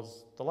mouse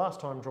was the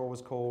last time draw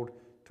was called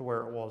to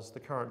where it was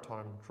the current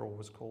time draw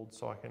was called,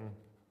 so I can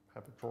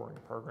have a drawing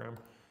program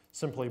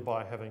simply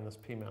by having this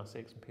p mouse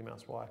x and p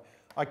mouse y.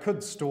 I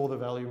could store the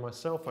value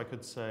myself. I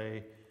could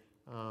say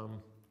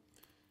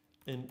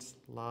int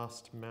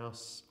last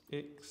mouse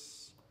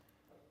x,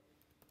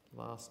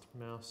 last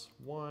mouse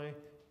y,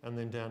 and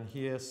then down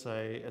here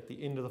say at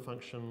the end of the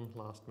function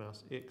last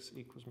mouse x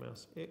equals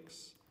mouse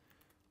x,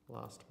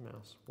 last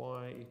mouse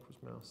y equals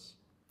mouse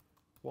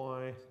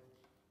y,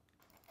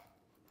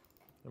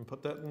 and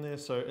put that in there.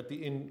 So at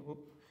the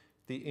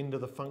end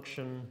of the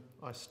function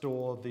I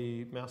store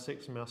the mouse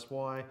x and mouse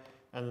y,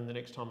 and then the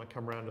next time I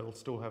come around it'll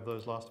still have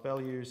those last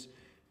values,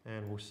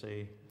 and we'll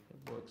see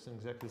it works in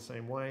exactly the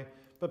same way.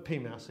 But p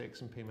mouse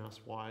x and p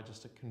mouse y are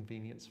just a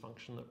convenience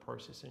function that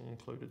processing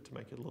included to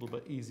make it a little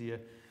bit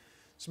easier.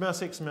 So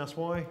mouse x and mouse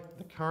y,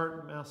 the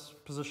current mouse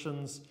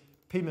positions,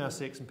 p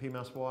mouse x and p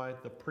mouse y,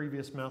 the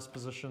previous mouse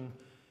position.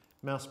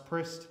 Mouse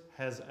pressed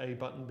has a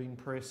button been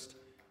pressed.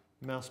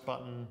 Mouse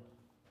button,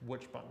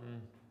 which button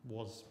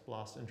was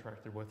last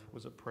interacted with,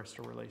 was it pressed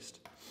or released?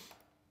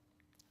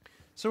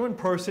 So in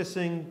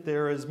processing,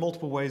 there is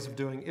multiple ways of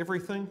doing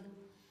everything.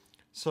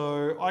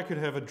 So I could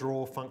have a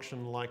draw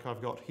function like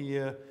I've got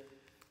here,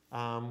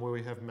 where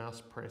we have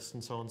mouse pressed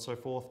and so on and so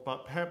forth,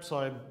 but perhaps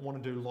I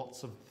want to do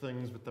lots of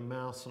things with the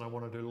mouse and I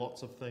want to do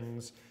lots of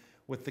things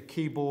with the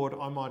keyboard.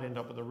 I might end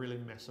up with a really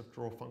massive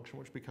draw function,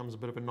 which becomes a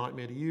bit of a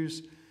nightmare to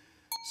use.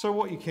 So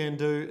what you can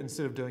do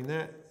instead of doing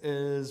that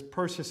is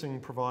processing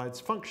provides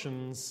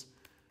functions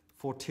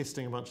for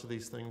testing a bunch of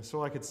these things.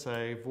 So I could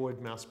say void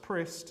mouse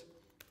pressed,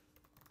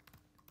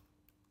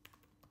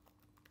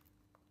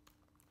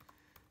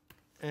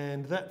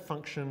 and that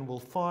function will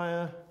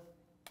fire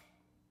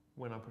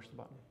when I push the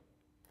button.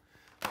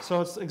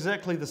 So it's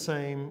exactly the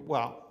same,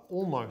 well,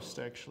 almost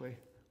actually.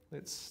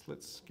 Let's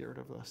get rid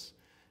of this.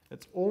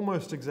 It's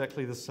almost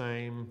exactly the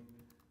same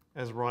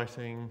as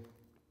writing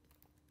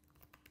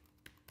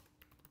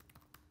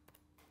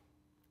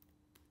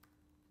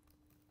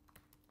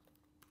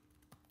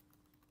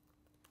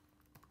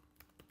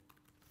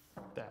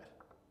that.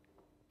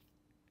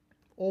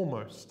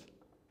 Almost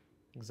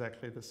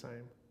exactly the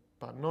same,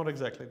 but not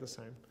exactly the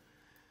same.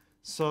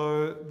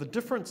 So the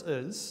difference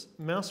is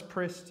mouse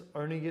pressed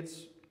only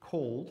gets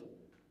called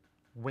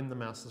when the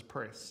mouse is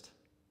pressed.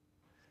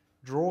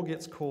 Draw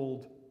gets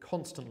called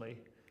constantly,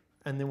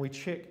 and then we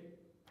check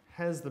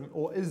is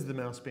the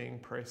mouse being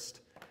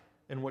pressed,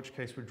 in which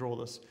case we draw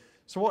this.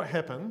 So what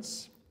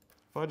happens,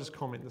 if I just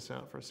comment this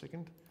out for a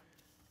second.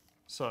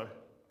 So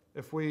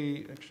if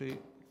we actually,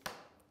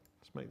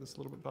 let's make this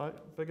a little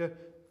bit bigger.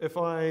 If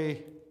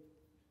I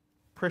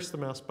press the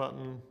mouse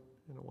button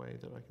in a way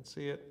that I can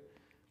see it,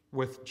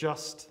 with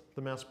just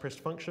the mouse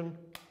pressed function.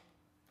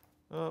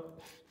 That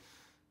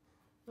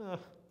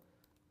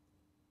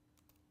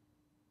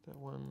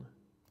one.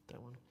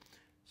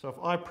 So if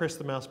I press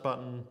the mouse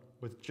button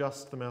with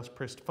just the mouse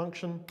pressed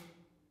function,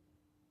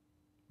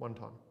 one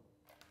time.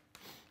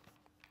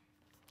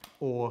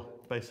 Or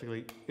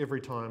basically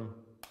every time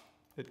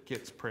it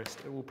gets pressed,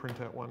 it will print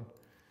out one.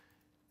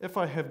 If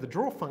I have the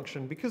draw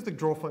function, because the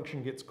draw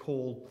function gets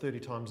called 30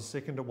 times a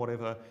second or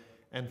whatever,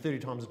 and 30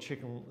 times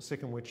a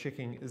second we're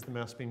checking is the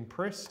mouse being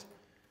pressed.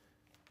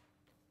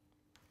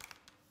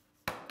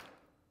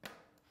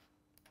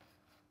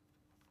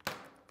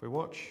 If we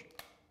watch,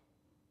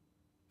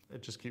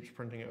 it just keeps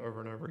printing it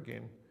over and over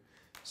again.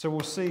 So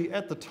we'll see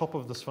at the top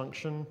of this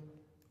function,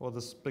 or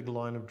this big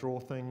line of draw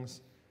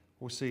things,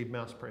 we'll see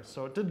mouse press.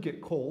 So it did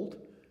get called,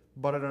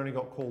 but it only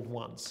got called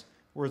once,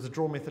 whereas the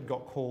draw method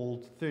got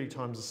called 30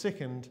 times a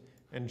second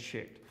and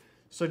checked.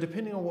 So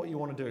depending on what you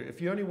want to do,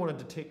 if you only want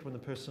to detect when the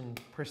person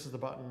presses the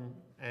button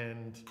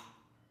and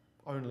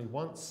only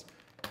once,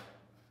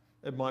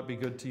 it might be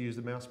good to use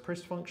the mouse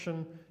press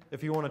function.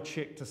 If you want to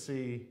check to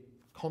see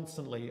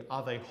constantly,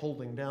 are they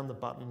holding down the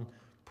button,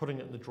 putting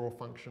it in the draw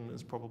function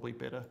is probably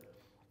better.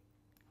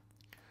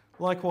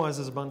 Likewise,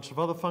 there's a bunch of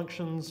other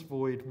functions,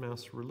 void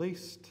mouse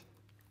released.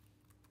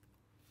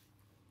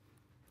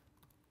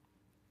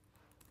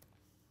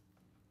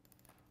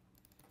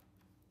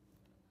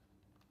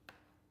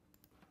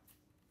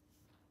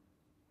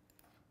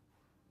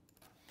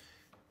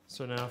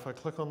 So now if I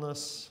click on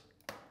this,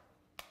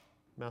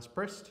 mouse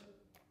pressed,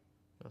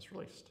 mouse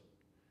released.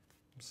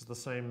 This is the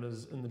same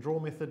as in the draw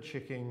method,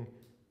 checking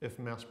if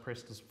mouse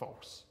pressed is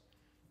false.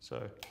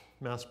 So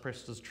mouse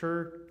pressed is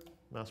true,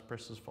 mouse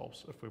pressed is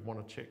false, if we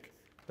want to check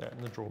that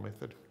in the draw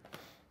method.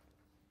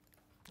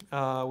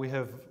 We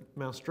have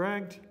mouse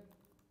dragged.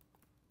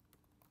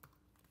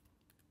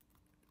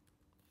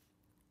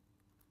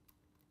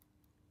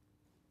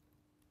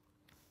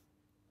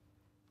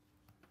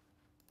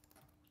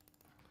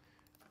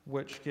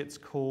 Which gets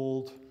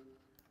called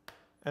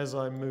as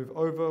I move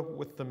over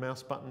with the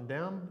mouse button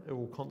down. It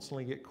will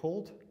constantly get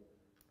called,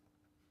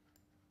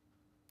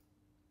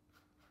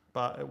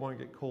 but it won't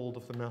get called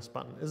if the mouse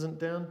button isn't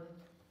down.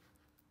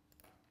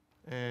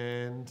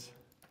 And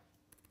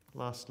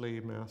lastly,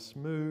 mouse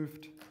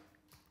moved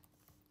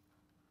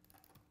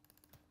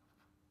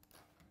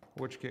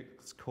which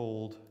gets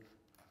called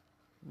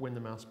when the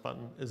mouse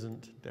button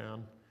isn't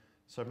down.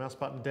 So mouse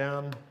button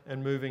down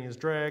and moving is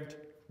dragged,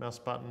 mouse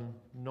button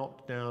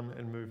not down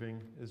and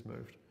moving is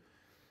moved.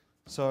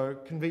 So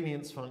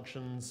convenience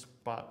functions,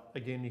 but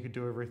again, you could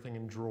do everything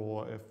in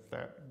draw if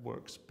that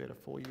works better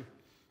for you.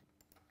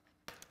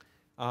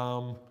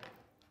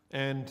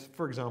 And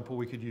for example,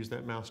 we could use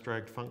that mouse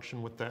dragged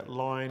function with that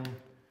line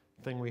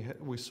thing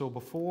we saw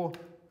before.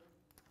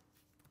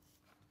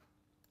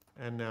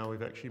 And now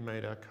we've actually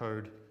made our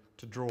code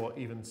to draw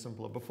even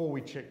simpler. Before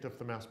we checked if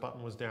the mouse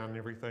button was down and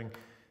everything.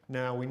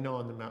 Now we know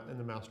in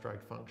the mouse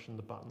drag function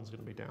the button's going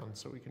to be down,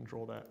 so we can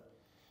draw that.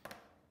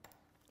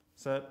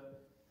 Does that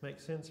make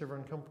sense?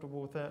 Everyone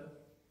comfortable with that?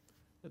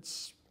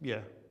 It's,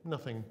 yeah,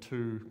 nothing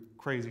too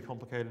crazy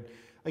complicated.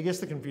 I guess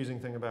the confusing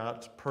thing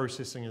about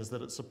processing is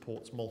that it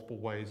supports multiple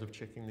ways of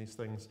checking these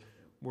things,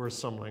 whereas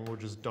some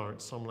languages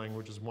don't. Some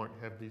languages won't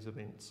have these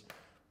events.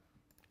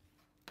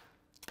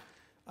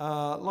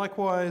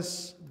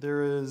 Likewise,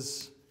 there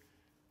is,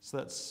 so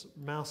that's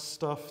mouse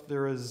stuff,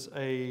 there is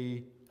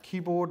a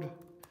keyboard,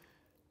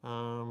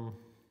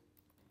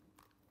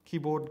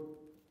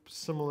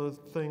 similar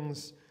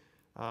things.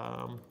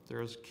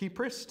 There is key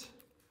pressed,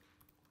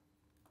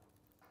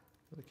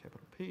 with a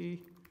capital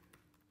P,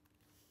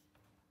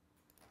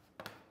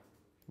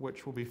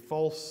 which will be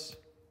false.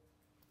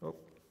 Oh,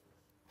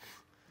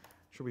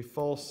 should be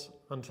false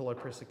until I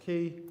press a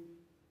key,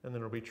 and then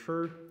it'll be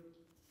true.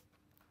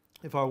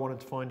 If I wanted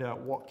to find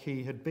out what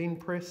key had been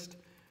pressed,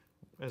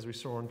 as we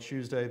saw on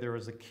Tuesday, there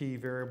is a key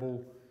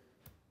variable,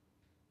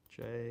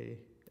 J,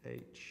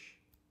 H,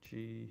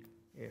 G,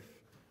 F.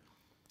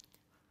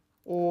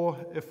 Or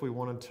if we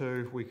wanted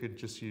to, we could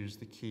just use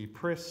the key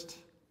pressed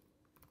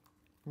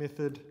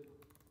method,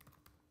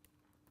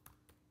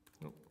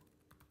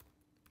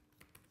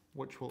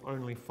 which will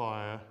only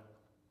fire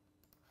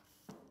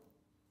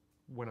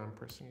when I'm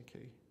pressing a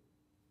key.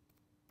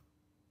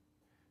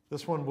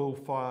 This one will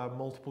fire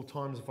multiple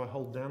times if I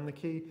hold down the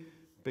key,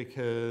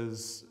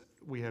 because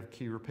we have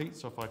key repeat.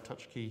 So if I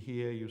touch key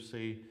here, you'll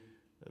see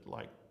it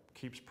like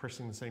keeps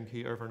pressing the same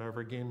key over and over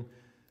again.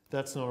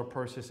 That's not a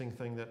processing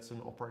thing, that's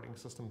an operating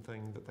system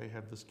thing that they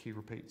have this key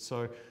repeat.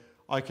 So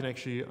I can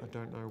actually, I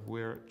don't know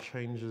where it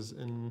changes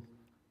on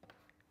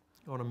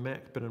a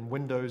Mac, but in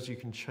Windows you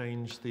can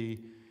change the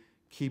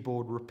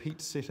keyboard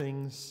repeat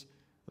settings.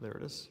 There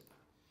it is.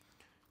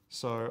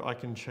 So I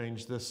can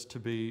change this to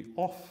be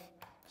off.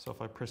 So if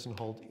I press and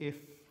hold F,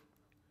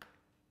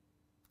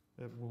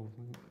 it will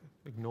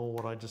ignore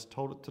what I just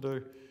told it to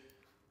do.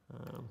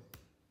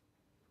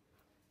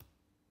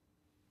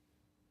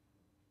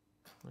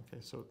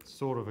 Okay, so it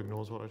sort of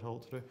ignores what I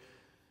told it to do.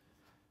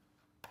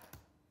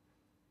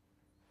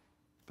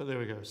 But there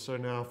we go. So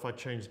now if I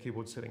change the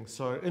keyboard settings.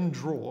 So in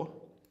draw,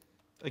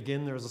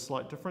 again, there is a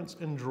slight difference.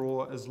 In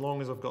draw, as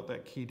long as I've got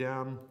that key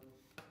down,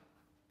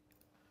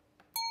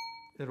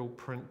 it'll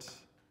print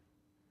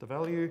the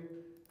value.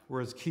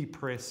 Whereas key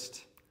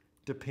pressed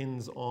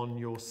depends on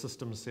your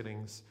system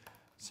settings.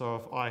 So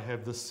if I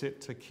have this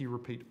set to key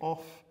repeat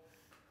off,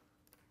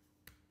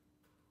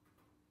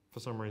 for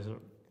some reason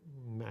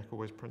Mac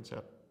always prints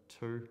out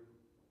 2,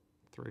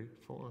 3,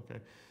 4, okay.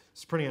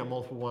 It's printing out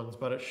multiple ones,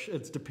 but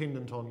it's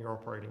dependent on your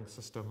operating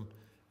system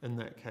in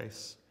that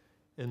case,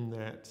 in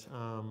that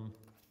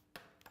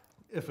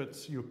if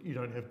it's you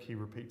don't have key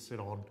repeat set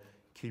on,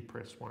 key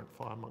press won't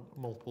fire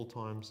multiple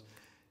times.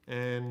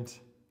 And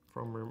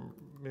from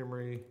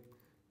memory,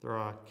 there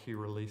are key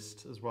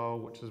released as well,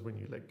 which is when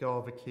you let go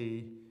of a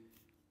key.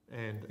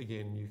 And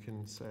again, you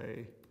can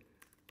say,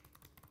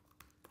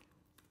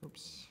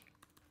 oops,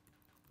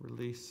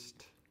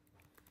 released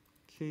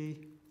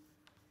key.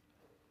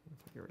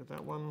 If I get rid of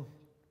that one.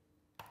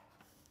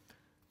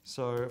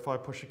 So if I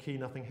push a key,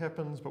 nothing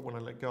happens, but when I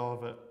let go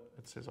of it,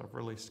 it says I've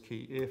released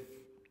key F,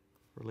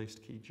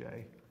 released key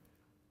J.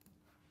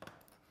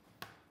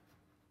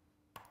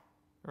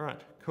 All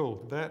right,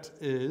 cool. That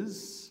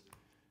is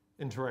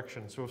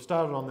interaction. So we've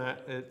started on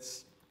that.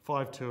 It's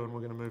 5.2 and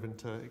we're going to move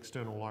into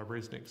external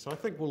libraries next. So I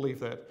think we'll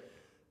leave that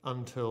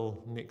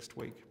until next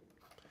week.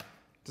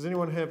 Does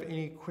anyone have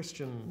any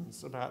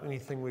questions about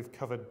anything we've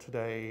covered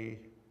today?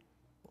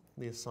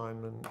 The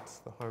assignments,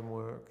 the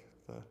homework,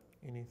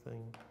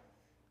 anything?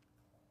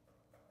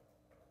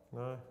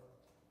 No?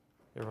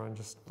 Everyone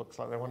just looks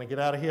like they want to get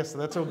out of here, so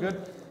that's all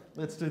good.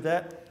 Let's do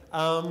that.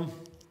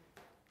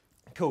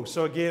 Cool.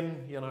 So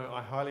again,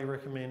 I highly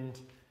recommend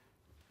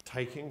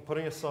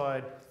putting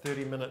aside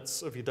 30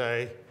 minutes of your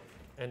day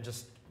and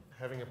just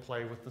having a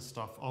play with the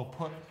stuff. All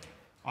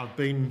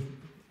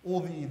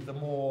the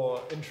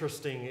more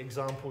interesting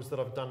examples that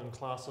I've done in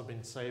class, I've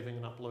been saving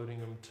and uploading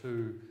them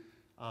to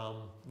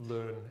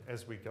learn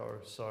as we go.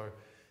 So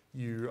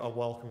you are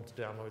welcome to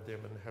download them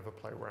and have a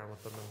play around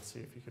with them and see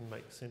if you can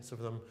make sense of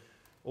them.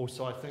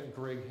 Also, I think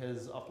Greg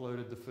has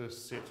uploaded the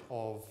first set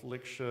of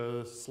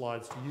lecture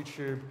slides to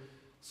YouTube,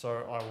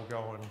 so I will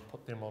go and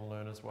put them on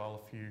Learn as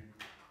well. If you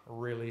are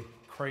really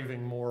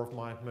craving more of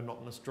my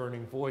monotonous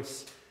droning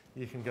voice,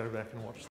 you can go back and watch them.